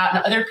workers go out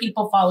and other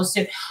people follow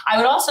suit. I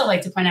would also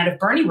like to point out if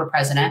Bernie were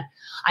president,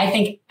 I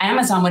think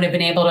Amazon would have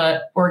been able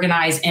to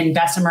organize in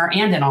Bessemer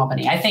and in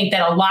Albany. I think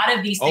that a lot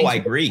of these things I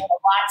agree. would be a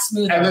lot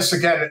smoother. And this,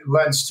 again,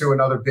 lends to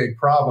another big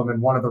problem.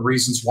 And one of the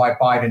reasons why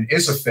Biden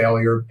is a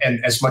failure, and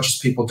as much as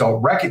people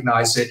don't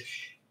recognize it,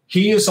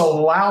 he is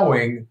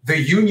allowing the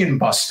union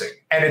busting.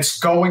 And it's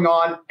going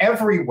on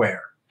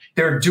everywhere.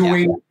 They're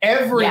doing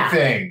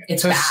everything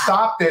to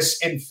stop this.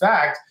 In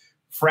fact,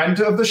 friend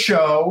of the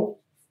show,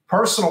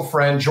 personal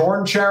friend,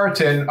 Jordan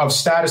Chariton of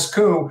Status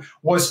Quo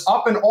was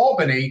up in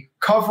Albany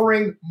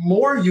covering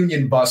more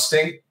union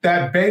busting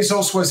that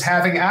Bezos was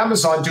having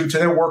Amazon do to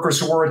their workers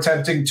who were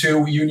attempting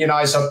to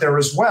unionize up there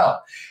as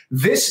well.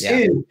 This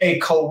is a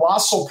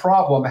colossal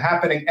problem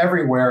happening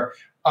everywhere.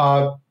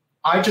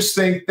 I just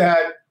think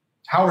that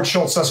Howard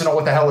Schultz doesn't know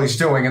what the hell he's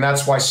doing, and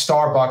that's why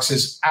Starbucks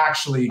is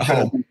actually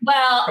and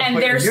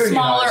they're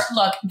smaller.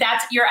 Look,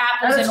 that's your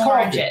apples and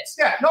oranges.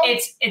 Yeah, no,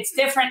 it's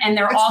different, and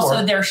they're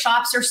also their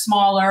shops are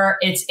smaller.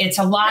 It's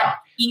a lot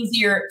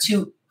easier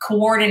to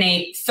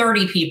coordinate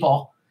 30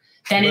 people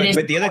than it is.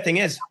 But the other thing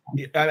is,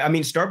 I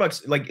mean,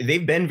 Starbucks, like,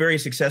 they've been very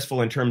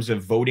successful in terms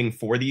of voting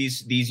for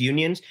these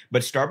unions,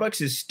 but Starbucks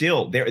is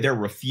still they're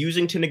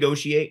refusing to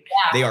negotiate.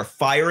 Yeah. They are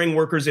firing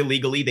workers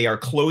illegally. They are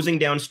closing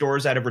down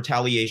stores out of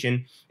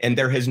retaliation, and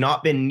there has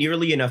not been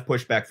nearly enough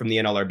pushback from the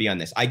NLRB on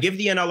this. I give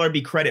the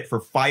NLRB credit for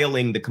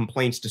filing the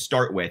complaints to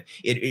start with.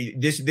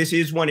 This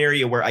is one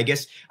area where I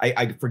guess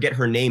I forget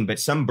her name, but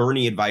some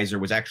Bernie advisor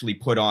was actually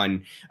put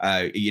on,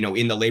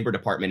 in the Labor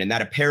Department, and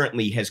that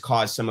apparently has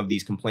caused some of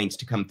these complaints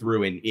to come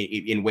through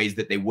in ways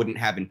that they wouldn't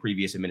have in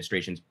previous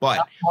administrations.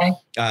 But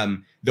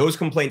those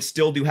complaints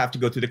still do have to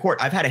go through the court.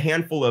 I've had a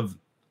handful of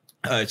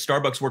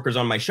Starbucks workers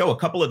on my show. A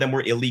couple of them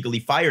were illegally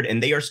fired,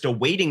 and they are still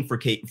waiting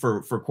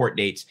for court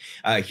dates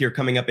here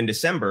coming up in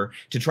December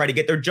to try to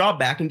get their job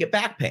back and get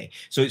back pay.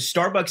 So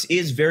Starbucks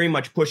is very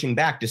much pushing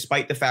back,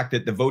 despite the fact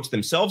that the votes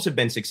themselves have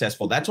been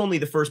successful. That's only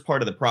the first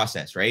part of the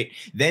process, right?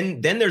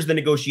 Then there's the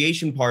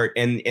negotiation part,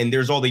 and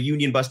there's all the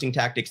union busting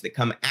tactics that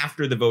come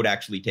after the vote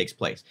actually takes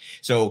place.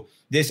 So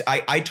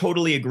I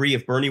totally agree.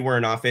 If Bernie were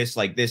in office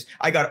like this,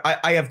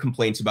 I have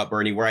complaints about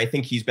Bernie where I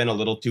think he's been a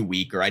little too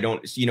weak, or I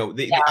don't,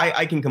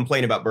 I can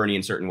complain about Bernie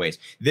in certain ways.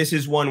 This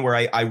is one where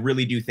I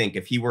really do think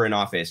if he were in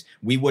office,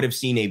 we would have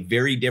seen a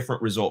very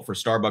different result for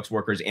Starbucks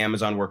workers,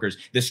 Amazon workers,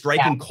 the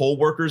striking coal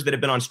workers that have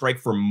been on strike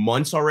for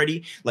months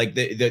already. Like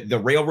the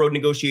railroad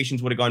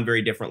negotiations would have gone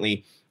very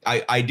differently.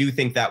 I do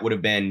think that would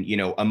have been,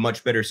 a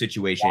much better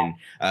situation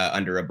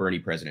under a Bernie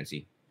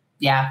presidency.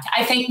 Yeah,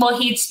 I think,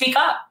 he'd speak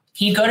up.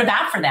 He'd go to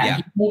bat for them. Yeah.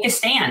 He'd make a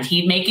stand.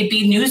 He'd make it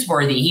be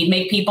newsworthy. He'd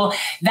make people.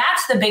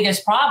 That's the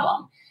biggest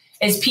problem,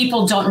 is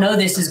people don't know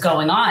this is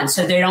going on,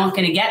 so they're not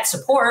going to get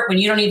support when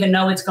you don't even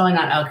know what's going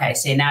on. Okay,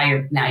 see, now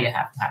you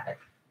have to have it.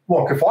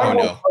 Look, if I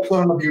were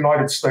president of the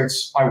United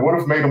States, I would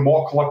have made a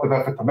more collective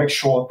effort to make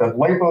sure that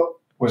labor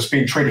was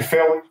being treated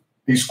fairly.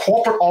 These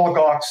corporate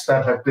oligarchs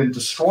that have been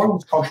destroying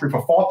this country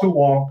for far too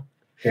long,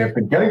 they have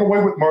been getting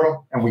away with murder,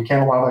 and we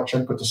can't allow that.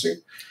 Jen, good to see you.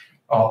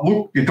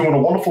 Luke, you're doing a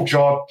wonderful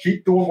job.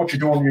 Keep doing what you're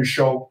doing on your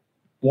show.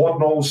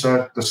 Lord knows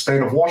that the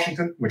state of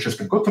Washington, which has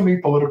been good to me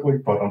politically,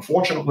 but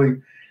unfortunately,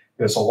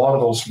 there's a lot of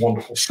those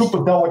wonderful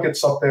super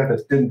delegates up there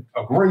that didn't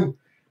agree.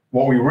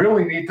 What we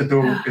really need to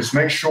do is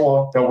make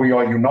sure that we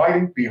are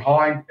uniting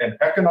behind an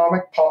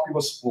economic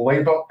populist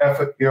labor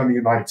effort here in the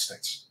United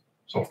States.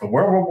 So if the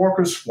railroad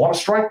workers want to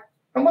strike,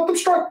 then let them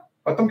strike.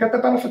 Let them get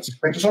their benefits.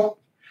 They deserve it.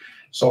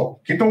 So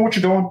keep doing what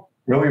you're doing.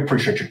 Really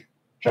appreciate you.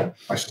 Jen,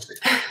 nice to see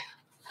you.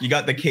 You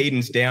got the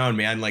cadence down,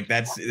 man. Like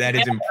that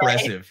is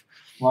impressive.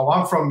 Well,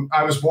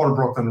 I was born in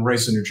Brooklyn and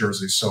raised in New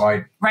Jersey, so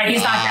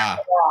he's not that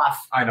far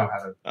off. I know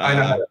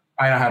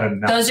how to.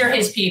 Those are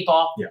his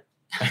people.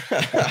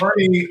 Yeah.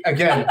 Bernie,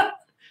 again,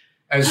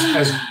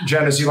 as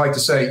Jen, as you like to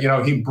say,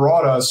 he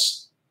brought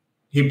us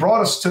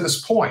to this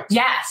point.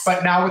 Yes.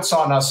 But now it's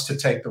on us to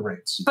take the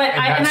reins. But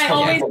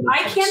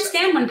I can't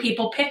stand when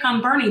people pick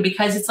on Bernie,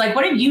 because it's like,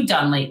 what have you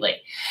done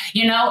lately?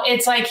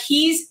 It's like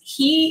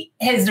he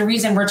is the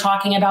reason we're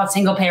talking about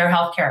single payer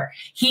healthcare.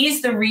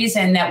 He's the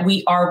reason that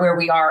we are where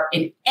we are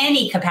in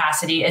any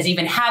capacity as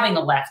even having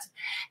a left.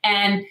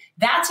 And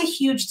that's a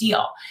huge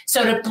deal.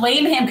 So to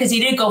blame him because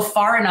he didn't go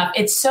far enough,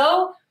 it's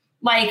so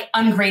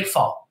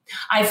ungrateful.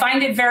 I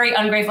find it very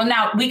ungrateful.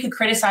 Now, we could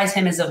criticize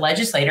him as a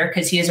legislator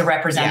because he is a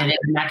representative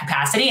in that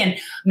capacity. And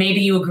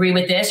maybe you agree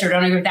with this or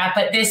don't agree with that.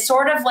 But this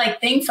sort of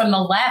like thing from the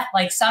left,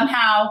 like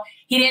somehow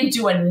he didn't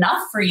do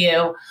enough for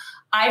you.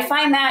 I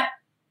find that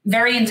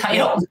very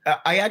entitled.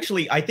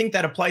 I think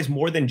that applies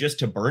more than just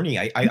to Bernie.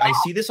 I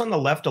see this on the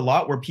left a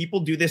lot where people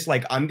do this,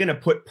 like, I'm going to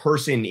put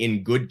person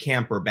in good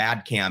camp or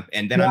bad camp,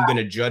 and then I'm going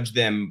to judge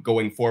them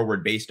going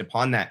forward based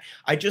upon that.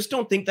 I just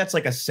don't think that's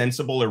like a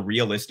sensible or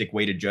realistic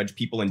way to judge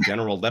people in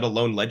general, let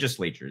alone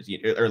legislators. You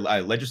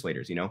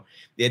know,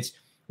 it's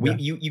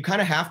you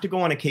kind of have to go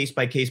on a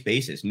case-by-case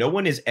basis. No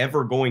one is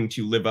ever going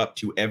to live up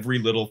to every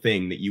little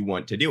thing that you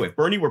want to do. If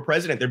Bernie were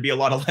president, there'd be a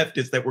lot of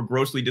leftists that were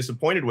grossly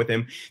disappointed with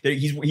him. That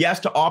he has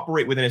to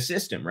operate within a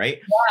system, right?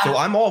 Yeah. So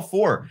I'm all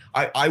for.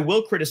 I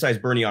will criticize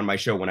Bernie on my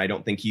show when I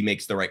don't think he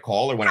makes the right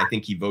call or when I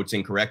think he votes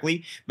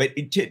incorrectly. But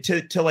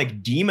to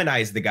like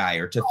demonize the guy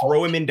or to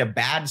throw him into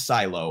bad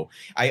silo,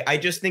 I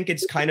just think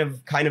it's kind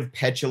of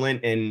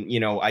petulant, and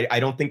I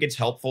don't think it's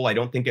helpful. I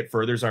don't think it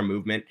furthers our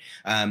movement.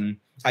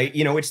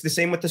 It's the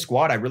same with the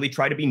Squad. I really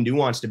try to be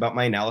nuanced about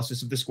my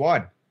analysis of the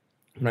Squad.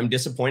 When I'm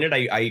disappointed,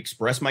 I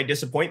express my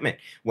disappointment.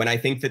 When I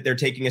think that they're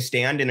taking a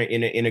stand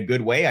in a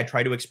good way, I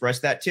try to express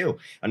that too.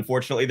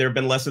 Unfortunately, there have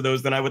been less of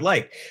those than I would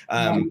like.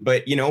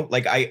 But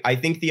I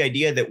think the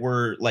idea that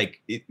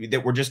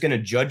we're just going to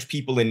judge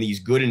people in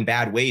these good and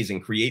bad ways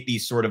and create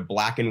these sort of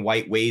black and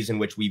white ways in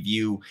which we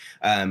view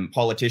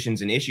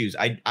politicians and issues,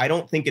 I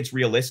don't think it's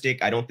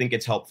realistic. I don't think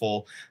it's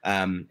helpful.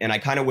 And I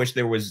kind of wish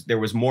there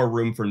was more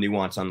room for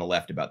nuance on the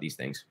left about these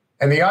things.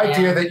 And the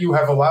idea that you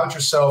have allowed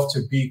yourself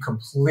to be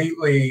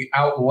completely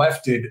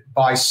out-lefted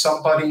by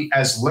somebody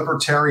as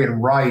libertarian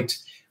right,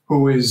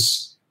 who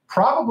is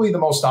probably the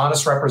most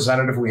honest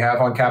representative we have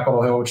on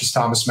Capitol Hill, which is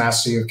Thomas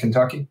Massie of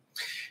Kentucky.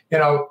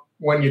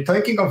 When you're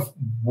thinking of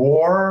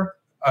war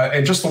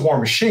and just the war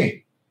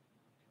machine,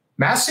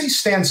 Massie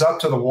stands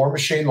up to the war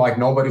machine like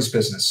nobody's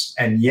business.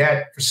 And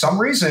yet, for some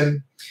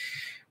reason,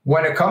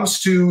 when it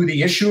comes to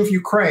the issue of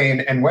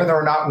Ukraine and whether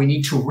or not we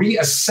need to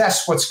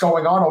reassess what's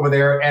going on over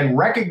there and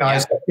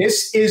recognize that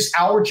this is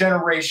our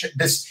generation,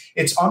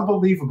 it's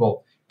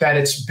unbelievable that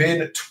it's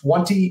been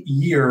 20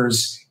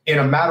 years in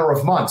a matter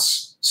of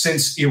months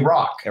since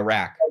Iraq.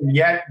 And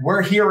yet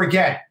we're here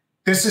again.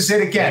 This is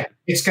it again.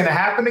 It's going to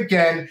happen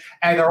again.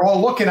 And they're all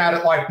looking at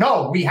it like,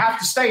 no, we have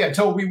to stay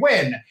until we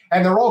win.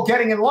 And they're all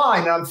getting in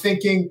line. And I'm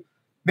thinking,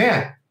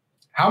 man,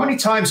 how many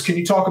times can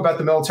you talk about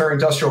the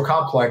military-industrial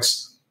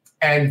complex?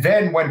 And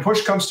then when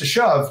push comes to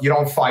shove, you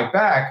don't fight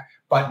back.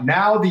 But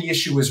now the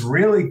issue is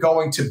really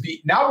going to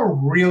be, now we're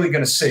really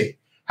going to see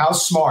how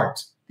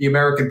smart the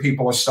American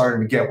people are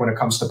starting to get when it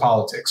comes to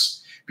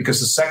politics.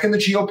 Because the second the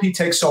GOP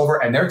takes over,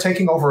 and they're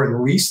taking over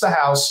at least the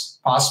House,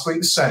 possibly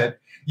the Senate,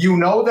 you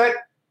know that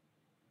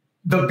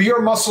the beer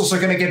muscles are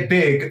going to get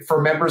big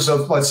for members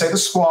of, let's say, the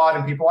Squad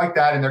and people like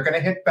that. And they're going to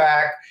hit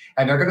back,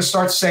 and they're going to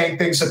start saying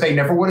things that they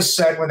never would have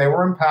said when they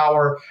were in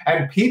power.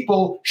 And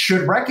people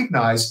should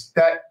recognize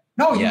that,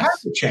 no, you have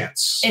the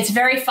chance. It's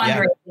very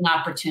fundraising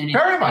opportunity.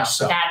 Very much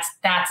so.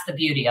 That's the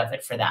beauty of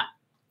it for them.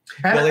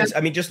 Well,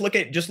 just look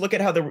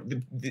at how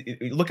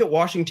look at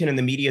Washington and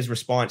the media's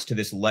response to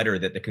this letter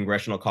that the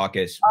Congressional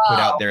Caucus put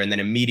out there and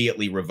then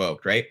immediately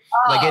revoked, right?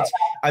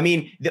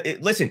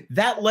 Listen,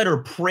 that letter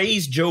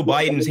praised Joe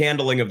Biden's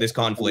handling of this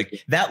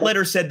conflict. That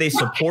letter said they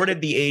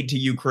supported the aid to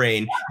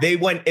Ukraine. They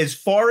went as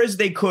far as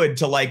they could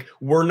to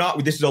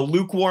this is a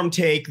lukewarm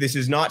take. This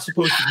is not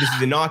supposed to, this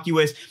is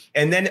innocuous.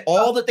 And then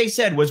all that they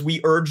said was, we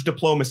urge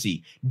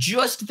diplomacy.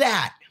 Just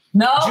that.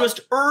 No.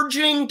 Just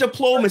urging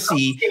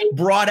diplomacy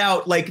brought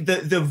out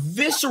the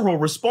visceral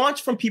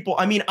response from people.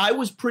 I mean, I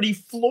was pretty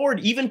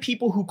floored. Even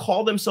people who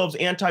call themselves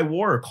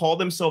anti-war or call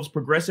themselves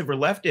progressive or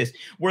leftist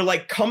were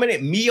coming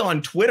at me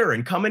on Twitter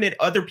and coming at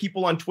other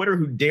people on Twitter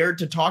who dared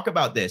to talk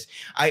about this.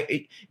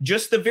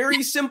 Just the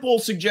very simple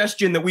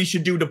suggestion that we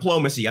should do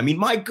diplomacy. I mean,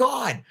 my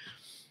God.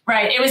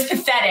 Right. It was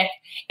pathetic.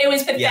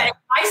 Yeah.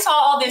 I saw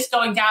all this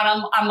going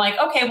down. I'm like,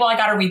 okay, well, I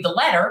got to read the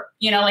letter.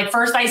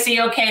 First I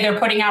see, okay, they're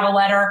putting out a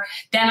letter.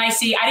 Then I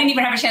see, I didn't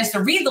even have a chance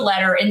to read the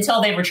letter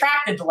until they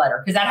retracted the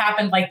letter, because that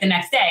happened the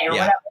next day or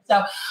whatever.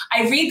 So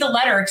I read the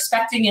letter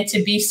expecting it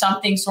to be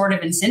something sort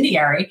of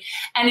incendiary.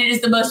 And it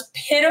is the most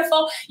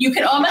pitiful. You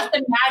can almost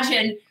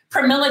imagine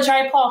Pramila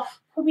Jayapal,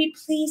 could we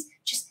please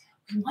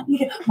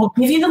we'll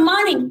give you the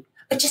money,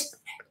 but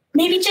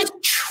maybe just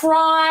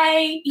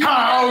try.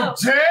 How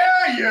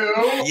dare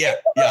you? Yeah.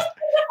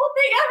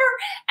 Thing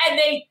ever. And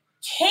they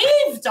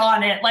caved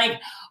on it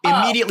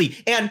immediately.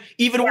 And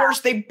even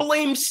worse, they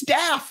blamed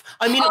staff.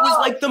 I mean, it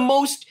was the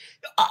most,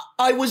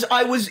 it was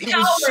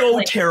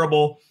so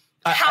terrible.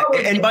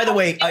 And by the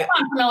way, shame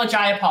on Pramila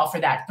Jayapal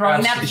for that.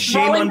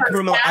 Shame on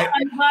Pramila.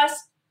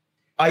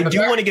 I do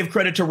want to give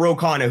credit to Ro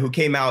Khanna, who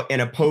came out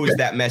and opposed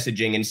that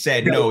messaging and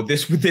said, no,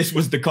 this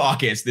was the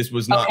caucus. This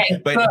was not.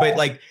 Okay,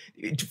 but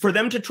for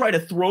them to try to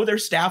throw their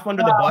staff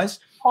under the bus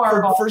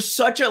for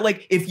such a,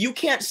 if you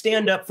can't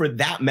stand up for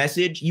that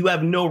message, you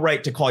have no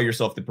right to call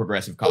yourself the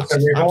Progressive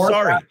Caucus. I'm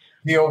sorry.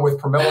 Deal with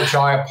Pramila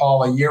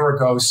Jayapal a year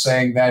ago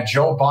saying that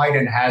Joe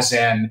Biden has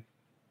an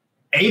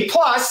A+.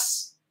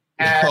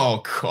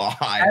 Oh God!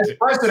 As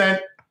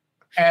president,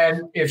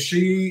 and if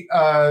she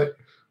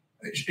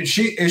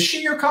is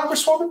she your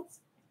congresswoman?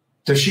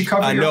 Does she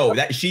cover? No,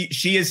 that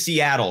she is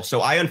Seattle. So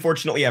I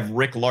unfortunately have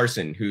Rick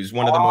Larson, who's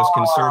one of the most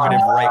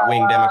conservative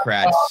right-wing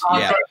Democrats.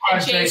 Yeah,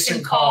 and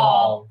Jason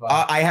Call.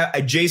 I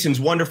have Jason's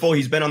wonderful.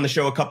 He's been on the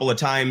show a couple of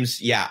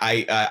times. Yeah,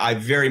 I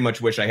very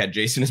much wish I had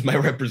Jason as my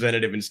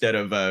representative instead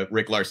of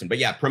Rick Larson. But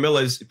yeah,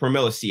 Pramilla's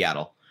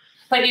Seattle.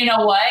 But you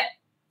know what?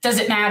 Does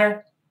it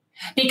matter?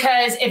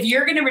 Because if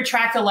you're going to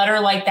retract a letter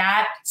like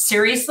that,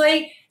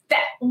 seriously,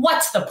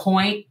 what's the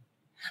point?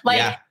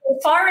 As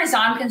far as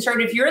I'm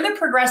concerned, if you're the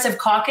Progressive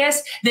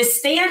Caucus, the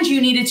stand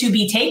you needed to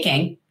be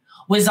taking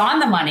was on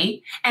the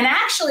money and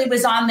actually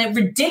was on the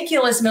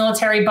ridiculous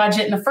military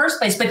budget in the first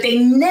place. But they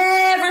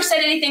never said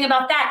anything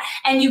about that.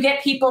 And you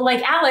get people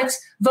like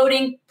Alex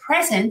voting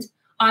present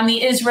on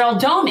the Israel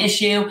Dome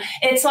issue.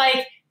 It's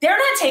like they're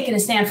not taking a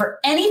stand for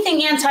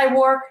anything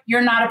anti-war.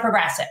 You're not a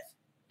progressive.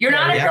 You're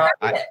not a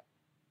progressive.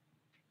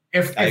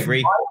 I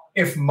agree.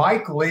 If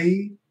Mike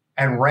Lee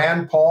and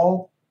Rand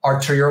Paul are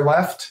to your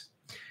left,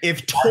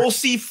 if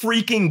Tulsi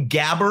freaking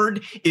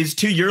Gabbard is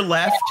to your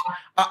left,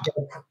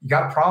 you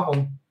got a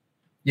problem.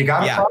 You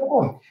got a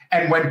problem.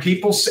 And when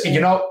people say,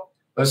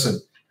 listen,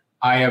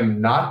 I am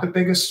not the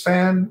biggest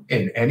fan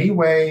in any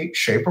way,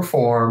 shape, or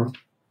form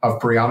of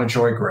Brianna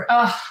Joy Gray.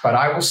 But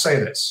I will say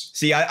this.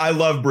 See, I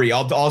love Bri.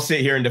 I'll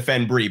sit here and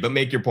defend Bri, but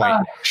make your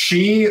point.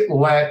 She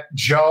let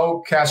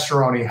Joe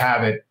Castroni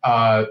have it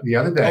the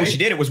other day. Oh, she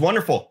did. It was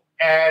wonderful.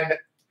 And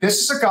this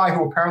is a guy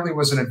who apparently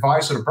was an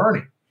advisor to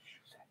Bernie.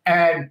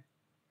 And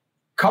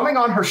coming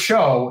on her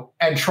show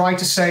and trying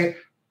to say,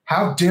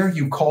 how dare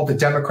you call the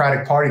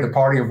Democratic Party the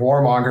party of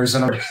warmongers?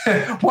 And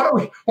what are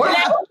we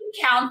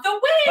count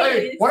the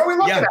ways. What are we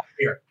looking at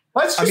here?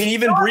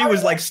 Even Bri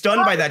was like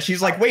stunned by that.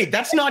 She's like, wait,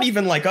 that's not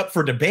even like up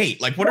for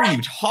debate. Like, what are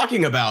you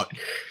talking about?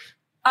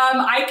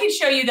 I can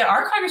show you that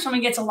our congresswoman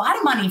gets a lot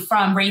of money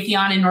from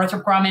Raytheon and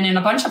Northrop Grumman and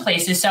a bunch of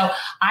places. So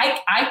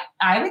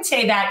I would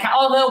say that,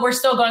 although we're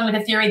still going with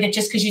the theory that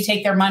just because you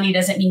take their money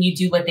doesn't mean you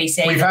do what they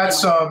say. We've had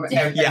some.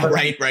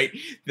 Right.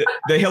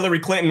 The Hillary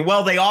Clinton,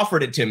 well, they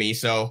offered it to me.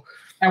 So.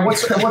 And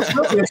what's really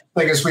interesting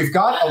is we've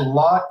got a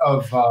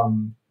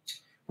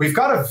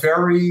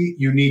very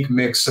unique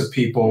mix of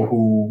people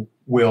who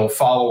will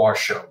follow our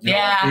show.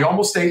 The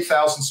almost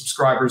 8,000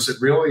 subscribers, it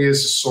really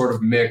is a sort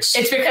of mix.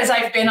 It's because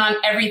I've been on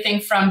everything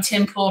from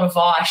Tim Pool to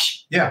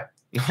Vosh. Yeah.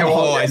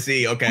 I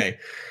see. Okay.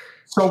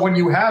 So when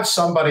you have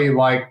somebody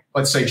like,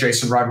 let's say,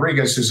 Jason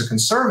Rodriguez, who's a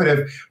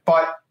conservative,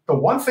 but the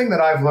one thing that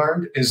I've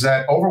learned is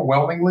that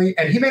overwhelmingly,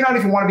 and he may not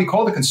even want to be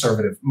called a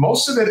conservative,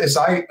 most of it, as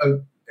I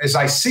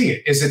see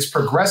it, is it's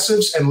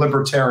progressives and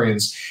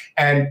libertarians.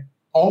 And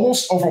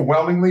almost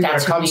overwhelmingly, when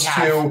it comes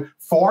to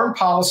foreign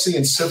policy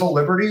and civil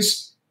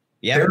liberties,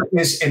 there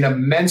is an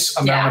immense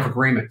amount of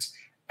agreement.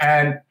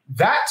 And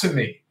that, to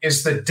me,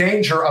 is the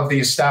danger of the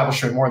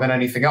establishment more than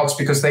anything else,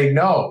 because they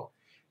know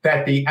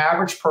that the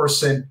average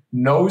person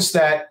knows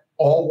that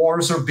all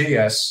wars are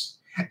BS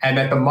and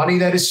that the money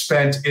that is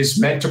spent is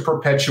meant to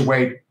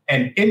perpetuate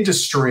an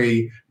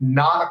industry,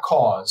 not a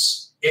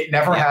cause. It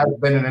never has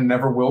been and it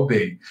never will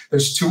be.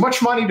 There's too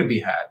much money to be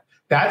had.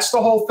 That's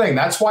the whole thing.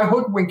 That's why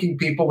hoodwinking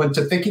people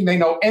into thinking they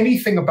know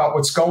anything about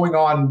what's going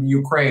on in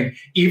Ukraine,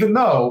 even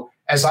though,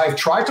 as I've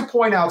tried to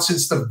point out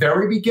since the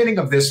very beginning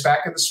of this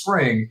back in the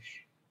spring,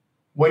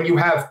 when you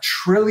have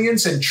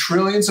trillions and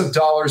trillions of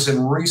dollars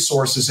in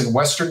resources in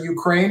Western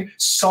Ukraine,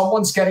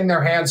 someone's getting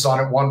their hands on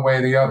it one way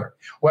or the other.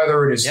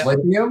 Whether it is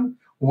lithium,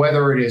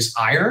 whether it is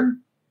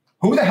iron,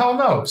 who the hell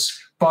knows?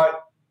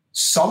 But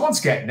someone's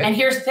getting it. And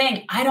here's the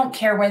thing. I don't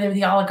care whether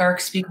the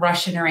oligarchs speak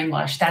Russian or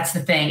English. That's the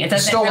thing. It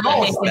doesn't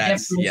really make a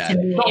difference to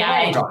me.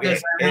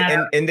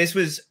 And this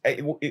was,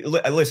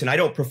 listen, I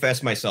don't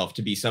profess myself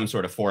to be some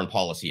sort of foreign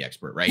policy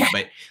expert, right?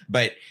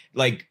 But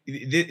like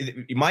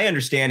my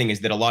understanding is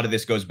that a lot of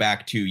this goes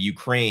back to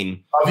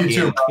Ukraine in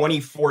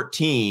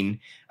 2014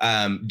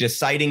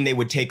 deciding they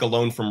would take a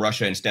loan from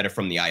Russia instead of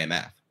from the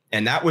IMF.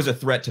 And that was a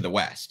threat to the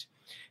West.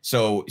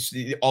 So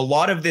a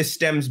lot of this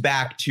stems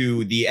back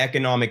to the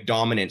economic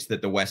dominance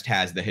that the West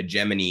has, the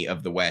hegemony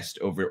of the West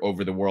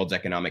over the world's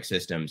economic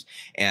systems.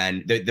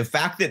 And the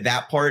fact that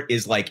that part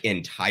is like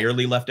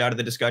entirely left out of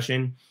the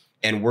discussion,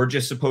 and we're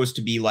just supposed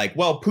to be like,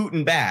 well,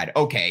 Putin bad.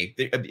 Okay.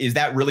 Is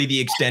that really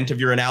the extent of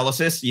your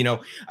analysis?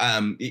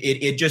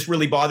 It just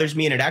really bothers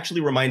me. And it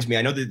actually reminds me,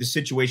 I know that the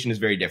situation is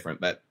very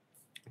different, but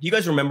do you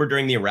guys remember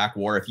during the Iraq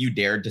War, if you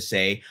dared to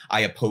say,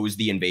 I oppose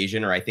the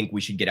invasion or I think we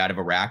should get out of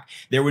Iraq,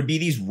 there would be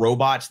these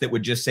robots that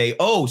would just say,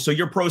 oh, so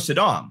you're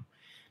pro-Saddam.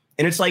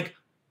 And it's like,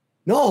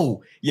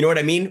 no, you know what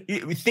I mean?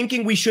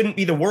 Thinking we shouldn't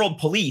be the world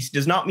police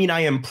does not mean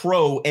I am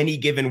pro any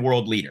given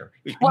world leader.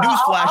 Well,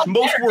 newsflash,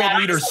 most world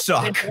leaders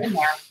suck.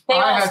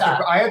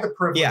 I had the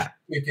privilege of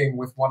speaking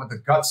with one of the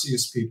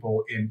gutsiest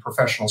people in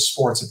professional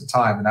sports at the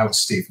time, and that was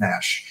Steve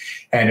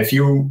Nash. And if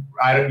you're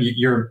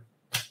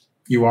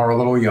You are a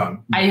little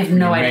young. I have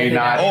no idea.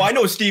 Oh, I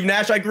know Steve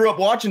Nash. I grew up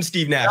watching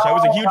Steve Nash. I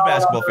was a huge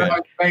basketball fan.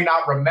 You may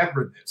not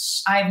remember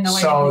this. I have no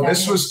idea. So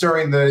this was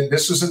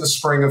this was in the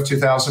spring of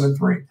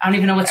 2003. I don't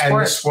even know what sport.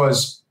 And this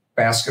was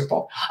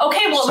basketball.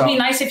 Okay, well, it would be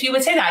nice if you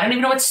would say that. I don't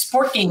even know what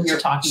sport game you're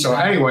talking about.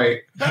 So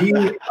anyway,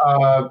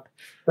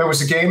 there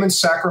was a game in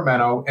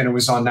Sacramento, and it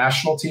was on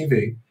national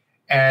TV,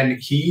 and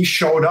he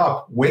showed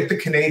up with the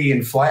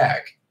Canadian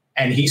flag,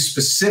 and he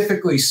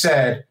specifically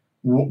said,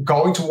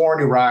 going to war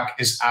in Iraq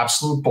is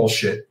absolute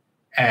bullshit.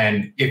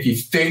 And if you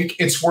think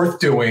it's worth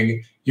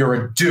doing, you're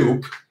a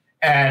dupe.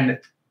 And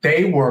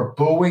they were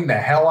booing the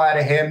hell out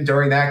of him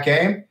during that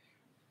game.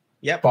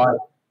 Yep. But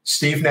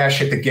Steve Nash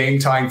hit the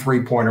game-tying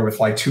three-pointer with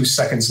like 2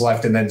 seconds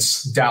left, and then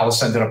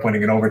Dallas ended up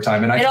winning in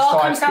overtime. And it all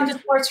comes down to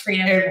sports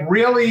freedom. It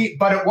really,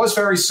 but it was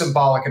very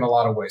symbolic in a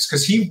lot of ways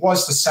because he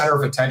was the center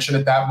of attention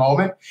at that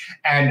moment,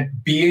 and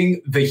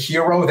being the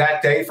hero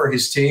that day for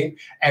his team.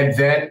 And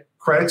then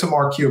credit to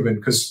Mark Cuban,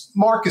 because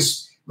Mark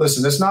is,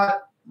 listen, there's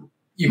not,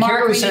 you can't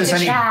really say there's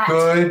any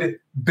good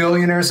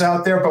billionaires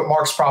out there, but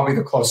Mark's probably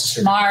the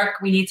closest. Mark,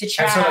 we need to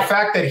chat. And so the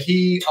fact that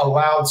he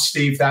allowed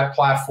Steve that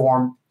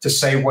platform to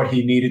say what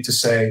he needed to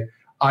say,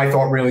 I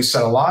thought really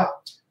said a lot.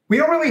 We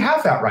don't really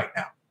have that right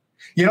now.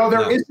 You know,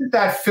 there isn't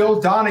that Phil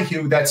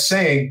Donahue that's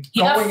saying he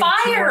got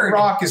fired.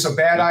 Iraq is a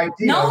bad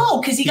idea. No,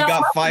 because he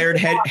got fired.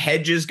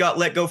 Hedges got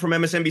let go from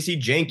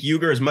MSNBC. Cenk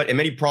Uygur, as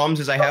many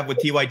problems as I have with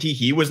TYT,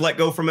 he was let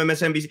go from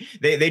MSNBC.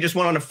 They just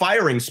went on a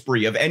firing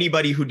spree of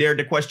anybody who dared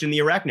to question the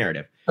Iraq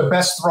narrative. The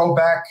best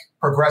throwback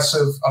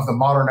progressive of the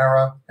modern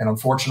era, and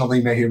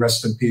unfortunately, may he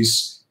rest in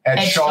peace,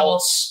 Ed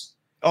Schultz.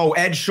 Oh,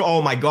 Ed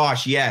Oh, my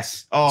gosh,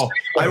 yes. Oh,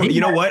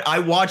 you know what? I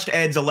watched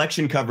Ed's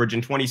election coverage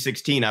in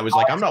 2016. I was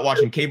like, I'm not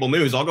watching cable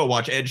news. I'll go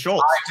watch Ed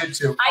Schultz. I did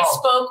too. I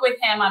spoke with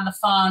him on the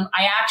phone.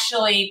 I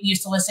actually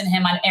used to listen to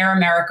him on Air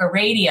America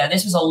Radio.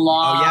 This was a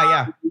long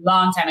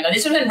time ago.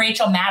 This was when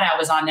Rachel Maddow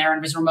was on there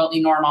and was remotely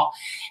normal.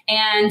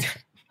 And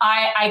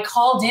I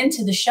called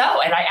into the show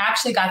and I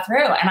actually got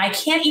through, and I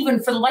can't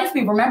even for the life of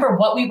me remember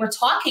what we were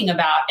talking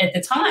about at the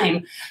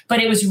time, but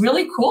it was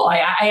really cool.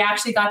 I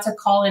actually got to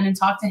call in and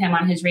talk to him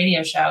on his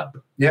radio show.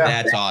 Yeah.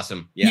 That's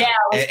awesome. Yeah.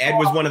 Ed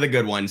was one of the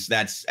good ones.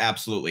 That's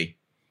absolutely.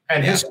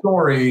 And his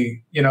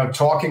story, you know,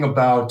 talking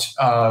about,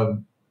 I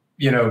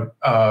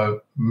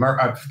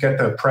forget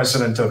the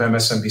president of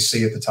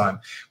MSNBC at the time,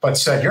 but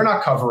said, you're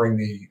not covering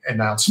the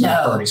announcement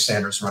of Bernie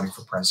Sanders running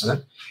for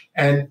president.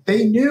 And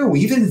they knew,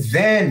 even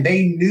then,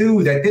 they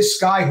knew that this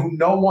guy who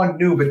no one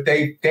knew, but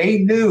they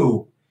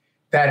knew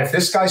that if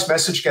this guy's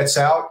message gets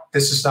out,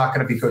 this is not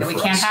going to be good for us.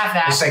 We can't have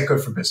that. This ain't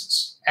good for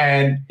business.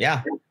 And,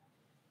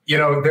 you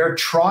know, they're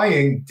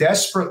trying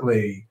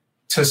desperately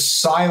to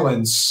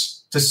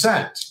silence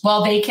dissent.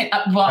 Well, they can.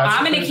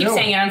 I'm going to keep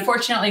saying it.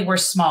 Unfortunately, we're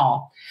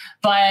small.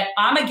 But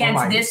I'm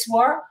against this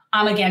war.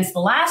 I'm against the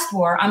last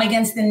war. I'm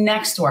against the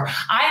next war.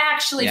 I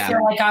actually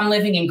feel like I'm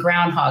living in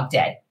Groundhog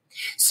Day.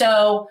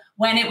 So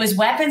when it was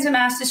weapons of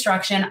mass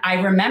destruction, I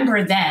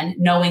remember then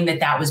knowing that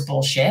that was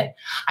bullshit.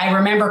 I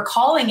remember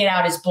calling it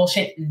out as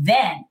bullshit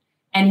then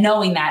and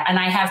knowing that. And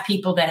I have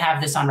people that have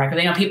this on record.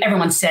 They know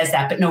everyone says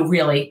that, but no,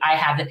 really, I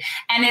have it.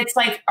 And it's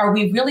like, are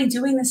we really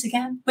doing this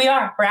again? We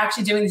are. We're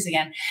actually doing this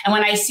again. And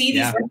when I see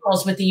these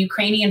liberals with the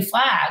Ukrainian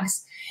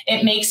flags,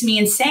 it makes me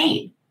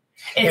insane.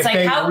 It's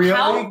like, how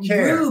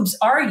rubes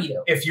are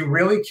you? If you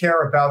really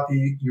care about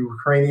the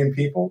Ukrainian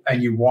people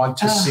and you want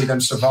to see them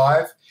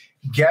survive,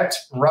 get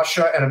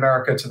Russia and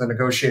America to the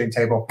negotiating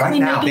table right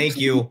now. Thank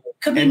you.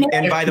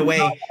 And by the way,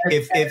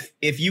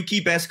 if you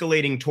keep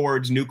escalating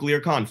towards nuclear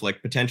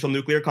conflict, potential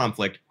nuclear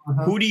conflict,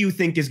 who do you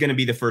think is going to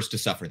be the first to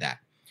suffer that?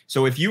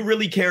 So if you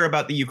really care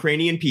about the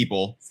Ukrainian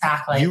people,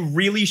 you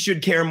really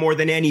should care more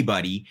than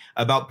anybody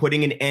about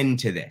putting an end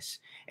to this.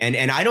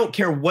 And I don't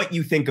care what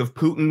you think of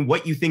Putin,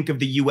 what you think of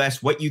the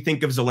U.S., what you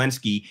think of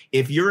Zelensky.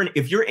 If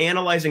you're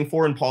analyzing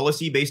foreign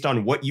policy based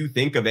on what you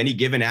think of any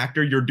given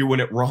actor, you're doing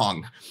it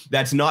wrong.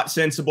 That's not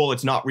sensible.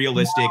 It's not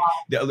realistic.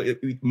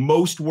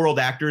 Most world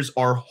actors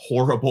are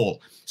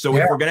horrible. So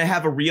if we're going to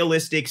have a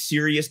realistic,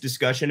 serious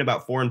discussion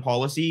about foreign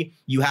policy,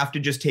 you have to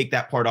just take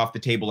that part off the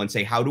table and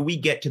say, how do we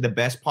get to the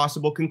best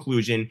possible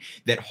conclusion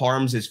that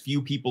harms as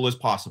few people as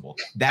possible?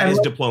 That is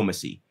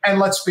diplomacy. And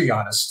let's be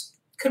honest.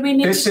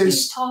 This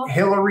is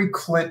Hillary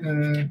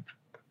Clinton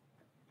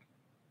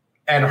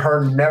and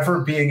her never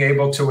being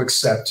able to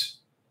accept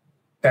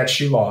that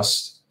she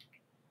lost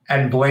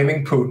and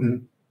blaming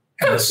Putin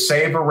and the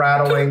saber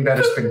rattling that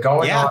has been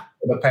going on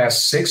for the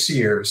past 6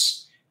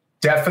 years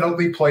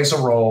definitely plays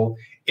a role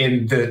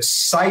in the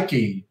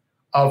psyche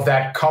of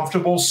that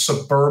comfortable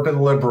suburban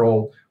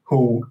liberal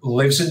who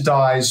lives and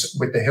dies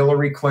with the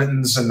Hillary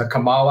Clintons and the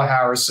Kamala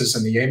Harrises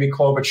and the Amy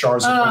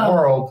Klobuchars of the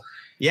world.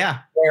 Yeah.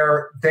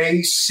 Where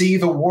they see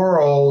the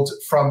world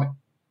from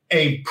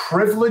a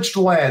privileged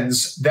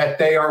lens that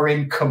they are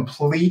in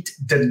complete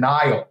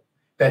denial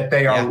that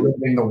they are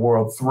living the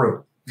world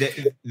through.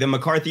 The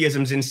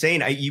McCarthyism's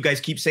insane. You guys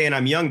keep saying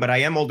I'm young, but I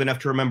am old enough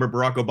to remember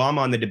Barack Obama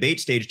on the debate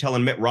stage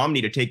telling Mitt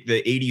Romney to take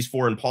the 80s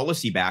foreign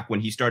policy back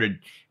when he started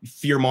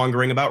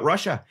fear-mongering about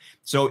Russia.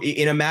 So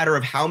in a matter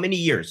of how many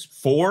years?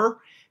 4?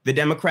 The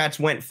Democrats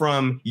went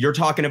from, you're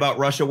talking about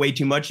Russia way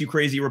too much, you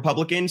crazy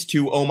Republicans,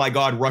 to, oh my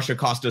God, Russia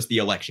cost us the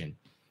election.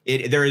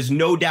 There is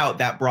no doubt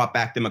that brought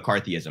back the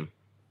McCarthyism.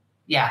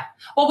 Yeah.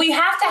 Well, we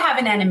have to have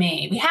an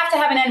enemy. We have to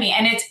have an enemy.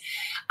 And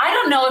I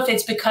don't know if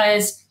it's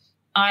because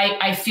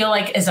I feel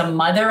like as a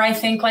mother, I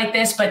think like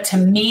this, but to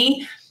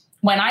me,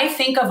 when I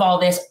think of all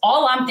this,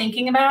 all I'm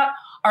thinking about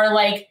are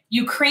like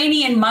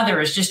Ukrainian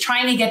mothers just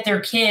trying to get their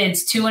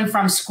kids to and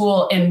from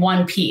school in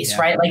one piece,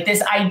 right? Like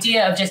this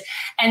idea of just,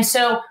 and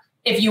so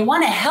if you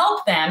want to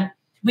help them,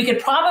 we could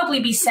probably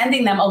be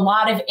sending them a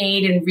lot of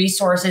aid and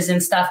resources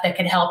and stuff that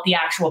could help the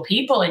actual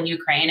people in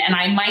Ukraine. And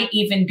I might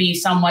even be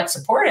somewhat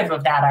supportive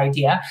of that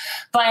idea.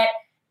 But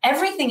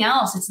everything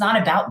else, it's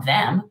not about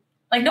them.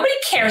 Like nobody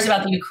cares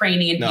about the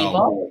Ukrainian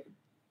people.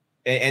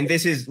 And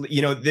this is,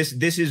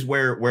 this is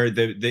where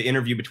the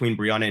interview between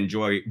Brianna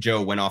and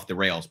Joe went off the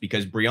rails,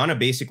 because Brianna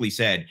basically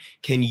said,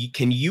 can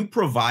you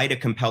provide a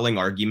compelling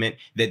argument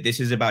that this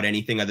is about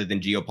anything other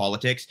than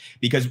geopolitics?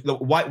 Because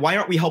why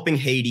aren't we helping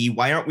Haiti?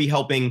 Why aren't we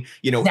helping,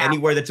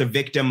 anywhere that's a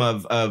victim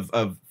of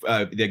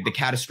the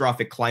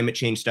catastrophic climate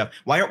change stuff?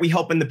 Why aren't we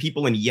helping the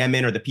people in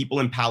Yemen or the people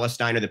in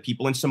Palestine or the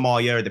people in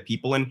Somalia or the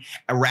people in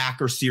Iraq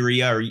or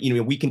Syria? Or,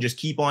 we can just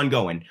keep on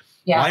going.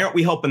 Yeah. Why aren't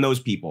we helping those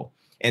people?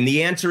 And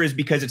the answer is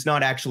because it's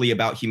not actually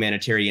about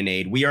humanitarian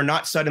aid. We are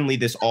not suddenly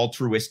this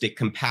altruistic,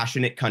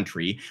 compassionate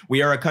country.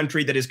 We are a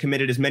country that has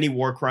committed as many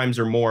war crimes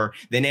or more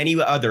than any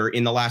other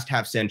in the last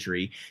half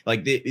century.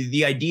 Like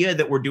the idea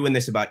that we're doing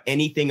this about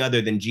anything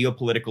other than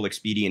geopolitical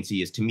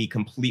expediency is, to me,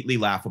 completely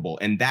laughable.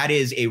 And that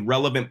is a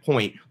relevant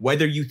point,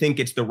 whether you think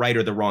it's the right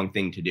or the wrong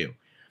thing to do.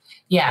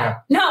 Yeah.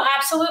 No,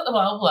 absolutely.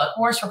 Well, look,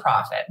 wars for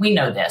profit. We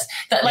know this.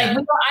 But I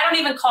don't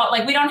even call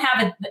it, we don't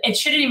have it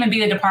shouldn't even be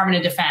the Department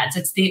of Defense.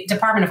 It's the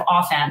Department of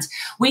Offense.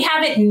 We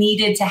haven't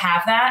needed to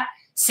have that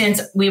since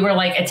we were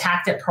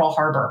attacked at Pearl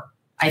Harbor.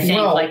 I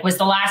think was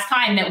the last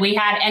time that we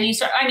had any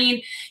sort. I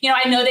mean,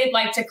 I know they'd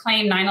like to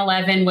claim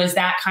 9/11 was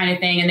that kind of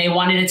thing, and they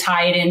wanted to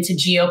tie it into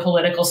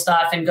geopolitical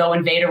stuff and go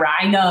invade Iraq.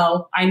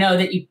 I know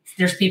that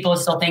there's people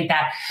who still think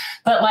that,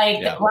 but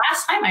the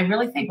last time, I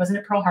really think, wasn't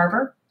it Pearl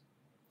Harbor?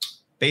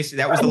 Basically,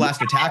 that was the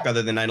last attack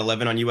other than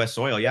 9/11 on U.S.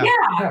 soil.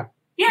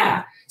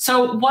 Yeah.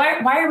 So why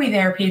are we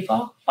there,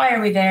 people? Why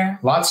are we there?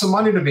 Lots of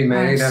money to be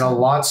made and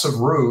lots of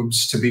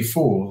rubes to be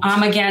fooled.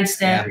 I'm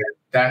against it. And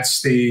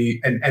that's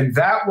and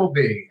that will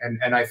be,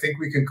 and I think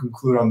we can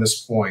conclude on this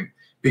point,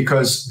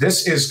 because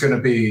this is going to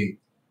be,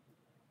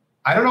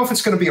 I don't know if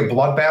it's going to be a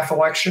bloodbath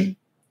election,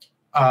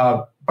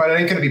 but it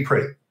ain't going to be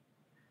pretty.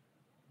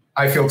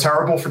 I feel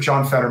terrible for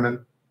John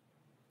Fetterman.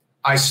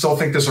 I still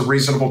think there's a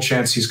reasonable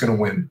chance he's going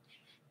to win.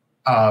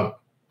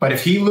 But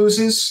if he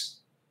loses,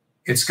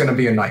 it's going to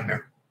be a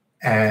nightmare.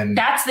 And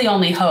that's the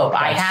only hope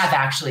I have,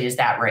 actually, is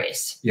that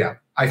race. Yeah.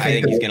 I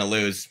think he's going to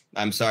lose.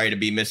 I'm sorry to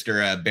be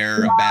Mr.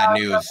 Bearer of bad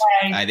news.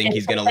 I think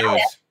he's going to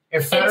lose.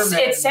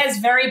 It says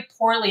very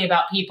poorly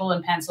about people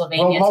in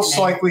Pennsylvania. We'll most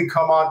likely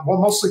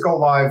we'll mostly go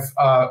live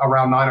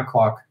around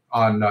 9:00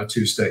 on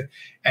Tuesday.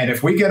 And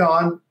if we get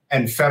on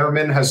and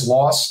Fetterman has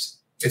lost,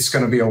 it's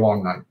going to be a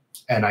long night.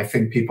 And I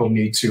think people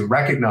need to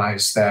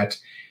recognize that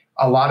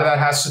a lot of that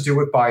has to do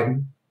with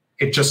Biden.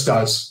 It just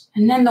does.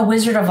 And then the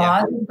Wizard of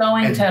Oz is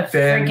going to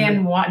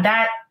freaking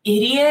that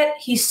idiot.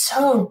 He's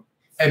so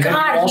and then you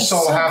also he's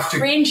so have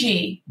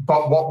cringy.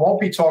 But what won't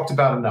be talked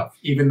about enough,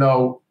 even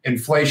though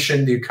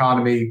inflation, the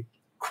economy,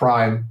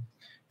 crime,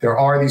 there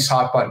are these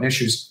hot button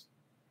issues.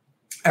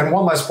 And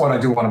one last point I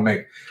do want to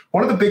make.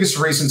 One of the biggest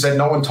reasons that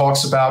no one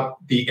talks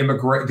about the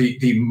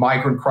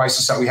migrant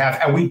crisis that we have,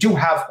 and we do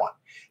have one.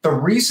 The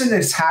reason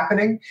it's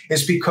happening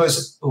is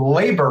because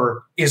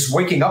labor is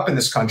waking up in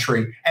this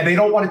country and they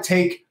don't want to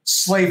take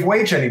slave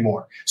wage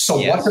anymore. So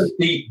what does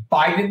the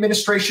Biden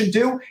administration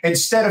do?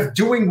 Instead of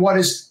doing what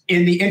is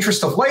in the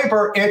interest of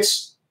labor,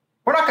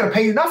 we're not going to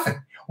pay you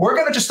nothing. We're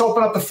going to just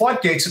open up the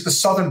floodgates at the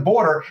southern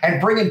border and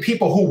bring in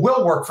people who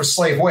will work for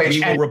slave wage.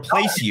 We will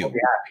replace you.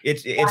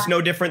 It's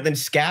no different than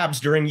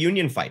scabs during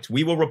union fights.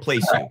 We will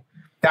replace you.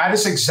 That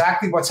is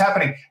exactly what's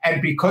happening.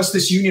 And because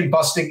this union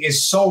busting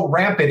is so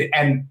rampant,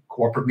 and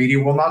corporate media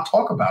will not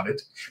talk about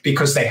it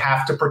because they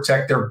have to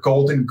protect their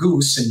golden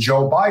goose in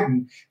Joe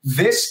Biden,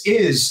 this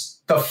is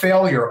the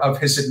failure of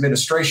his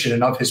administration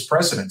and of his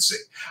presidency.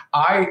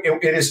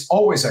 It is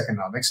always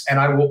economics, and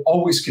I will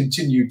always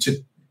continue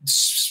to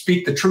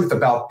speak the truth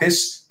about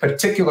this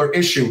particular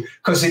issue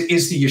because it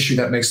is the issue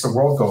that makes the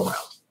world go round.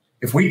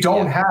 If we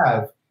don't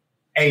have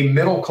a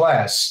middle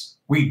class,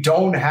 we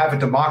don't have a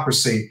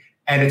democracy,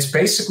 and it's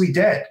basically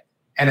dead.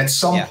 And at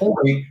some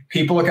point,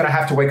 people are going to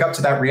have to wake up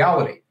to that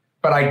reality.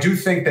 But I do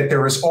think that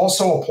there is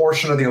also a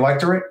portion of the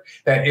electorate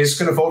that is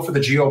going to vote for the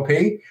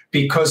GOP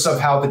because of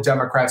how the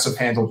Democrats have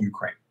handled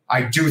Ukraine.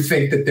 I do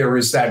think that there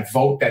is that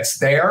vote that's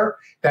there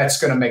that's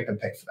going to make them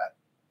pay for that.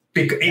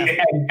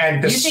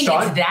 And the you think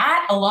stunt, it's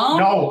that alone?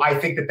 No, I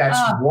think that's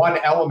one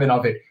element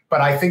of it.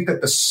 But I think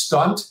that the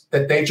stunt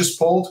that they just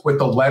pulled with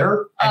the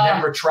letter and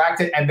then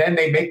retract it, and then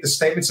they make the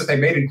statements that they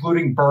made,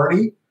 including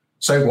Bernie,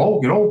 say, well,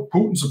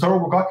 Putin's a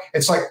terrible guy.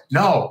 It's like,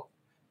 no,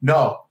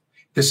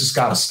 this has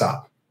got to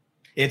stop.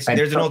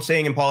 There's an old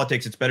saying in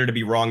politics, it's better to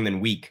be wrong than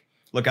weak.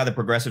 Look how the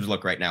progressives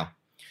look right now.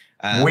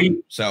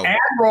 Weak and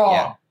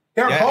wrong.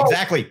 Yeah,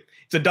 exactly.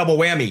 It's a double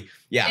whammy.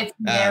 Yeah.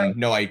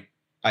 No,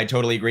 I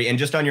totally agree. And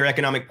just on your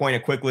economic point, a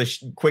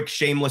quick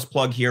shameless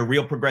plug here,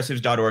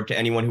 realprogressives.org to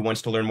anyone who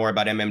wants to learn more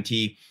about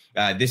MMT.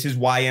 This is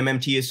why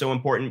MMT is so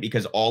important,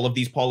 because all of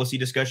these policy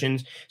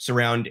discussions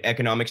surround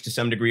economics to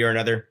some degree or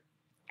another.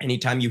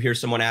 Anytime you hear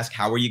someone ask,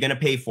 how are you going to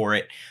pay for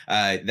it?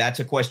 That's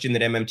a question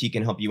that MMT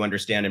can help you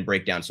understand and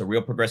break down. So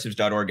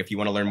realprogressives.org, if you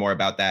want to learn more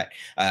about that,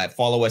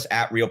 follow us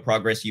at Real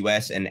Progress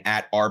US and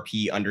at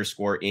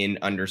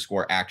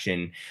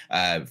RP_in_action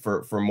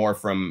for more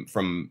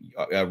from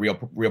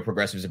Real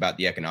Progressives about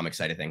the economic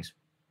side of things.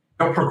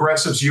 Real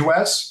Progressives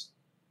US?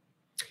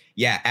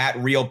 Yeah, at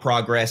Real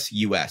Progress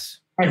US.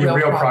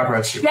 Real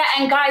Progress. Yeah,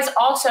 and guys,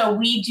 also,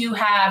 we do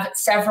have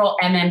several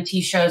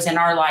MMT shows in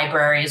our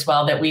library as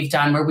well that we've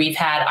done where we've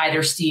had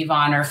either Steve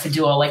on or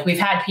Fadul. Like, we've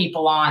had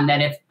people on that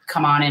have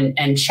come on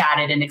and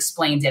chatted and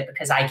explained it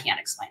because I can't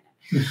explain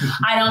it.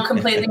 I don't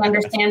completely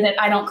understand it.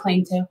 I don't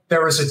claim to.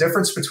 There is a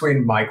difference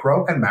between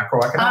micro and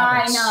macroeconomics.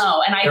 I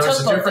know, and I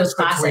took both those classes. There is a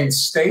difference between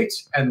state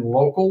and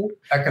local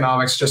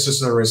economics just as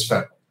there is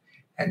federal.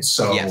 And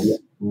so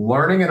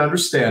learning and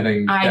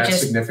understanding that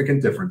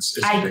significant difference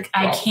is a big problem.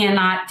 I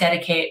cannot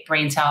dedicate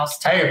brain cells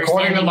to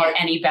understanding it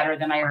any better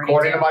than I already do.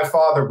 According to my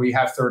father, we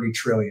have $30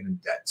 trillion in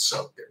debt.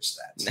 So there's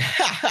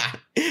that.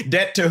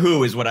 Debt to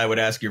who is what I would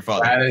ask your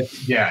father. To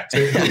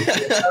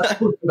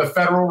the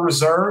Federal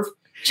Reserve.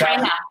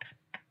 China.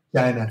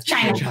 Yeah.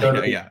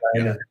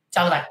 It's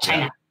all about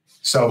China.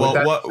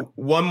 So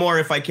one more,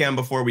 if I can,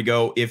 before we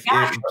go, if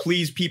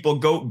please, people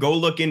go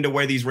look into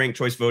where these ranked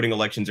choice voting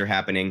elections are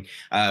happening.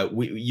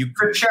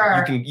 For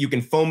sure. You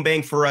can phone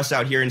bank for us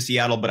out here in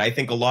Seattle, but I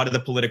think a lot of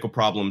the political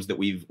problems that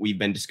we've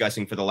been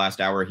discussing for the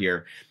last hour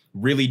here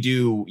really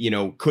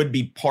could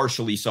be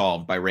partially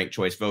solved by ranked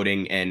choice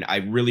voting. And I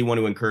really want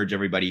to encourage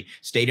everybody,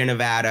 state of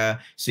Nevada,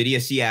 city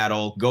of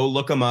Seattle, go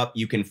look them up.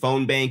 You can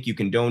phone bank, you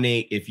can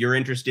donate. If you're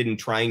interested in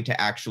trying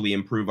to actually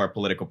improve our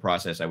political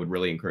process, I would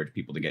really encourage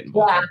people to get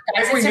involved. Yeah,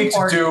 I think we need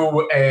to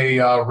do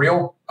a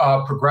Real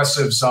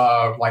Progressives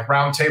like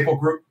roundtable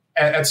group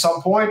at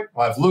some point.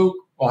 We'll have Luke,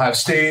 we'll have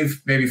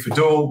Steve, maybe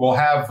Fadul. We'll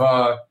have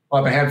a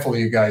handful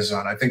of you guys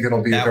on. I think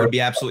it'll be would be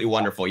absolutely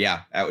wonderful.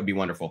 Yeah, that would be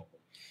wonderful.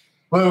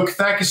 Luke,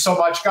 thank you so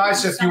much.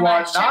 Guys, if you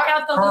are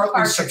not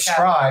currently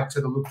subscribed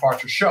to the Luke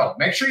Parcher Show,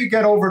 make sure you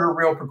get over to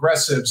Real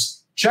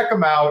Progressives. Check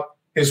him out.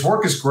 His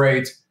work is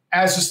great,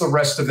 as is the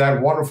rest of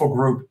that wonderful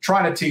group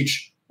trying to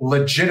teach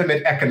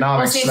legitimate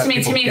economics. Well,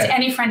 to me,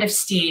 any friend of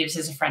Steve's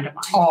is a friend of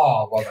mine.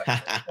 Oh, love it.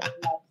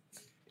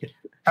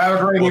 Have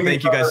a great evening.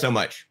 Thank you guys so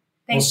much.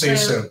 We'll see you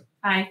soon.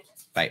 Bye.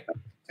 Bye.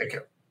 Take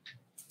care.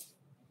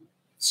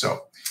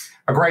 So,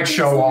 a great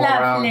show all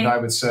around, I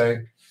would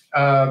say.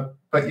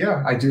 But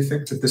yeah, I do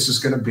think that this is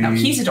going to be. Oh,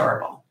 he's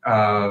adorable.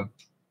 I'm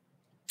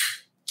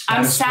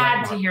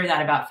sad to hear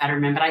that about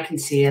Fetterman, but I can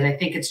see it. I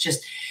think it's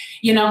just,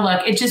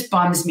 look, it just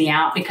bums me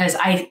out because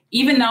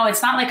even though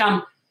it's not like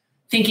I'm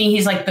thinking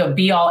he's like the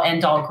be all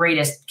end all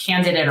greatest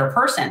candidate or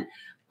person,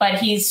 but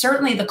he's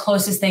certainly the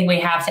closest thing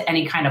we have to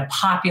any kind of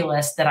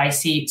populist that I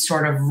see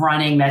sort of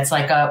running that's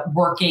like a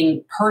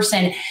working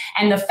person.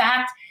 And the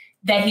fact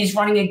that he's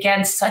running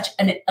against such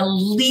an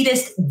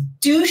elitist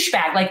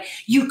douchebag. Like,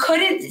 you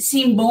couldn't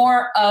see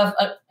more of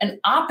an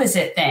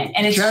opposite thing.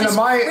 And it's Jen, just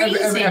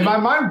crazy. Am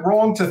I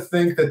wrong to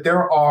think that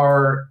there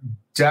are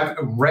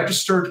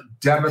registered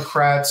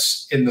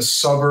Democrats in the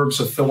suburbs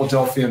of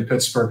Philadelphia and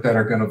Pittsburgh that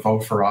are going to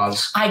vote for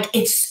Oz?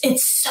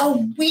 It's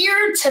so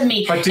weird to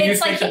me. But it's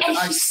like,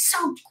 he's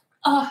so...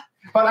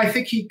 But I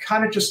think he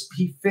kind of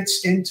he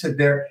fits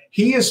into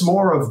he is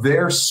more of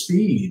their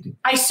speed.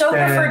 I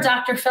prefer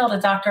Dr. Phil to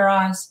Dr.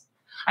 Oz.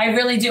 I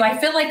really do. I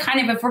feel like kind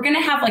of if we're going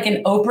to have like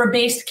an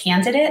Oprah-based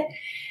candidate,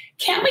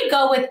 can't we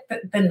go with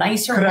the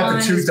nicer ones? Could have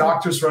the two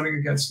doctors running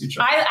against each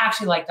other. I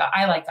actually like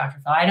Dr.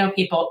 Phil. I know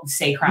people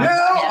say crap.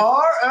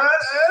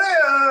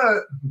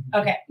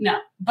 Okay, no.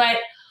 But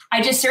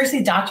I just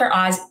seriously, Dr.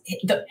 Oz,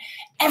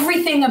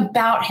 everything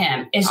about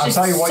him is just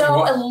so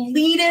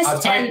elitist.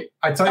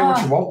 I tell you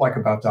what you won't like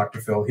about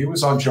Dr. Phil. He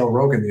was on Joe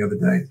Rogan the other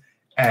day.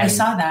 And I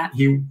saw that.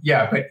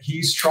 But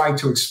he's trying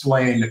to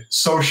explain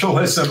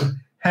socialism.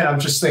 And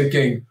I'm just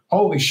thinking,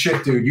 holy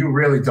shit, dude, you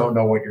really don't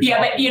know what you're talking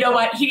about. Yeah, but you know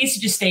what? He needs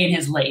to just stay in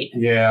his lane.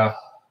 Yeah,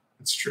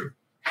 that's true.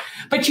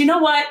 But you know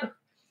what?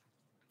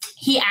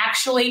 He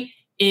actually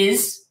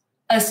is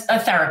a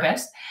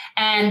therapist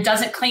and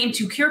doesn't claim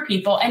to cure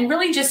people and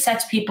really just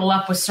sets people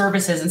up with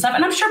services and stuff.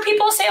 And I'm sure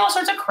people say all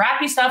sorts of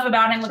crappy stuff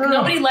about him. Like,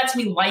 nobody lets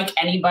me like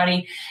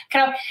anybody.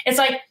 It's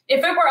like,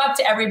 if it were up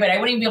to everybody, I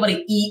wouldn't even be able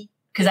to eat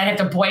because I'd have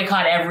to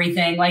boycott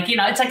everything. Like,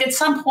 it's like at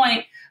some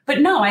point. But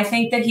no, I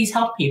think that he's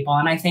helped people,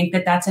 and I think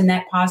that that's a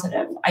net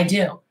positive. I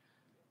do.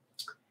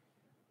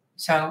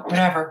 So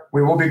whatever.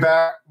 We will be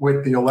back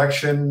with the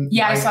election.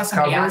 Yeah, I saw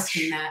somebody coverage.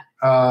 asking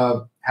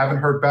that. Haven't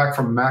heard back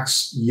from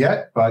Max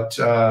yet, but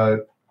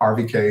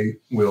RVK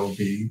will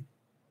be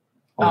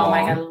along. Oh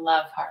my God, I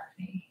love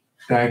Harvey.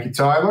 Thank you,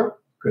 Tyler.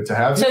 Good to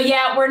have you. So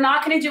yeah, we're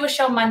not going to do a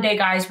show Monday,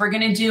 guys. We're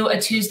going to do a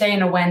Tuesday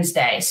and a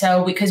Wednesday.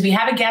 So because we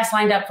have a guest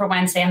lined up for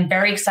Wednesday, I'm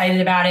very excited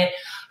about it.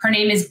 Her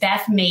name is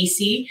Beth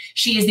Macy.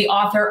 She is the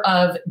author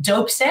of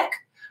Dope Sick.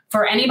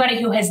 For anybody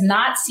who has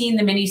not seen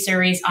the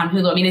miniseries on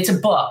Hulu, I mean, it's a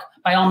book.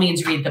 By all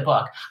means, read the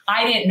book.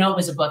 I didn't know it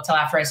was a book till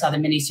after I saw the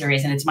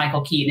miniseries, and it's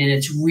Michael Keaton, and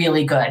it's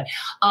really good.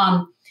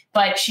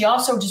 But she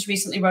also just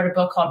recently wrote a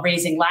book called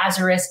Raising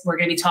Lazarus. We're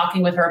going to be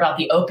talking with her about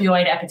the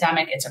opioid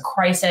epidemic. It's a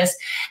crisis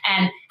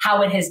and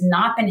how it has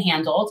not been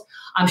handled.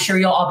 I'm sure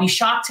you'll all be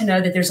shocked to know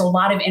that there's a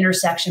lot of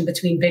intersection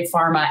between big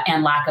pharma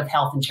and lack of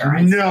health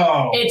insurance.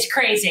 No. It's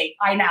crazy.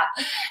 I know.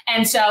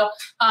 And so,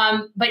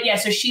 but yeah,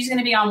 so she's going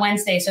to be on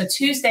Wednesday. So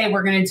Tuesday,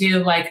 we're going to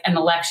do like an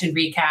election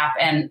recap.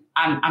 And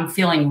I'm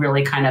feeling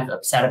really kind of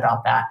upset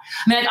about that.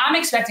 I mean, I'm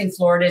expecting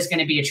Florida is going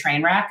to be a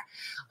train wreck.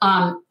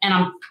 And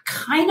I'm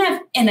kind of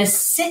in a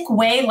sick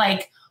way,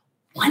 like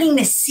wanting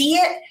to see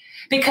it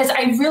because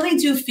I really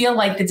do feel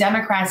like the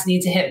Democrats need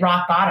to hit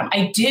rock bottom.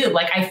 I do.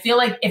 Like, I feel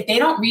like if they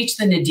don't reach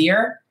the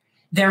nadir,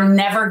 they're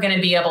never going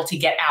to be able to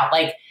get out.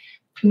 Like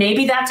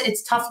maybe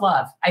it's tough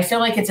love. I feel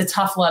like it's a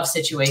tough love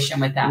situation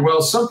with them.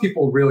 Well, some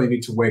people really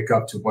need to wake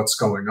up to what's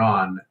going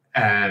on.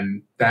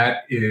 And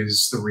that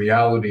is the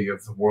reality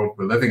of the world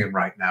we're living in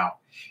right now.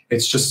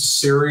 It's just a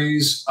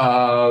series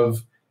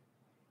of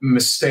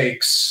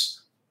mistakes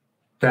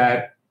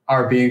that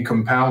are being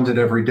compounded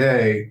every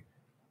day.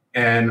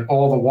 And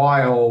all the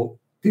while,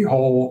 the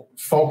whole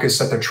focus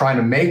that they're trying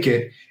to make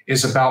it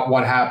is about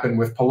what happened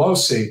with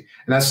Pelosi.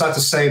 And that's not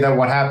to say that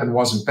what happened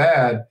wasn't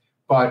bad,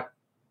 but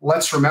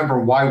let's remember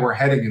why we're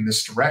heading in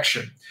this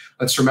direction.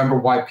 Let's remember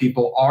why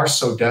people are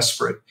so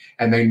desperate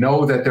and they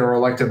know that there are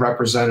elected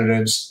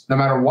representatives, no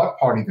matter what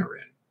party they're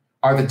in.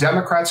 Are the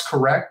Democrats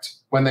correct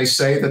when they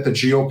say that the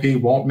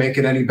GOP won't make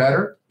it any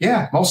better?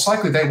 Yeah, most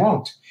likely they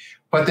won't.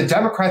 But the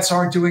Democrats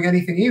aren't doing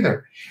anything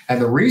either.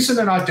 And the reason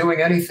they're not doing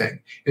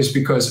anything is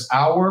because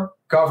our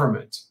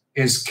government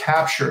is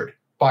captured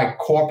by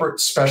corporate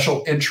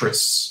special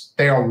interests.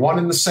 They are one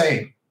and the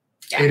same.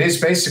 Yeah. It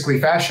is basically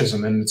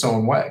fascism in its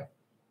own way.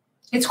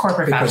 It's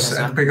corporate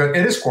fascism. Because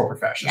it is corporate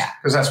fascism,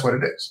 because that's what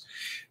it is.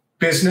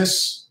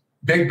 Business,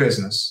 big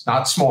business,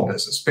 not small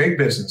business, big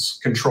business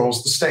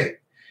controls the state.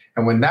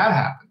 And when that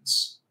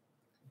happens,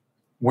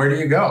 where do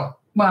you go?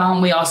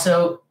 Well, we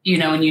also,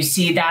 and you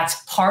see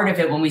that's part of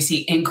it when we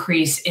see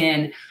increase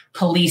in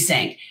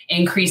policing,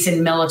 increase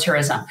in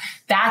militarism.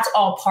 That's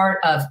all part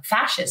of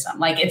fascism.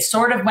 Like it's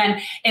sort of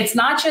when it's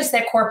not just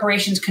that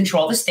corporations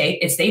control the state,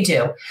 it's they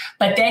do,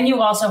 but then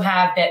you also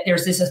have that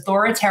there's this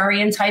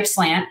authoritarian type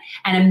slant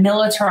and a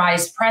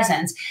militarized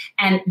presence.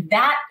 And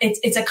that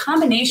it's a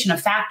combination of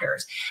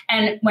factors.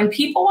 And when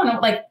people want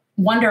to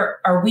wonder,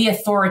 are we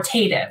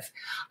authoritative?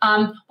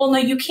 Well, no,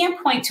 you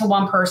can't point to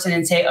one person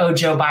and say, oh,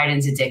 Joe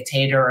Biden's a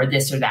dictator or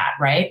this or that,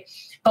 right?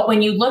 But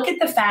when you look at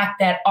the fact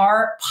that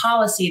our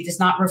policy does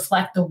not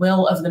reflect the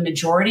will of the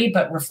majority,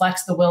 but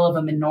reflects the will of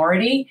a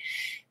minority,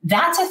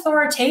 that's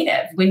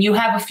authoritative. When you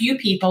have a few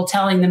people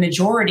telling the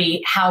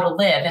majority how to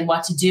live and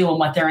what to do and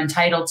what they're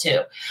entitled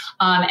to.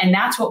 And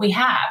that's what we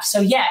have. So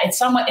yeah,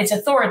 it's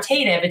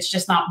authoritative. It's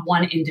just not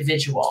one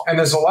individual. And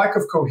there's a lack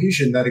of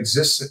cohesion that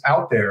exists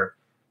out there.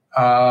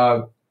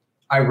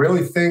 I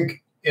really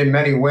think in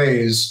many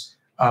ways,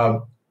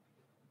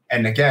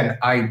 and again,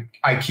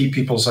 I keep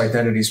people's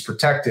identities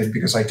protected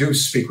because I do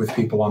speak with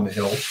people on the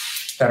Hill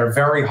that are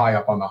very high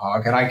up on the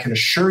hog. And I can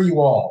assure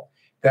you all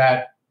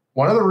that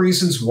one of the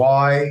reasons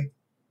why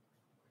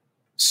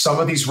some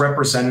of these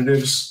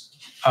representatives,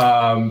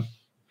 do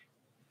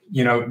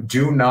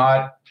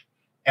not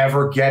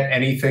ever get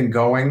anything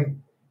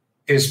going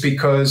is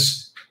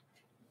because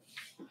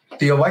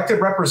the elected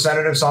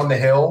representatives on the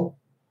Hill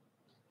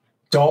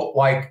don't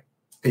like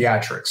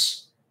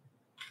theatrics.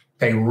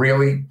 They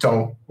really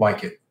don't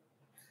like it.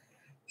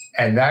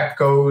 And that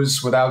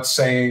goes without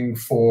saying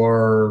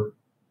for,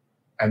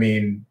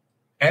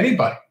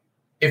 anybody,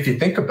 if you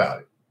think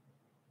about it.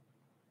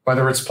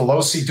 Whether it's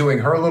Pelosi doing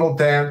her little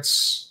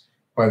dance,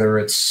 whether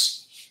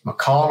it's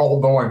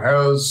McConnell doing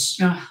hers,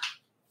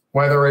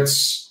 whether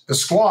it's the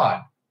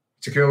squad,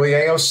 particularly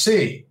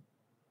AOC,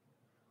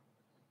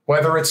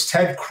 whether it's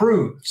Ted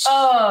Cruz,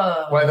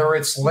 whether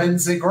it's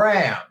Lindsey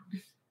Graham.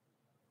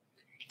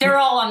 They're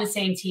all on the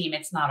same team.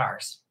 It's not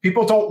ours.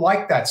 People don't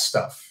like that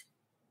stuff.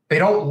 They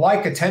don't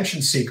like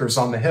attention seekers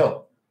on the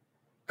Hill.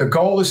 The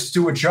goal is to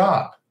do a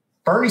job.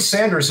 Bernie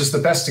Sanders is the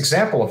best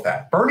example of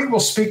that. Bernie will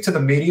speak to the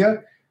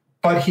media,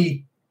 but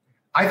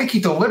I think he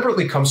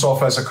deliberately comes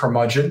off as a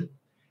curmudgeon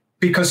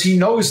because he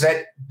knows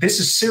that this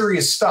is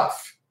serious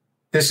stuff.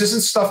 This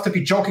isn't stuff to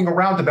be joking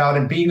around about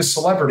and being a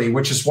celebrity,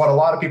 which is what a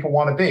lot of people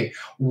want to be.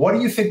 What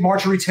do you think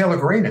Marjorie Taylor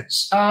Greene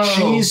is?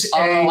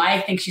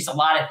 I think she's a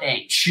lot of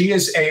things.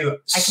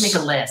 I can make a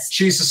list.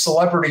 She's a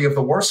celebrity of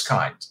the worst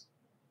kind,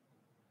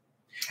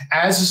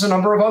 as is a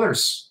number of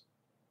others.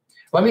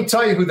 Let me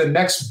tell you who the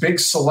next big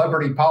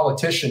celebrity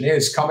politician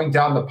is coming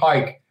down the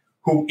pike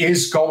who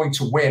is going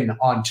to win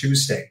on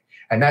Tuesday.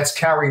 And that's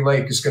Kari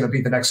Lake, is going to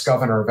be the next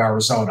governor of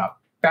Arizona.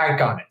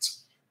 Bank on it.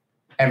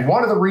 And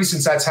one of the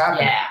reasons that's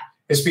happening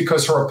is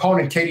because her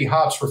opponent, Katie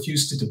Hobbs,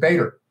 refused to debate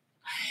her.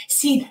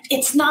 See,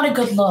 it's not a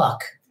good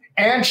look.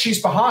 And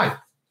she's behind.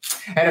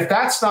 And if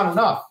that's not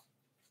enough,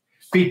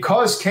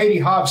 because Katie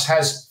Hobbs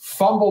has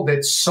fumbled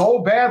it so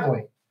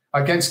badly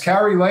against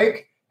Kari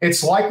Lake,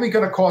 it's likely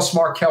going to cost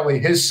Mark Kelly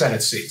his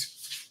Senate seat.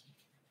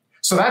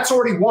 So that's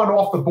already one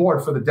off the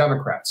board for the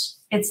Democrats.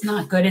 It's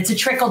not good. It's a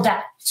trickle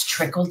down. It's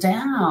trickle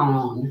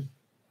down.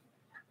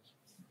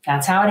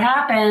 That's how it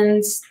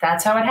happens.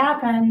 That's how it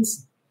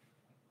happens.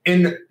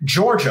 In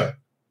Georgia,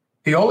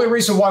 the only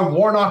reason why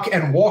Warnock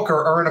and Walker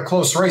are in a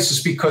close race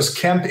is because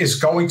Kemp is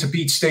going to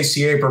beat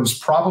Stacey Abrams,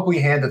 probably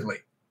handedly.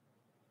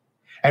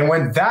 And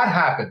when that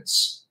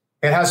happens,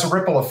 it has a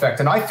ripple effect.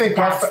 And I think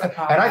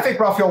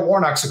Raphael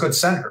Warnock's a good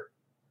senator.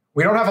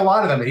 We don't have a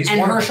lot of them.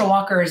 Herschel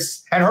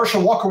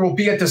Walker will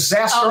be a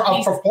disaster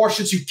of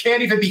proportions you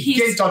can't even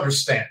begin to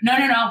understand.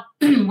 No.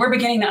 We're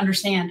beginning to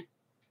understand.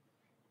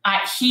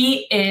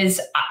 He is.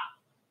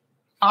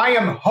 I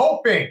am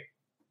hoping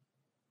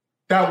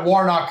that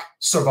Warnock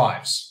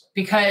survives.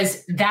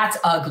 Because that's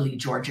ugly,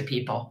 Georgia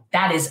people.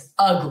 That is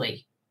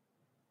ugly.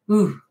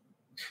 Ooh.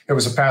 There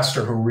was a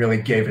pastor who really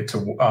gave it to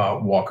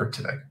Walker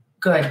today.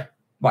 Good.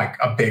 Like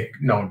a big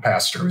known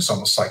pastor who's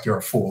almost like, you're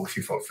a fool if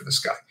you vote for this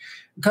guy.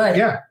 Good.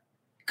 Yeah.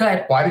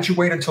 Good. Why did you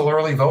wait until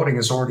early voting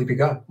has already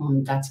begun?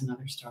 That's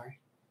another story.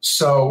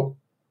 So,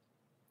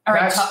 all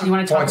right, you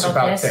want to talk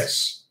about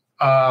this?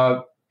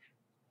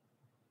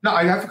 No,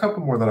 I have a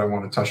couple more that I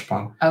want to touch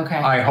upon. Okay.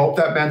 I hope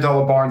that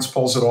Mandela Barnes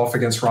pulls it off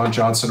against Ron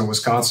Johnson in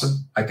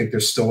Wisconsin. I think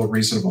there's still a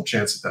reasonable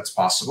chance that that's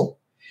possible.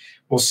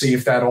 We'll see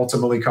if that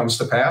ultimately comes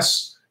to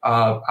pass.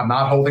 I'm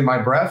not holding my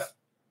breath.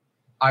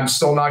 I'm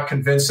still not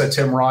convinced that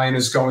Tim Ryan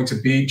is going to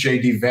beat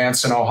J.D.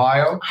 Vance in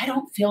Ohio. I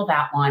don't feel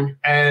that one.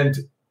 And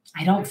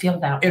I don't feel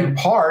that in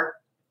part,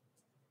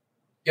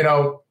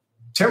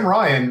 Tim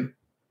Ryan,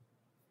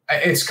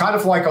 it's kind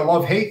of like a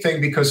love-hate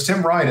thing because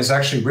Tim Ryan is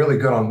actually really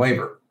good on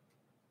labor.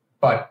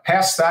 But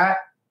past that,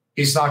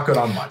 he's not good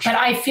on much. But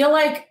I feel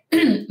like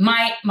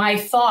my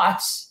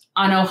thoughts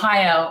on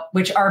Ohio,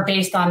 which are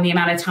based on the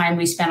amount of time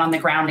we spent on the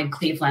ground in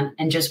Cleveland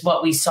and just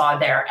what we saw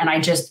there. And I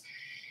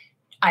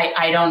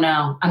don't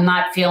know.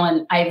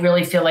 I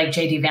really feel like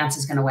J.D. Vance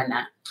is going to win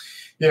that.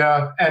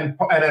 Yeah. And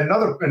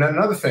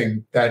another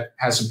thing that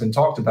hasn't been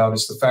talked about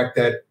is the fact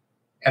that,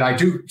 and I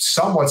do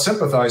somewhat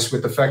sympathize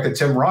with the fact that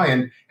Tim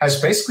Ryan has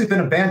basically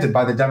been abandoned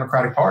by the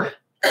Democratic Party.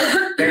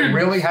 They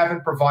really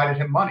haven't provided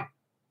him money.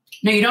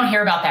 No, you don't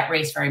hear about that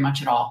race very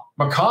much at all.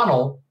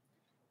 McConnell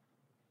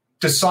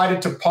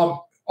decided to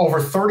pump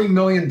over $30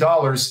 million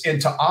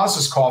into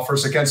Oz's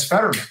coffers against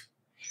Fetterman.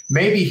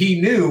 Maybe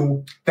he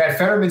knew that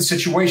Fetterman's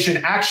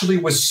situation actually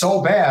was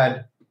so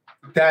bad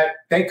that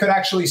they could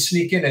actually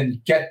sneak in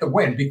and get the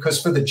win. Because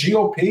for the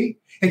GOP,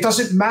 it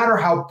doesn't matter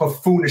how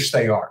buffoonish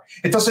they are.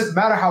 It doesn't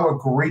matter how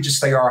egregious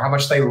they are, how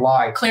much they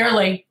lie.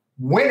 Clearly.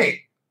 Winning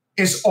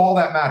is all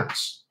that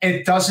matters.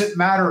 It doesn't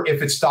matter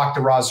if it's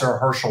Dr. Oz or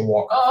Herschel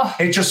Walker.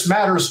 It just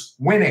matters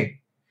winning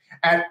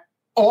at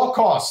all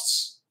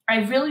costs.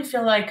 I really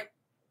feel like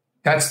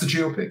that's the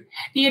GOP.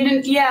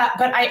 Yeah,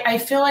 but I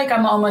feel like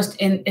I'm almost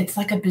in, it's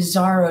like a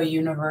bizarro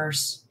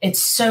universe.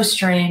 It's so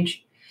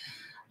strange.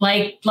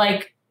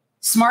 Like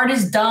smart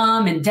is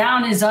dumb and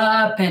down is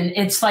up. And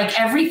it's like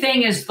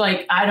everything is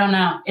like, I don't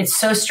know. It's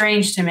so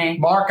strange to me.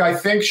 Mark, I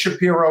think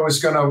Shapiro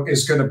is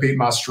gonna beat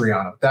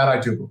Mastriano. That I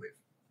do believe.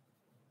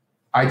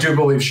 I do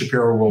believe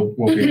Shapiro will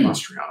beat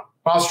Mastriano.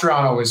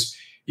 Mastriano is,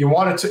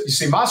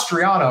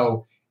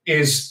 Mastriano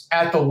is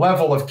at the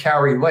level of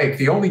Kari Lake.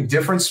 The only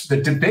difference, the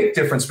big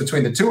difference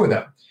between the two of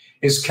them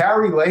is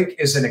Kari Lake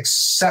is an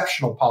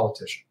exceptional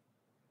politician.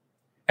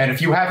 And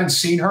if you haven't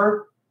seen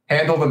her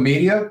handle the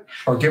media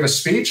or give a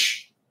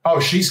speech,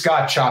 she's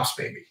got chops,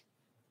 baby.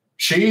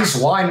 She's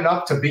lining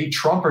up to beat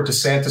Trump or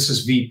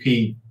DeSantis'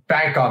 VP.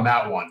 Bank on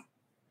that one,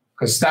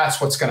 because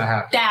that's what's going to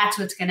happen. That's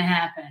what's going to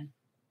happen.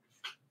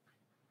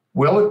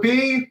 Will it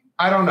be?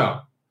 I don't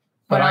know.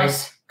 But I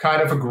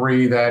kind of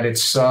agree that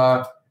it's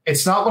not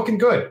looking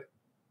good.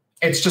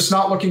 It's just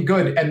not looking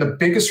good. And the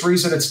biggest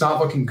reason it's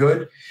not looking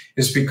good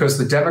is because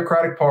the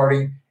Democratic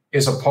Party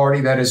is a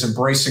party that is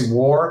embracing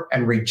war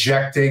and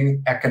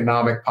rejecting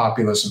economic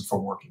populism for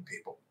working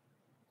people.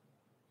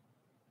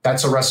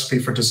 That's a recipe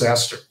for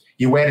disaster.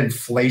 You add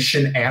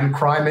inflation and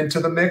crime into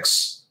the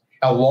mix,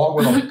 along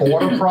with a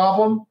border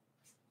problem,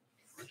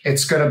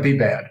 it's going to be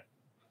bad.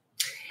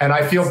 And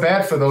I feel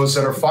bad for those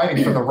that are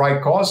fighting for the right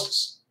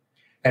causes.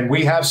 And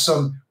we have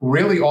some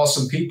really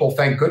awesome people,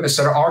 thank goodness,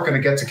 that are going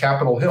to get to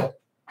Capitol Hill.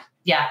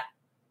 Yeah.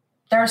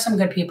 There are some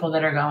good people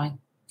that are going.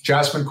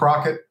 Jasmine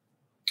Crockett,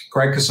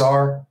 Greg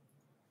Kazar,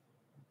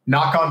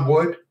 knock on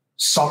wood,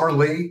 Summer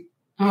Lee.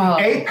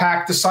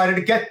 AIPAC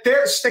decided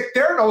to stick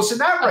their nose in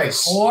that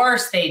race. Of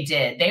course they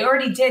did. They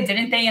already did,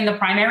 didn't they, in the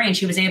primary? And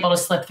she was able to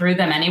slip through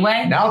them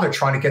anyway. Now they're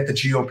trying to get the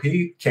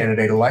GOP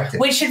candidate elected.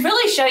 Which should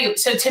really show you.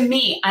 So to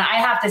me, I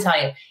have to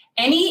tell you,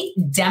 any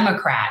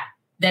Democrat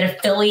that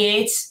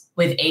affiliates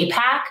with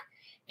AIPAC,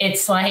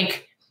 it's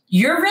like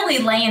you're really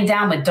laying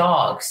down with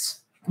dogs.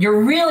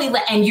 You're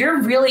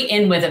really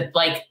in with it.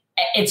 Like,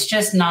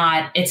 it's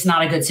not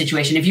a good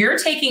situation. If you're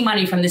taking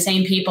money from the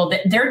same people,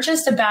 they're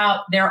just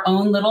about their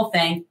own little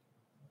thing.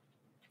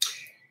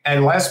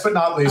 And last but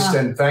not least,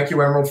 and thank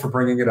you, Emerald, for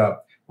bringing it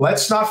up.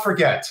 Let's not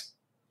forget,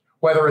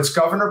 whether it's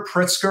Governor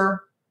Pritzker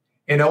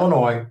in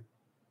Illinois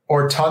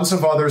or tons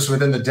of others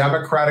within the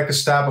Democratic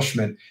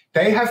establishment,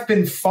 they have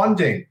been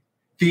funding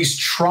these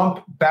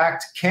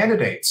Trump-backed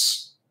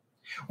candidates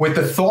with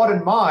the thought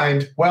in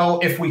mind,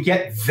 well, if we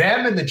get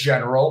them in the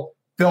general,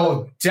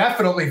 they'll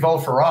definitely vote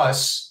for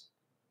us.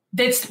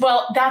 That's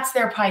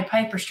their Pied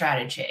Piper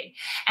strategy.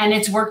 And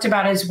it's worked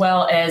about as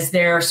well as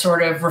they're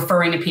sort of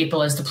referring to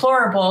people as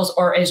deplorables,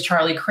 or as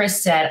Charlie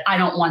Crist said, I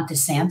don't want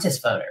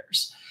DeSantis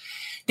voters.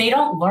 They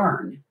don't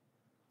learn,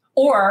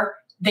 or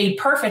they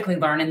perfectly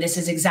learn. And this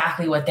is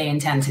exactly what they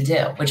intend to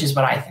do, which is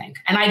what I think.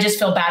 And I just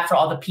feel bad for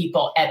all the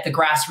people at the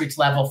grassroots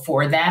level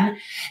for them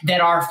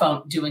that are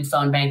doing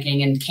phone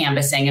banking and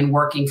canvassing and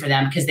working for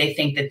them, because they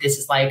think that this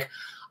is like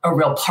a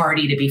real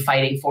party to be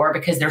fighting for,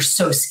 because they're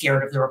so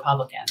scared of the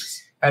Republicans.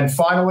 And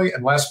finally,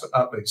 and last but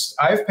not least,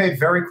 I've paid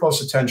very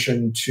close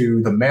attention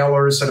to the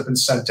mailers that have been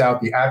sent out,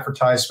 the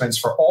advertisements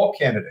for all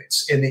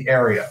candidates in the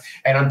area.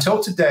 And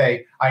until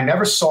today, I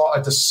never saw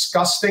a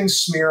disgusting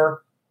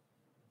smear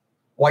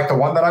like the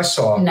one that I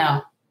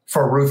saw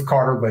for Ruth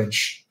Carter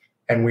Lynch.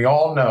 And we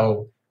all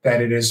know that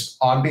it is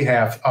on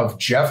behalf of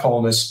Jeff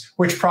Holness,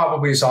 which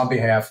probably is on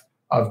behalf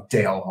of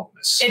Dale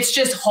Holness. It's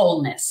just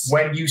wholeness.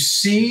 When you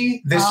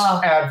see this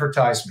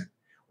advertisement,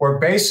 where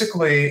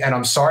basically, and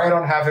I'm sorry I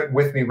don't have it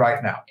with me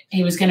right now.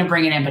 He was going to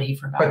bring it in, but he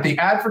forgot. But the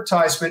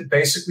advertisement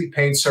basically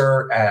paints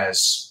her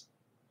as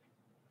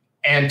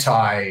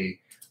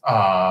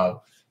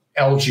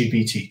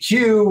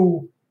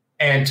anti-LGBTQ,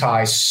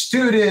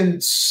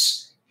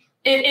 anti-students.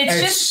 It's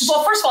just,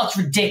 well, first of all, it's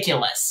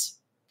ridiculous.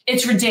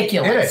 It's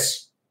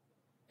ridiculous.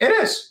 It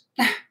is.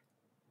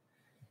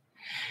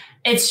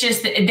 It's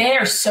just that they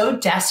are so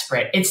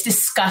desperate. It's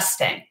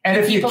disgusting. And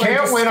if you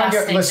can't win on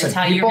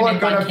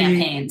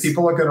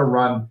people are going to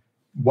run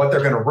what they're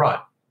going to run.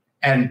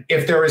 And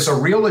if there is a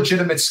real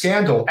legitimate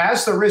scandal,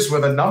 as there is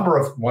with a number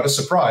of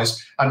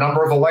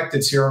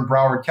electeds here in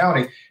Broward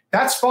County,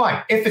 that's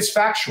fine. If it's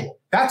factual,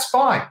 that's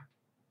fine.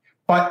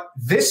 But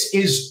this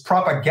is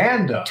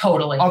propaganda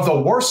of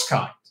the worst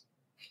kind.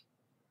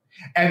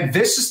 And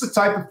this is the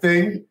type of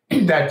thing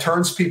that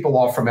turns people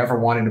off from ever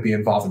wanting to be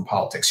involved in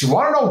politics. You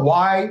want to know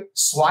why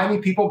slimy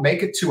people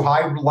make it to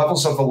high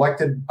levels of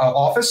elected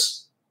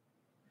office?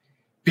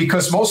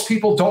 Because most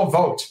people don't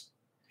vote.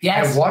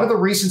 Yes. And one of the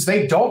reasons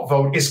they don't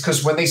vote is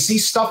because when they see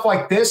stuff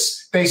like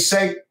this, they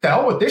say, the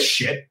hell with this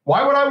shit.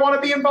 Why would I want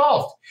to be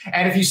involved?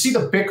 And if you see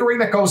the bickering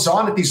that goes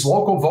on at these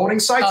local voting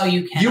sites,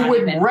 you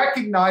would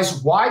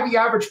recognize why the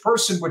average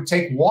person would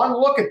take one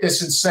look at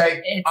this and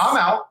say, I'm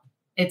out.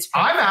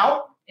 I'm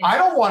out. I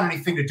don't want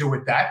anything to do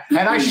with that.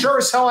 And I sure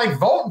as hell ain't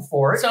voting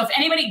for it. So if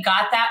anybody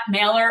got that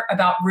mailer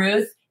about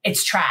Ruth,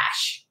 it's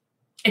trash.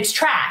 It's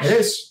trash. It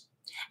is.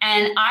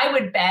 And I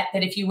would bet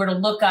that if you were to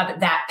look up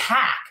that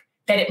PAC,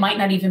 that it might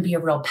not even be a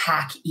real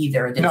PAC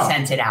either that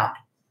sent it out.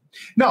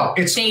 No,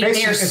 they're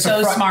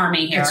so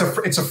smarmy here.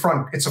 It's a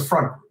front.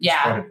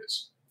 Yeah. What it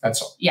is.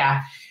 That's all.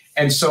 Yeah.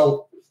 And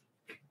so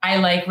I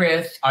like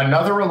Ruth.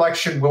 Another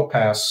election will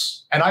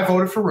pass. And I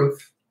voted for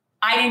Ruth.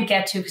 I didn't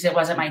get to because it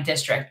wasn't my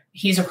district.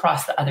 He's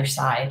across the other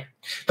side.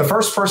 The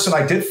first person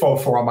I did vote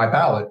for on my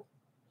ballot,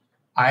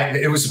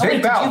 it was a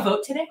big ballot. Did you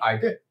vote today? I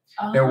did.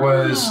 There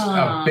was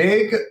a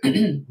big,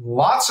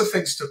 lots of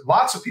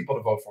people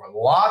to vote for.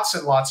 Lots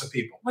and lots of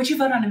people. What'd you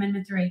vote on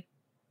Amendment 3?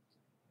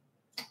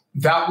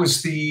 That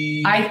was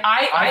the...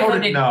 I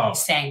voted no.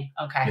 Same.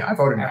 Okay. Yeah, I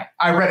voted no. Right.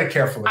 I read it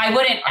carefully. I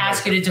wouldn't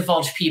ask you to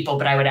divulge people,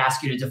 but I would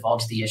ask you to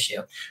divulge the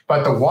issue.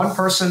 But the one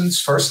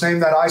person's first name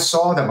that I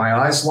saw, that my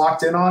eyes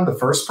locked in on, the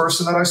first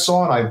person that I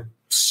saw, and I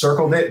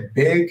circled it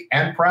big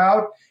and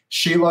proud,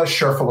 Sheila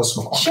Sherfilis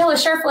McCormick. Sheila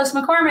Sherfilis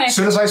McCormick. As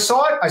soon as I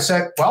saw it, I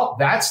said, well,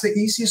 that's the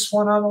easiest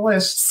one on the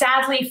list.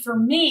 Sadly for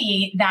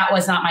me, that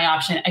was not my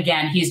option.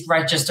 Again, he's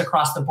right just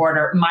across the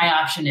border. My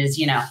option is,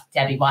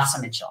 Debbie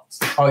Wasserman Schultz.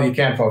 Oh, you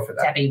can't vote for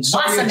that. Debbie so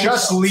Wasserman you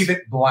just Schultz. Leave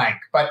it blank.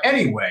 But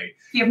anyway.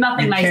 If you have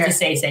nothing nice to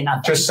say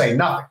nothing. Just say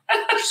nothing.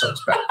 So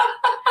it's better.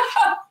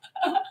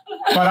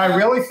 But I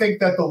really think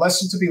that the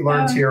lesson to be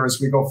learned here as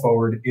we go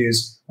forward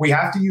is we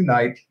have to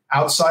unite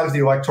outside of the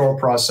electoral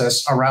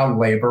process around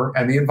labor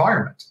and the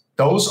environment.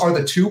 Those are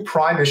the two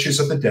prime issues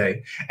of the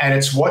day, and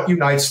it's what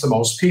unites the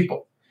most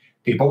people.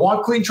 People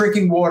want clean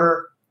drinking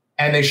water,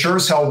 and they sure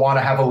as hell want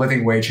to have a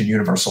living wage and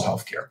universal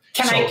health care.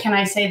 Can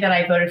I say that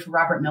I voted for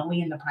Robert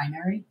Millie in the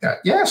primary?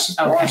 Yes,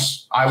 of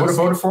course. I would have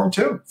voted for him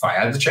too if I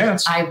had the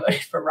chance. I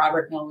voted for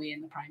Robert Millie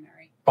in the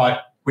primary.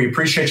 But we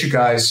appreciate you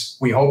guys.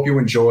 We hope you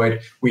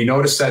enjoyed. We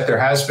noticed that there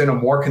has been a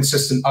more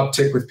consistent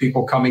uptick with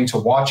people coming to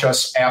watch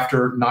us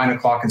after 9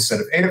 o'clock instead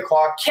of 8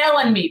 o'clock.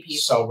 Killing me, people.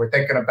 So we're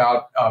thinking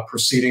about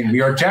proceeding. We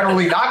are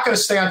generally not going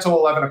to stay until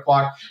 11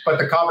 o'clock, but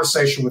the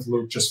conversation with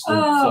Luke just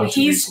flowed too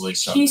easily.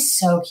 So. He's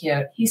so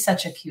cute. He's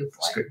such a cute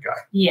boy. He's a good guy.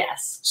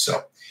 Yes.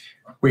 So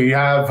we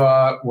have,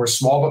 we're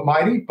small but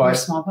mighty,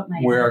 but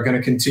we're going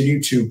to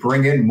continue to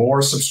bring in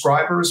more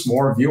subscribers,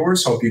 more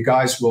viewers. Hope you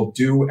guys will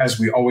do as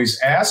we always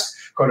ask.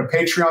 Go to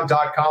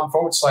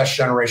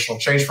patreon.com/generational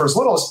change. For as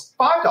little as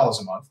 $5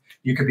 a month,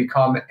 you can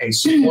become a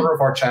supporter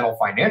of our channel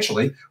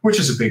financially, which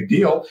is a big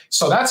deal.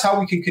 So that's how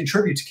we can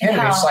contribute to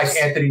candidates like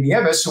Anthony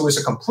Nieves, who is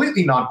a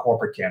completely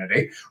non-corporate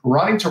candidate,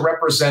 running to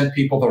represent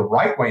people the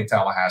right way in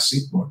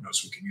Tallahassee. Lord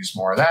knows we can use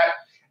more of that.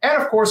 And,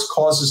 of course,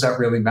 causes that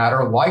really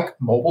matter, like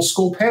Mobile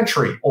School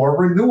Pantry or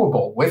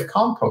Renewable with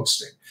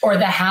composting. Or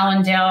the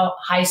Hallandale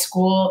High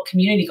School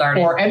Community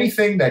Garden. Or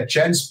anything that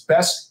Jen's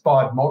best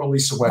bud, Mona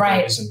Lisa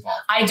Weber, is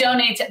involved. I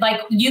donate to,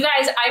 like, you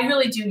guys, I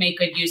really do make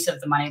good use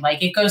of the money.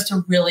 Like, it goes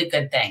to really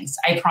good things.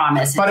 I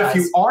promise. But if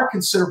you are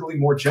considerably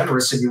more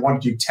generous and you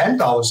want to do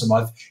 $10 a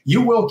month,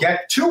 you will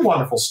get 2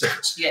 wonderful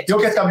stickers. You'll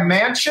get the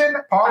Mansion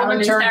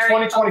Parliamentary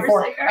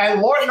 2024.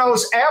 And Lord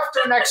knows,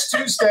 after next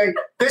Tuesday,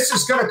 this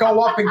is going to go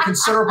up in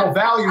considerable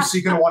value, so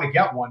you're going to want to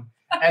get one.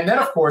 And then,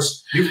 of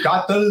course, you've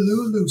got the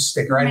Lulu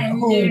sticker. And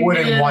who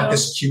wouldn't want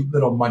this cute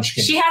little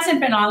munchkin? She hasn't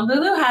been on.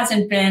 Lulu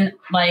hasn't been,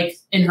 like,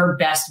 in her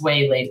best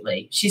way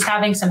lately. She's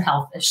having some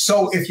health issues.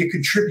 So if you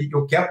contribute,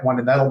 you'll get one,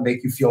 and that'll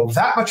make you feel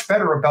that much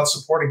better about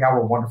supporting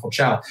our wonderful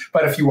channel.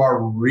 But if you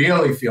are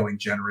really feeling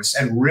generous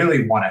and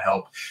really want to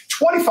help,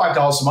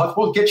 $25 a month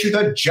will get you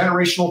the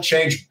Generational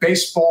Change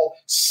baseball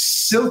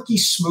silky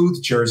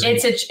smooth jersey.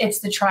 It's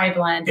the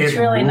tri-blend. It's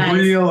really nice. It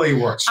really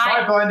works.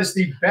 Tri-blend is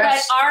the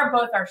best. But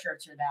both our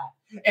shirts are that.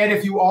 And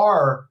if you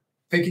are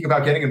thinking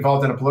about getting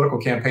involved in a political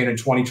campaign in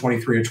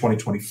 2023 or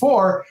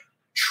 2024,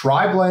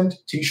 tri-blend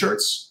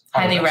t-shirts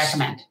highly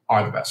recommend.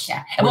 Are the best.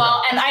 Yeah.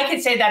 Well, and I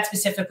could say that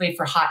specifically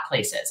for hot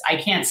places. I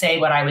can't say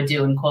what I would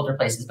do in colder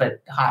places,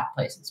 but hot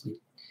places.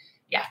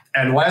 Yeah.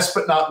 And last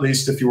but not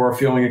least, if you are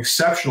feeling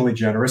exceptionally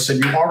generous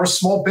and you are a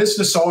small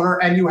business owner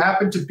and you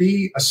happen to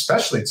be,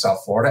 especially in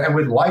South Florida, and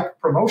would like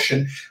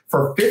promotion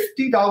for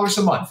 $50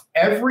 a month,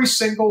 every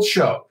single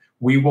show,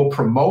 we will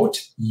promote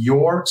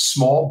your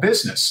small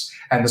business.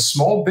 And the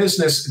small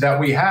business that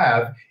we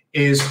have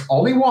is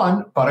only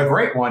one, but a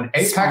great one.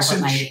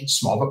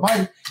 Small but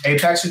mighty.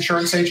 Apex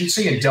Insurance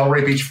Agency in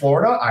Delray Beach,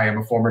 Florida. I am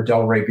a former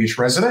Delray Beach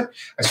resident.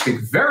 I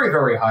speak very,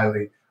 very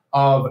highly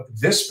of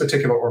this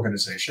particular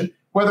organization.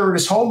 Whether it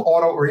is home,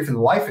 auto, or even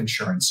life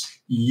insurance,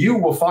 you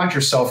will find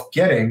yourself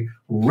getting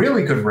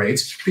really good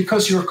rates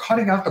because you're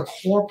cutting out the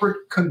corporate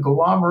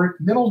conglomerate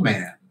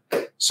middleman.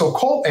 So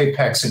call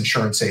Apex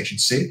Insurance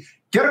Agency.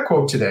 Get a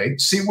quote today.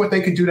 See what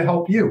they can do to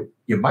help you.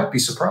 You might be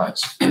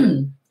surprised.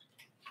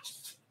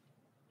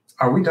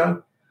 Are we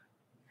done?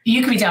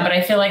 You can be done, but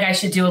I feel like I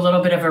should do a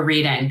little bit of a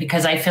reading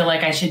because I feel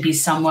like I should be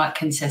somewhat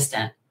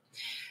consistent.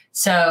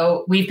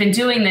 So we've been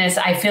doing this.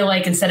 I feel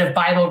like instead of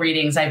Bible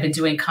readings, I've been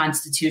doing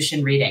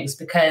Constitution readings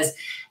because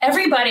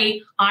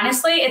everybody,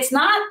 honestly, it's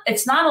not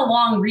a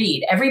long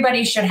read.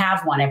 Everybody should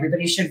have one.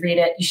 Everybody should read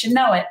it. You should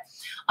know it.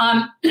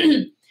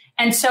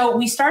 And so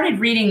we started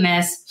reading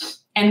this.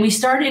 And we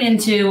started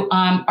into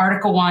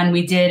Article 1.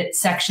 We did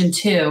Section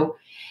 2.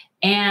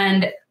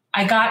 And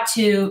I got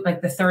to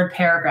like the 3rd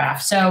paragraph.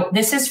 So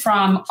this is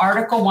from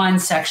Article 1,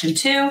 Section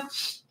 2,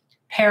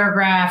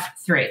 Paragraph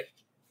 3.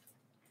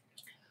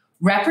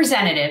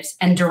 Representatives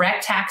and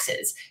direct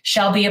taxes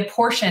shall be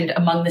apportioned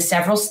among the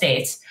several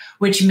states,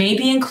 which may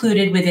be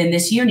included within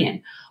this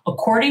union,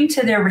 according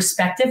to their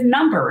respective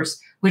numbers,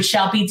 which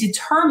shall be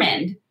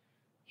determined.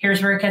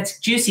 Here's where it gets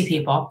juicy,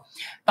 people.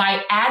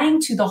 By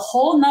adding to the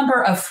whole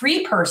number of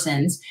free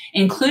persons,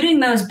 including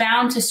those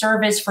bound to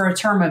service for a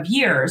term of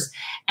years,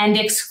 and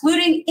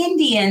excluding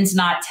Indians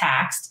not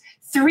taxed,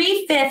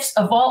 3/5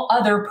 of all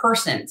other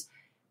persons.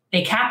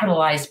 They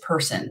capitalized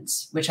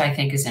persons, which I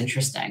think is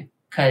interesting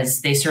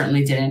because they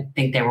certainly didn't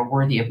think they were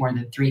worthy of more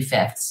than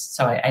 3/5.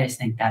 So I just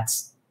think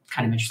that's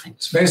kind of interesting.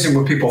 It's amazing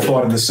what people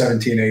thought in the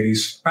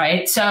 1780s.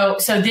 Right. So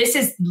this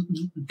is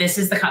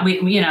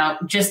the,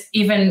 just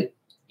even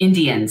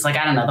Indians, like,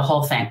 I don't know, the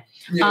whole thing.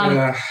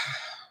 Yeah.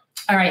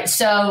 All right.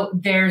 So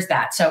there's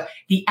that. So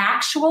the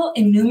actual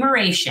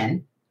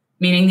enumeration,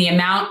 meaning the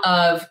amount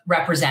of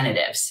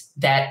representatives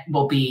that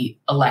will be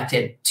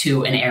elected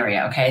to an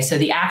area. Okay. So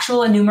the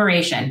actual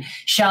enumeration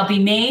shall be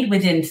made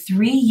within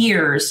 3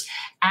 years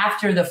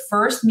after the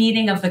first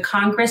meeting of the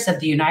Congress of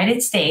the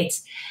United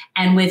States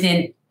and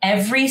within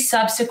every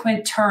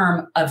subsequent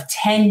term of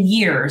 10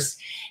 years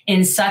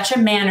in such a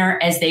manner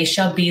as they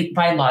shall be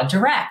by law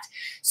direct.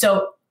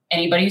 So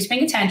anybody who's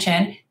paying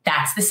attention,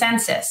 that's the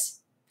census.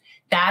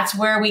 That's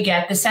where we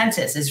get the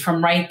census, is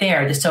from right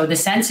there. So the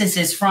census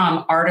is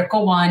from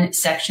Article 1,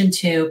 Section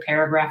 2,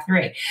 Paragraph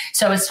 3.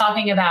 So it's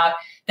talking about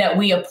that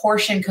we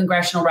apportion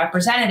congressional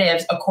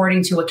representatives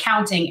according to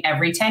accounting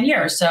every 10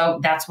 years. So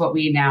that's what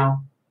we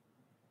now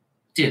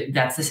do.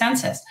 That's the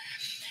census.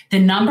 The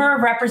number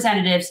of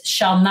representatives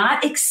shall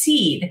not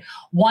exceed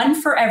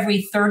 1 for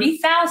every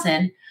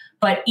 30,000,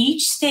 but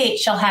each state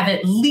shall have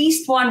at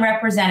least 1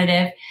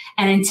 representative,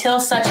 and until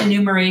such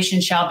enumeration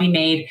shall be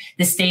made,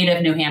 the state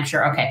of New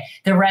Hampshire. Okay,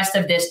 the rest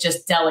of this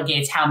just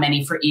delegates how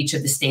many for each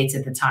of the states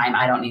at the time.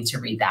 I don't need to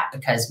read that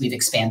because we've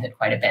expanded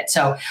quite a bit.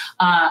 So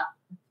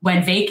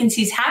when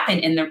vacancies happen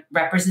in the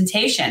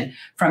representation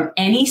from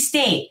any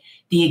state,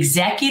 the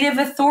executive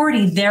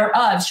authority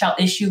thereof shall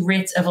issue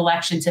writs of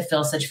election to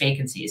fill such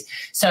vacancies.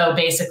 So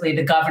basically,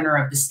 the governor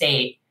of the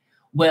state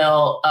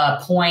will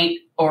appoint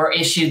or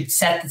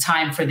set the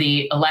time for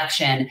the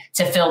election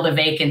to fill the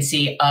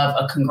vacancy of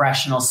a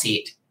congressional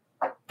seat.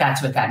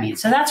 That's what that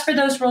means. So that's where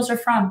those rules are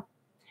from.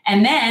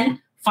 And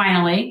then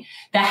finally,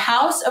 the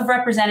House of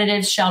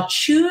Representatives shall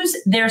choose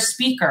their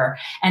speaker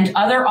and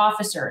other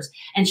officers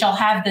and shall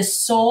have the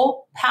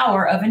sole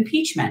power of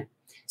impeachment.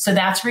 So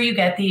that's where you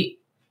get the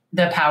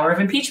power of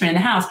impeachment in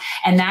the House.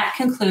 And that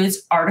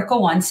concludes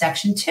Article 1,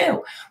 Section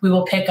 2. We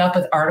will pick up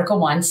with Article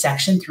 1,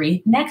 Section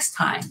 3 next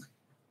time.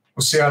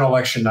 We'll see you on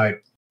election night.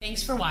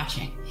 Thanks for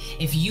watching.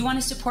 If you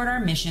want to support our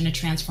mission to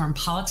transform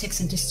politics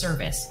into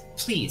service,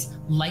 please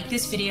like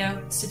this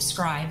video,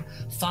 subscribe,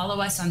 follow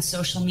us on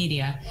social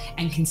media,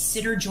 and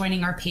consider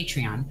joining our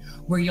Patreon,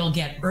 where you'll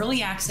get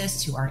early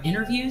access to our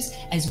interviews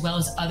as well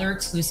as other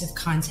exclusive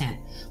content.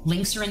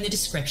 Links are in the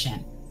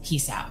description.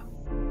 Peace out.